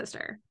surrogate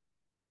sister.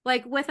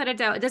 Like without a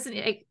doubt, it doesn't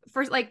like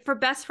for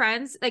best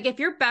friends. Like if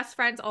your best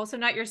friend's also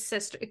not your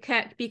sister, it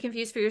can't be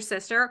confused for your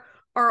sister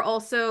or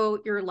also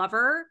your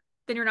lover,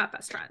 then you're not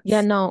best Yeah,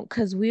 friends. no,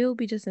 because we'll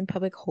be just in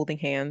public holding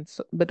hands,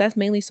 but that's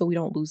mainly so we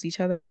don't lose each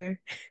other.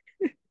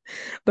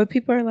 But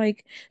people are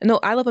like, no,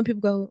 I love when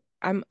people go,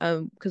 I'm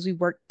because we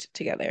worked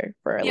together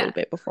for a little Yeah.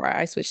 bit before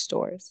I switched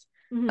stores.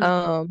 Hmm.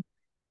 Um,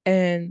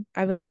 and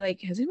I was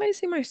like, has anybody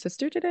seen my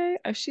sister today?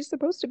 She's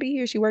supposed to be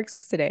here. She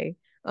works today.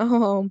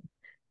 Um,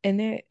 and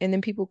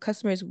then people,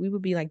 customers, we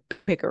would be like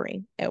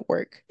bickering at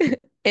work.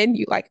 And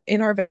you like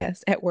in our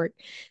vest at work.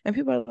 And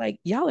people are like,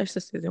 y'all are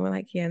sisters. And we're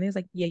like, yeah. And it's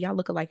like, yeah, y'all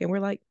look alike. And we're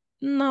like,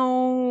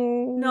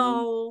 no,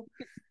 No,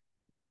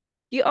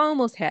 you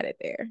almost had it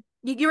there.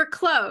 you were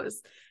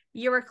close.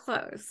 You were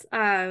close.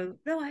 No,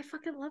 I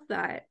fucking love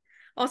that.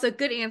 Also,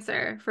 good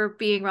answer for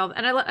being relevant,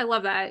 and I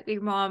love that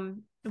your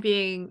mom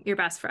being your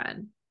best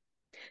friend.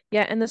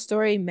 Yeah, in the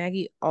story,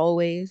 Maggie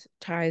always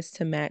tries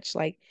to match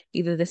like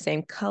either the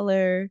same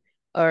color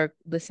or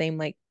the same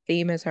like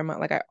theme as her mom.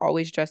 Like I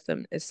always dress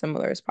them as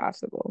similar as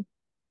possible.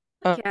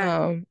 Like,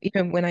 yeah.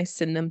 Even when I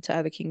send them to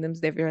other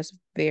kingdoms, they're dressed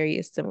very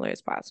as similar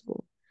as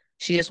possible.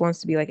 She just wants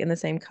to be like in the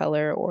same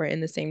color or in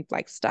the same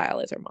like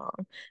style as her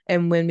mom.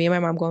 And when me and my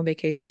mom go on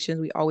vacations,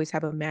 we always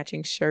have a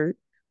matching shirt.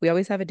 We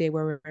always have a day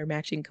where we're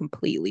matching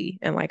completely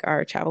in like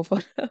our travel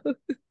photos.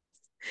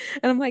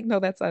 And I'm like, no,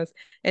 that's us.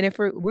 And if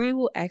we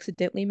will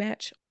accidentally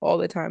match all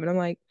the time. And I'm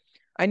like,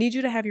 I need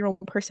you to have your own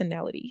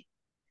personality.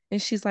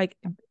 And she's like,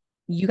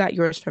 you got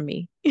yours from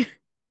me.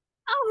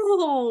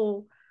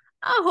 Oh,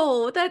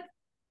 oh,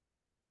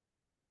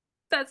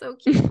 that's so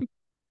cute.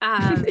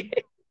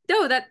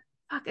 No, that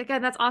fuck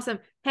again, that's awesome.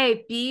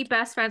 Hey, be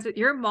best friends with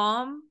your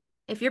mom.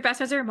 If you're best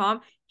friends with your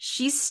mom,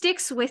 she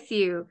sticks with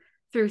you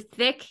through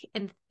thick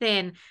and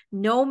thin,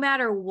 no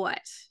matter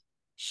what.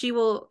 She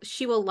will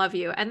love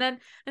you. And then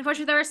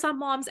unfortunately, there are some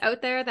moms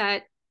out there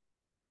that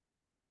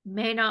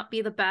may not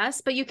be the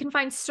best, but you can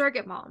find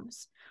surrogate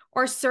moms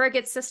or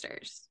surrogate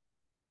sisters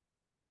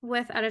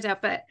without a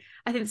doubt. But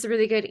I think it's a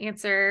really good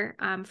answer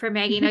for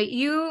Maggie. Now,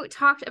 you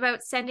talked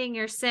about sending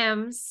your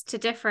Sims to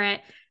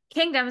different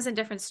kingdoms and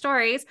different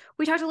stories.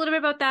 We talked a little bit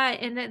about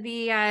that in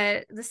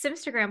the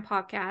Simstagram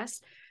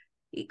podcast.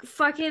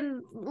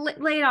 Fucking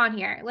lay it on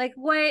here. Like,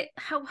 what?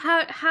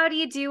 How do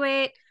you do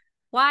it?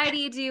 Why do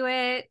you do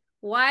it?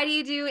 Why do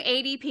you do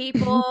 80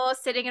 people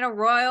sitting in a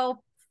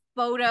royal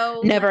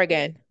photo? Never Like,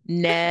 again.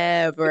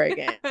 Never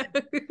again.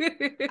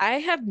 yeah, I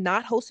have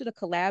not hosted a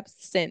collab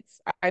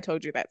since I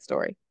told you that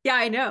story.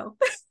 I know.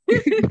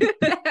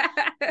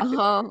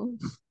 Um,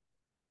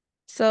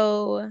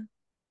 so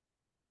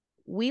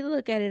we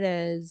look at it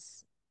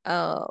as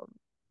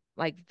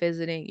like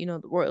visiting, the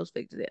royals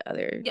visit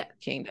other Yeah.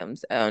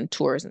 kingdoms on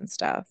tours and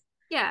stuff.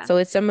 Yeah. So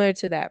it's similar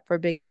to that. For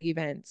big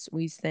events,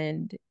 we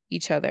send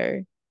each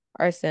other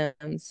our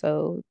Sims.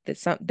 So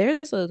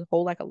there's a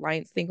whole like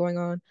alliance thing going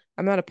on.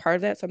 I'm not a part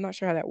of that, so I'm not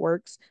sure how that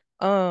works.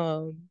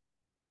 Um,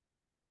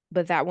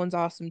 but that one's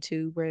awesome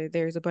too, where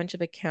there's a bunch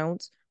of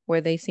accounts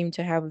where they seem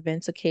to have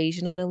events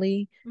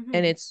occasionally, and Hmm.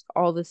 it's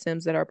all the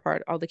Sims that are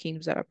all the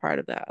kingdoms that are part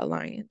of that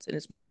alliance, and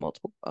it's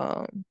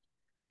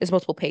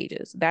multiple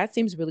pages. That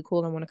seems really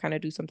cool. I want to kind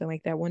of do something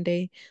like that one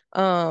day.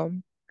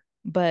 Um,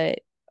 but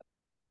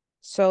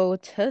so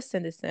to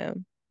send a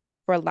sim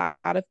for a lot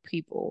of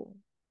people,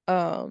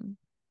 um,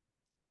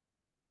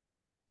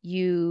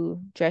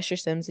 you dress your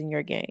Sims in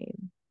your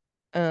game,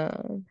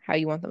 how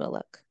you want them to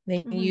look.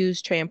 Then you Hmm.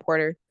 use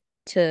Transporter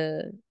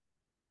to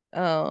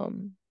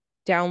um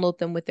download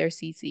them with their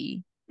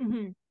CC.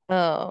 Hmm.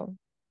 Um,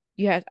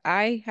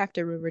 I have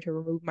to remember to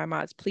remove my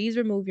mods. Please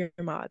remove your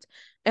mods.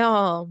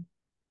 Um,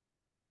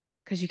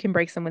 because you can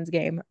break someone's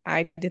game.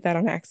 I did that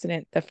on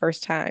accident the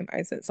first time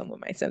I sent someone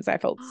my Sims. I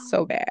felt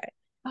so bad.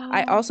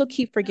 I Oh also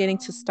keep forgetting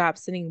to no. stop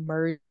sending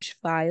merge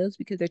files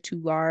because they're too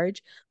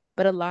large.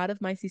 But a lot of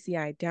my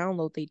CCI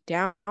they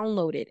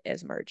download it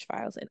as merge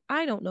files, and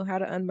I don't know how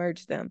to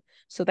unmerge them.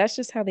 So that's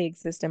just how they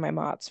exist in my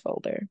mods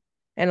folder.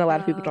 And a lot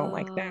of people don't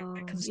like that Oh,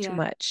 because it's too yeah.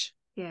 much.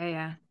 Yeah,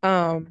 yeah.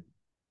 Um,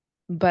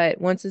 but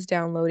once it's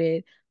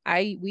downloaded,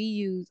 we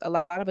use a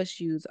lot of us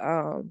use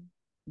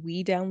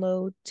we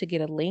download to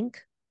get a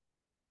link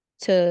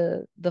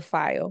to the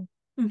file,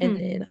 and Hmm.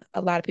 then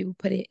a lot of people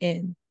put it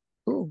in.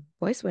 Ooh,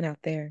 voice went out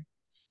there.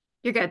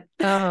 You're good.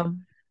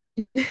 Um,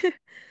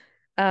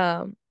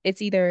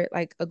 it's either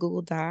like a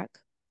Google Doc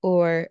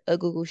or a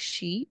Google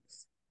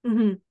Sheets,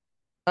 Hmm.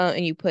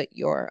 and you put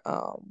your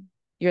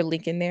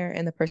link in there,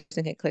 and the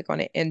person can click on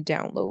it and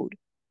download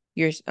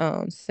your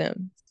Sims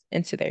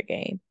into their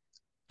game.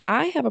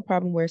 I have a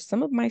problem where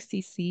some of my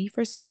CC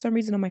for some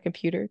reason on my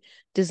computer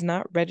does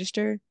not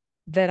register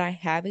that I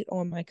have it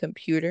on my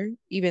computer,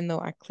 even though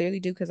I clearly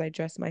do because I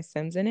dress my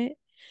Sims in it.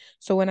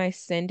 So when I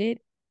send it,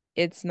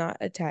 it's not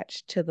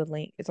attached to the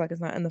link. It's like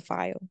it's not in the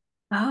file.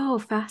 Oh,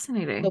 So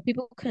fascinating.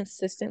 people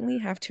consistently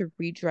have to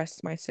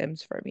redress my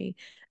Sims for me.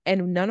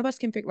 And none of us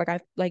can figure like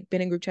I've like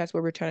been in group chats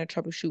where we're trying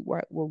to troubleshoot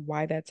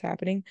why that's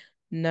happening.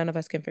 None of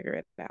us can figure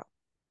it out.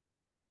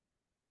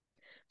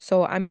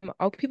 So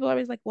people are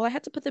always like, well, I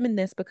had to put them in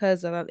this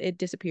because it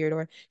disappeared,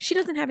 or she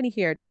doesn't have any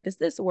here. Does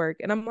this work?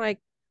 And I'm like,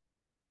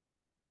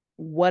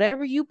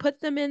 whatever you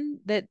put them in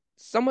that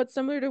somewhat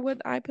similar to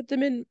what I put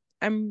them in,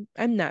 I'm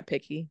not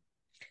picky.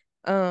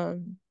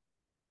 Um,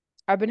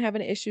 I've been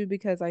having an issue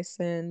because I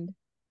send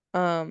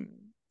um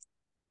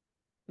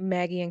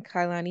Maggie and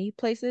Kailani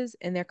places,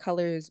 and their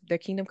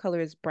kingdom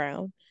color is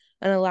brown.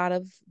 And a lot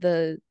of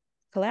the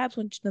collabs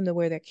want them to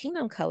wear their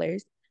kingdom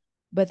colors,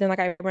 but then like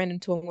I ran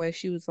into one where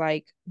she was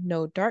like,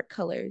 no dark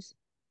colors.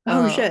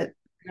 Oh Um, shit.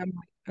 and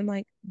I'm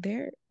like,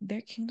 their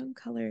kingdom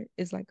color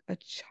is like a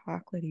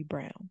chocolatey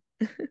brown.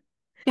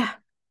 Yeah.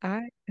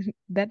 I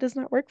that does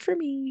not work for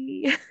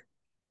me.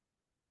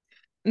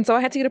 And so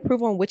I had to get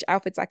approval on which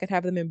outfits I could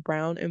have them in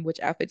brown and which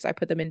outfits I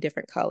put them in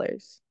different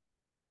colors.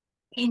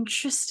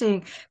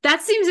 Interesting.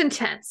 That seems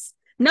intense.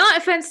 Not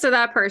offense to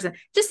that person.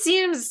 Just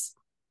seems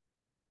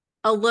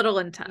a little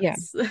Yeah.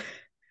 intense.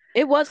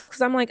 It was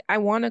because I'm like, I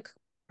want to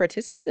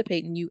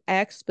participate, and you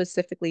asked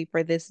specifically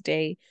for this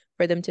day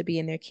for them to be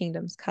in their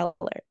kingdom's color.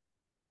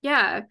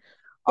 Yeah.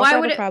 Also, Why I have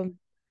would a it problem.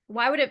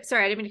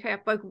 sorry, I didn't mean to cut you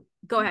off, but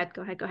go ahead,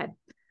 go ahead, go ahead.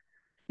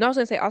 No, I was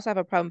gonna say, also have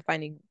a problem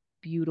finding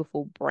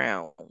beautiful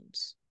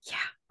browns Yeah.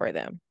 for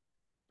them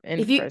and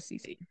If for you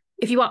CC.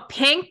 if you want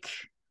pink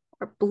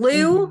or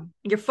blue, Hmm.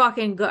 you're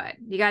fucking good.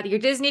 You got your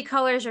Disney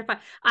colors, you're fine.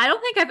 I don't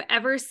think I've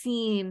ever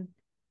seen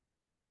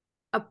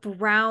a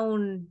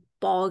brown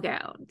ball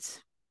gown.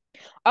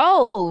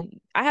 Oh,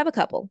 I have a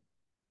couple,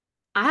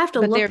 I have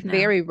to but they're look now.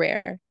 very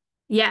rare.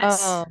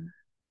 Yes. Um,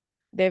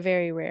 they're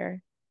very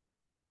rare.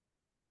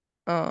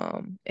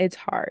 It's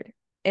hard.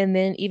 And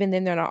then even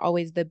then they're not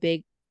always the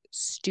big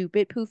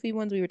stupid poofy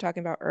ones we were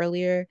talking about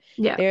earlier.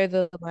 Yeah. They're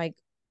the like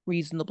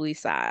reasonably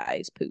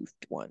sized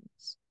poofed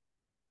ones.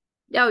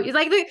 Oh, you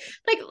like the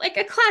like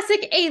a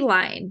classic A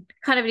line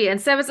kind of deal.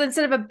 Instead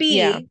of a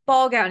Yeah. B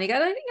ball gown, you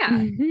gotta yeah.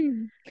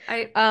 Hmm.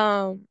 I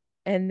Um,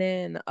 and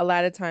then a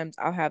lot of times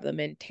I'll have them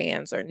in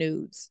tans or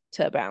nudes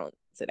to balance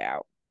it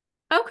out.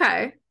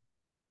 okay.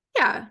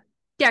 Yeah.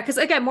 Yeah, because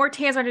again, more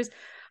tans are just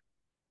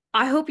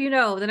I hope you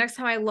know the next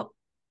time I look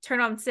turn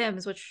on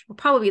Sims, which will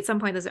probably be at some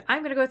point this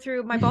I'm gonna go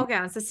through my ball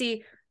gowns to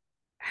see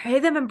hey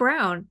them in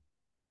brown.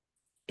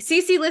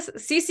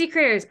 CC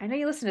creators, I know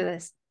you listen to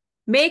this.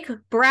 Make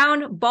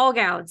brown ball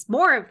gowns,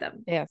 more of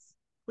them, Yes.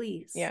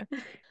 please. Yeah.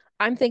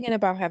 I'm thinking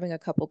about having a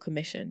couple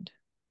commissioned.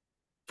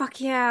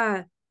 Fuck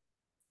yeah.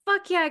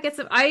 Fuck yeah, get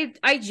some. I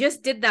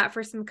just did that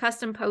for some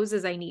custom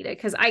poses I needed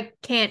because I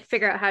can't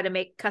figure out how to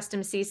make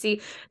custom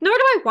CC, nor do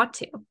I want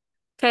to.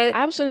 Okay.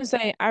 I was gonna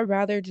say I'd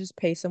rather just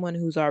pay someone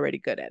who's already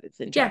good at it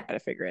than try Yeah, to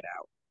figure it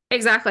out.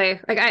 exactly.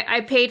 Like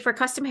I paid for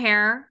custom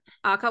hair,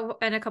 a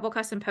couple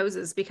custom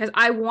poses because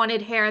I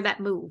wanted hair that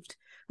moved,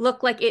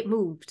 looked like it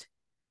moved,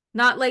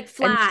 not like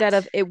Instead flat.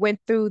 of it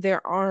went through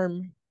their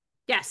arm.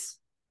 Yes.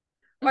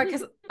 Or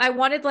because I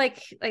wanted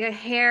like a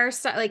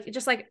hairstyle, like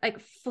just like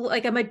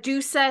a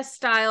Medusa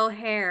style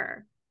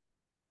hair.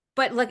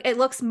 But like it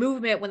looks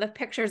movement when the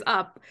picture's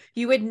up.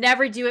 You would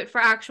never do it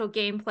for actual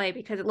gameplay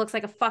because it looks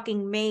like a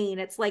fucking mane.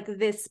 It's like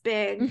this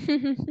big.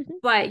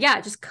 But yeah,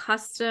 just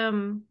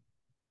custom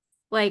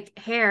like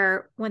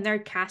hair when they're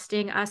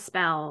casting a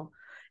spell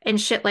and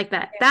shit like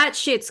that. That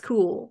shit's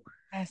cool.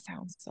 That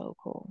sounds so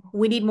cool.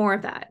 We need more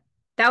of that.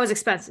 That was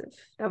expensive.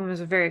 That one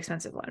was a very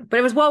expensive one, but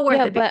it was well worth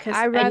Yeah, it but because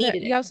I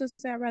needed you it. also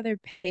say I'd rather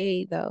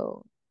pay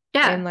though.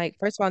 Yeah. And like,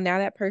 first of all, now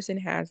that person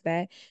has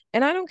that.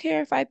 And I don't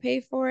care if I pay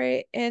for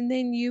it and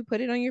then you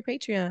put it on your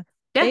Patreon.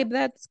 Yeah. Babe,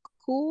 that's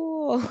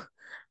cool.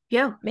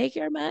 Yo, Make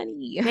your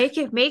money.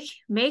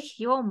 make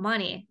your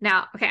money.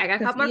 Now, okay, I got a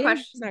Because couple more EA is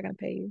questions. not gonna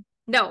pay you.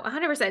 No,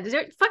 100%. Is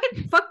there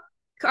fucking fuck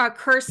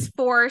curse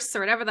force or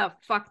whatever the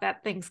fuck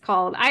that thing's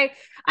called? I've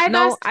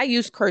No, asked I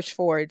use Curse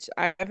Forge.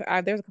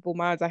 There's a couple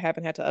mods I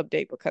haven't had to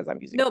update because I'm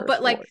using no, Curse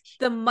but like Forge.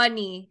 the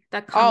money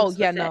that Oh comes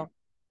yeah, with it. no.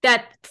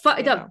 That fuck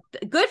Yeah, the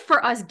no. good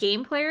for us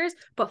game players,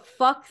 but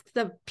fuck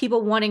the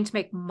people wanting to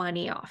make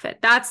money off it.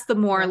 That's the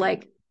more No.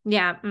 like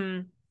yeah,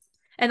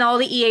 and all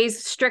the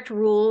EA's strict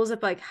rules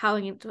of like how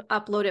you to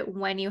upload it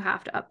when you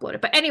have to upload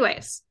it. But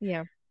anyways,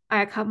 Yeah. I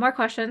have a couple more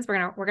questions.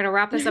 We're gonna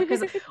wrap this up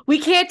because we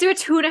can't do a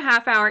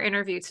 2.5 hour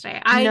interview today.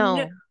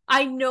 No.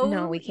 I No,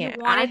 know we you can't.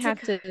 I wanted to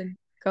have to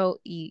go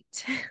eat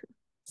because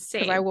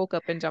I same. woke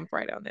up and jumped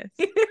right on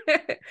this.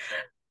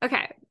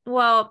 Okay.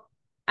 Well,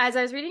 as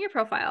I was reading your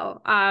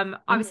profile, Mhm.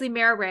 obviously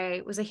Mara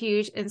Ray was a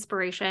huge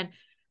inspiration.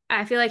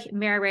 I feel like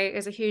Mara Ray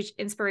is a huge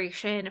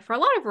inspiration for a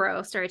lot of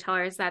royal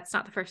storytellers. That's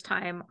not the first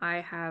time I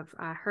have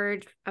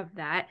heard of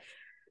that.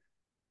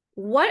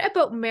 What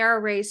about Mara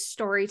Ray's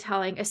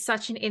storytelling is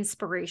such an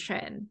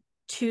inspiration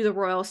to the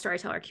royal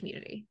storyteller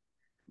community?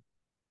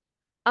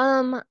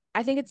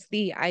 I think it's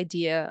the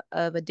idea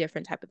of a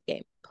different type of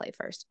gameplay,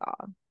 first of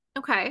all.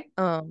 Okay.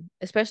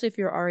 Especially if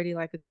you're already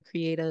like a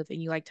creative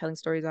and you like telling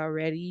stories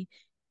already,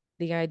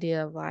 the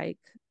idea of like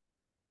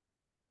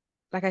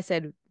like I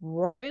said,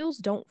 royals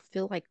don't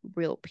feel like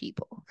real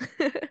people.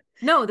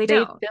 No, they They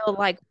don't. feel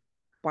like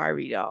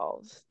Barbie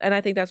dolls. And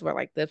I think that's where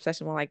like the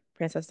obsession with like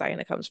Princess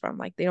Diana comes from.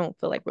 Like they don't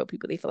feel like real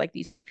people. They feel like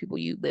these people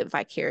you live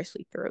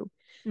vicariously through.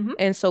 Hmm.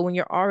 And so when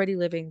you're already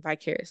living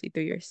vicariously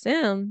through your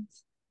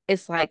Sims,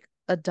 it's like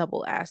a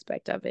double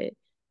aspect of it.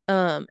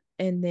 And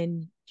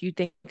then you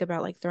think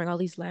about like throwing all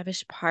these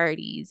lavish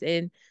parties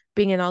and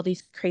being in all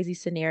these crazy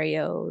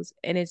scenarios.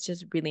 And it's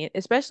just really,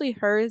 especially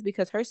hers,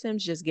 because her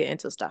Sims just get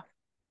into stuff.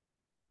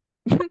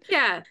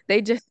 Yeah.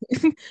 They just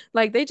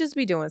like they just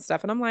be doing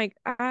stuff. And I'm like,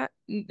 and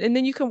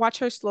then you can watch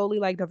her slowly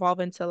like devolve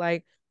into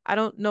like, I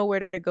don't know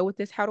where to go with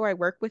this. How do I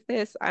work with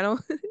this? I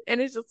don't,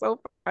 and it's just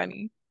so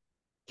funny.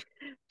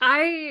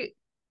 I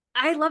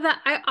I love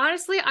that. I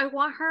honestly I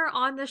want her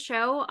on the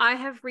show. I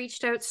have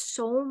reached out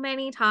so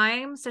many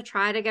times to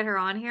try to get her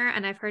on here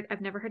and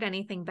I've never heard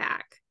anything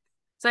back.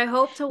 So I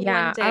hope to one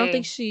Yeah, I don't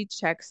think day. she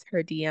checks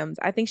her DMs.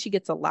 I think she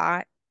gets a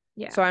lot.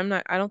 So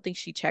Yeah, I don't think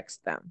she checks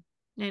them.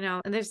 I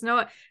know. And there's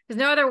no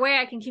other way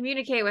I can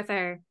communicate with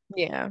her.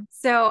 Yeah.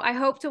 So I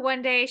hope to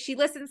one day she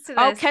listens to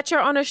I'll this. catch her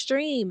on a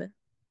stream.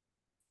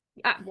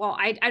 Well,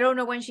 I don't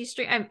know when she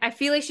stream. I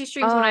feel like she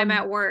streams when I'm Um,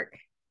 at work.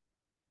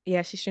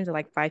 yeah, she streams at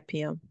like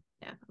 5 p.m.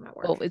 Yeah, I'm at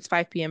Well, work, it's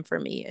 5 p.m. for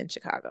me in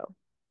Chicago.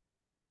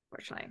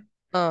 fortunately.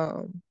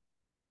 Um,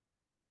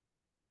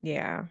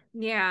 yeah.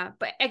 Yeah,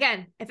 but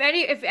again, if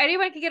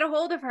anyone can get a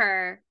hold of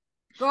her,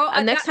 go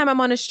Next that time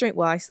I'm on a stream,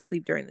 well, I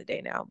sleep during the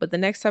day now, but the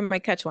next time I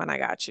catch one, I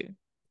got you.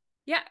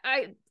 yeah,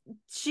 I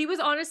she was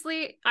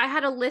honestly I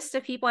had a list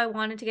of people I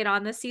wanted to get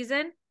on this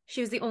season.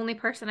 She was the only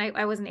person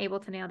I wasn't able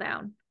to nail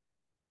down.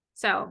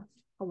 So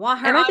I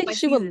want her And I on think my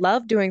she would season.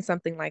 love doing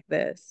something like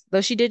this,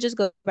 though she did just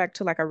go back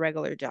to like a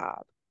regular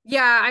job.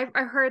 Yeah,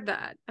 I heard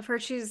that. I've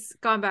heard she's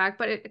gone back,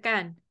 but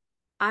again,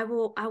 I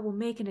will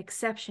make an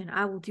exception.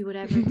 I will do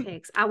whatever it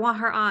takes. I want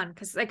her on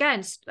because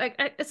again,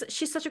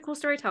 she's such a cool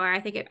storyteller.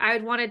 I think I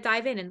would want to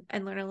dive in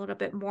and learn a little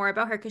bit more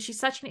about her because she's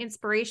such an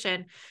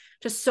inspiration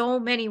to so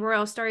many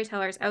royal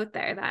storytellers out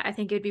there that I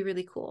think it'd be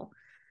really cool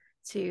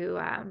to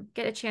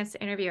get a chance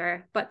to interview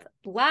her. But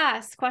the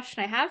last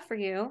question I have for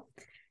you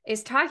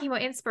is talking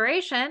about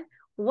inspiration.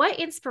 What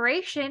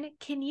inspiration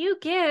can you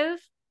give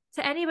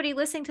to anybody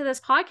listening to this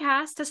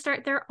podcast to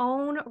start their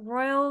own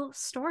royal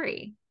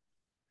story?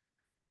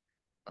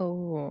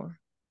 Oh,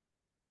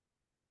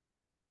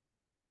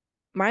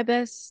 my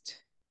best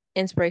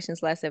inspiration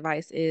slash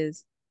advice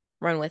is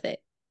run with it.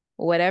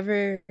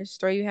 Whatever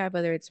story you have,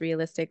 whether it's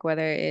realistic,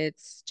 whether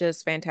it's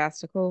just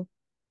fantastical,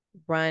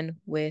 run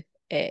with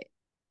it.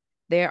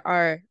 There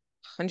are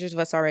hundreds of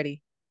us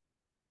already,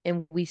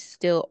 and we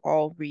still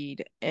all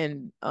read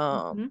and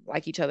Mm-hmm.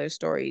 like each other's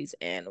stories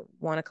and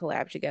want to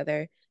collab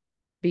together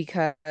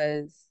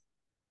because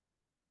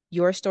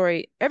your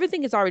story,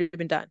 everything has already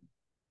been done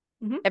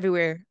Mm-hmm.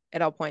 everywhere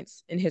at all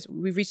points in history.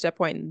 We've reached that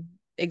point in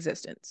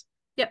existence.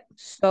 Yep.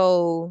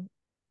 So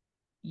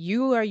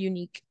you are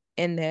unique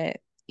in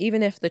that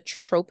even if the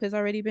trope has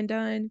already been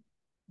done,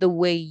 the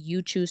way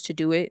you choose to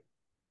do it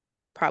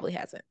probably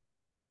hasn't.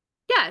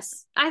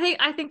 Yes, I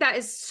think that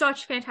is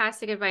such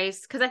fantastic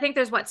advice because I think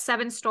there's what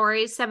seven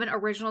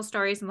original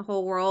stories in the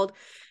whole world,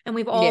 and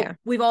Yeah.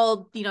 we've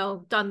all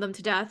done them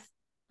to death.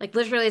 Like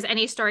literally, as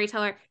any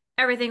storyteller,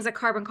 everything's a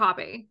carbon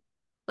copy.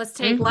 Let's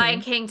take Lion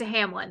Hmm. King to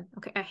Hamlin.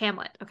 Okay,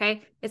 Hamlet.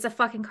 Okay, it's a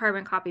fucking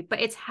carbon copy, but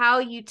it's how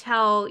you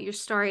tell your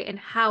story and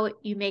how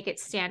you make it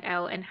stand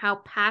out and how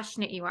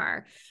passionate you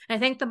are. And I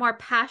think the more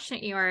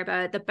passionate you are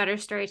about it, the better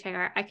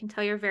storyteller. I can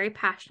tell you're very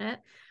passionate,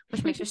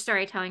 which makes your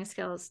storytelling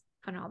skills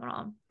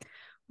phenomenal.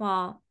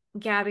 Well,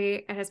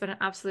 Gabby, it has been an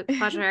absolute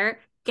pleasure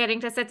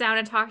getting to sit down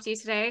and talk to you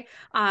today.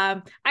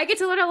 I get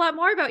to learn a lot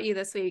more about you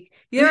this week.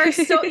 You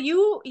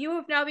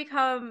have now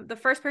become the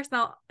first person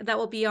that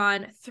will be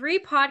on 3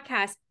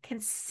 podcasts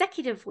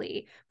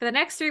consecutively for the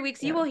next 3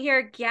 weeks. You Yeah. will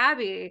hear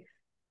Gabby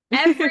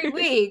every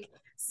week.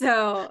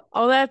 So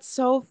Oh, that's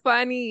so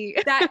funny.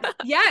 that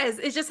yes,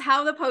 it's just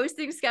how the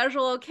posting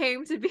schedule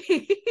came to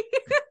be.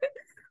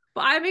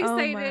 But I'm Oh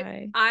excited.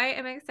 my. I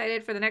am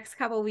excited for the next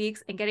couple of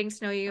weeks and getting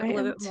to know you I a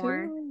little am bit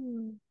more.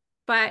 too.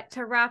 But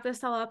to wrap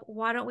this all up,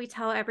 why don't we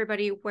tell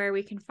everybody where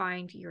we can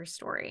find your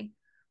story?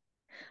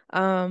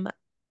 Um,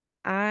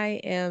 I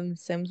am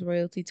Sims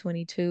Royalty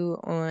 22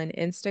 on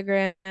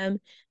Instagram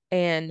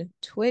and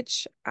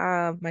Twitch.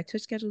 My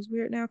Twitch schedule is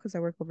weird now because I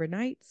work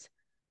overnights.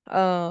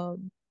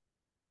 Um,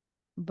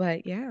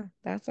 but yeah,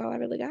 that's all I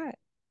really got.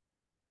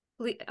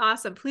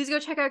 Awesome. Please go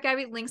check out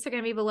Gabby. Links are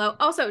going to be below.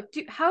 Also,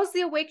 how's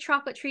the Awake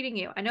chocolate treating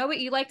you? I know what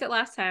you liked it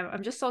last time.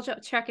 I'm just still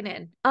checking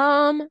in.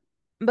 Um,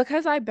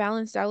 because I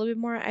balanced out a little bit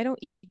more, I don't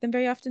eat them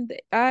very often.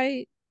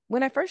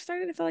 When I first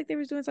started, I felt like they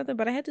was doing something,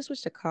 but I had to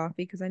switch to coffee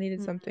because I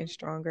needed something Mm,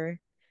 stronger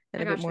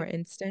and I a bit got more you.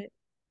 instant.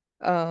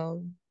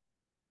 Um,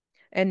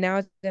 and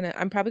now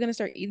I'm probably gonna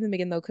start eating them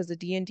again though, because the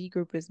D&D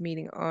group is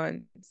meeting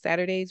on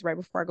Saturdays right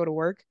before I go to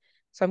work.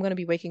 So I'm gonna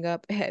be waking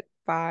up at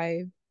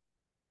 5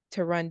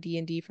 to run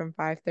D&D from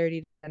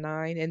 5:30 to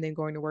 9 and then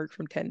going to work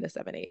from 10 to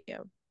 7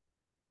 a.m.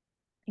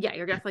 Yeah,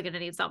 you're definitely going to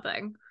need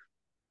something.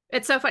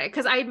 It's so funny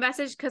because I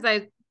messaged because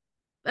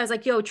I was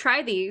like, yo,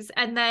 try these.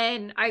 And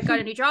then I got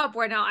a new job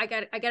where now I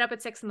get up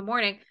at 6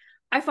 a.m.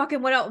 I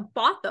fucking went out and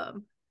bought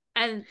them.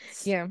 And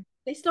Yeah.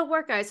 they still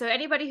work, guys. So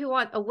anybody who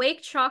wants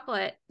Awake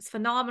chocolate is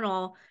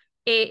phenomenal.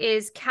 It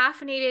is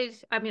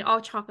caffeinated. I mean,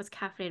 all chocolate's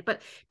caffeinated,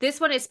 but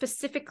this one is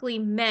specifically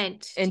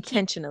meant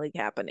intentionally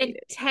caffeinated.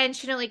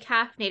 Intentionally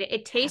caffeinated.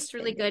 It tastes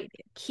really good,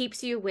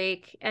 keeps you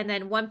awake. And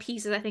then one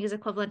piece is, I think, is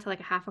equivalent to like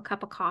a half a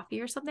cup of coffee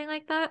or something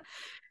like that.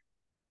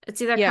 It's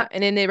either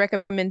and then it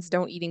recommends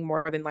don't eating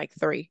more than like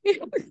 3.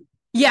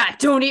 Yeah,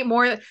 don't eat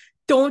more.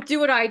 Don't do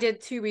what I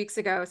did 2 weeks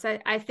ago. So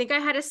I think I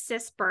had a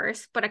cyst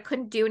burst, but I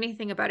couldn't do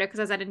anything about it because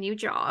I was at a new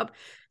job.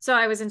 So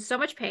I was in so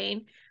much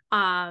pain.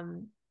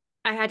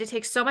 I had to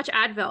take so much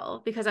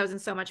Advil because I was in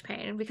so much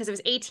pain, because it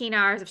was 18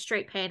 hours of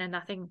straight pain and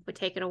nothing would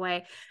take it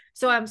away.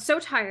 So I'm so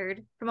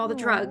tired from all the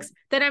drugs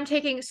that I'm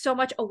taking so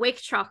much Awake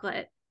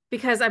chocolate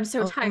because I'm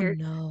so tired.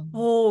 No.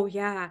 Oh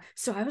yeah.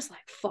 So I was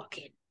like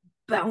fucking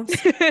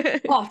bouncing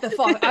off the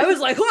fuck. I was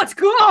like, let's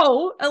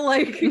go. And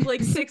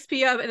like 6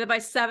 p.m. And then by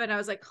 7, I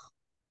was like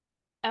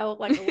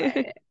out like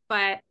away.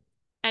 But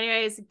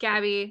anyways,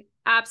 Gabby,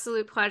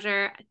 absolute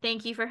pleasure.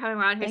 Thank you for coming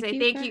around here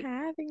today. Thank you.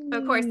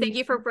 Of course, thank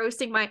you for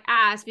roasting my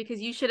ass,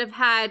 because you should not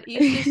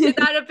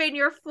have been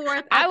your 4th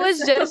episode. I was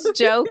just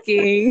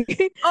joking.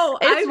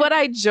 It's what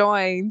I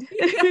joined.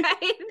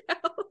 I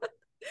know.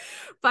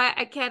 But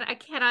I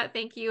cannot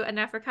thank you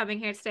enough for coming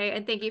here today,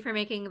 and thank you for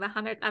making the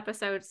 100th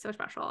episode so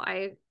special.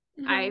 I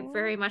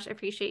very much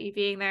appreciate you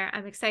being there.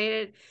 I'm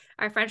excited.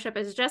 Our friendship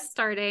is just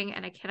starting,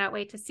 and I cannot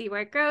wait to see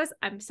where it grows.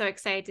 I'm so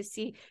excited to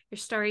see your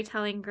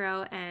storytelling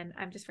grow, and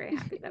I'm just very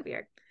happy that we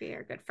are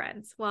good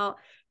friends. Well,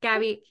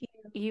 Gabby,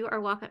 you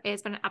are welcome.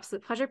 It's been an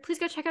absolute pleasure. Please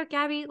go check out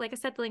Gabby. Like I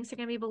said, the links are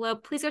going to be below.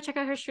 Please go check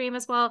out her stream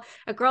as well.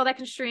 A girl that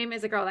can stream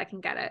is a girl that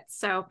can get it.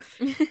 So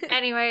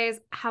anyways,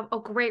 have a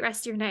great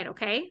rest of your night,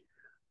 okay?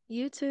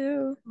 You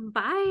too.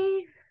 Bye.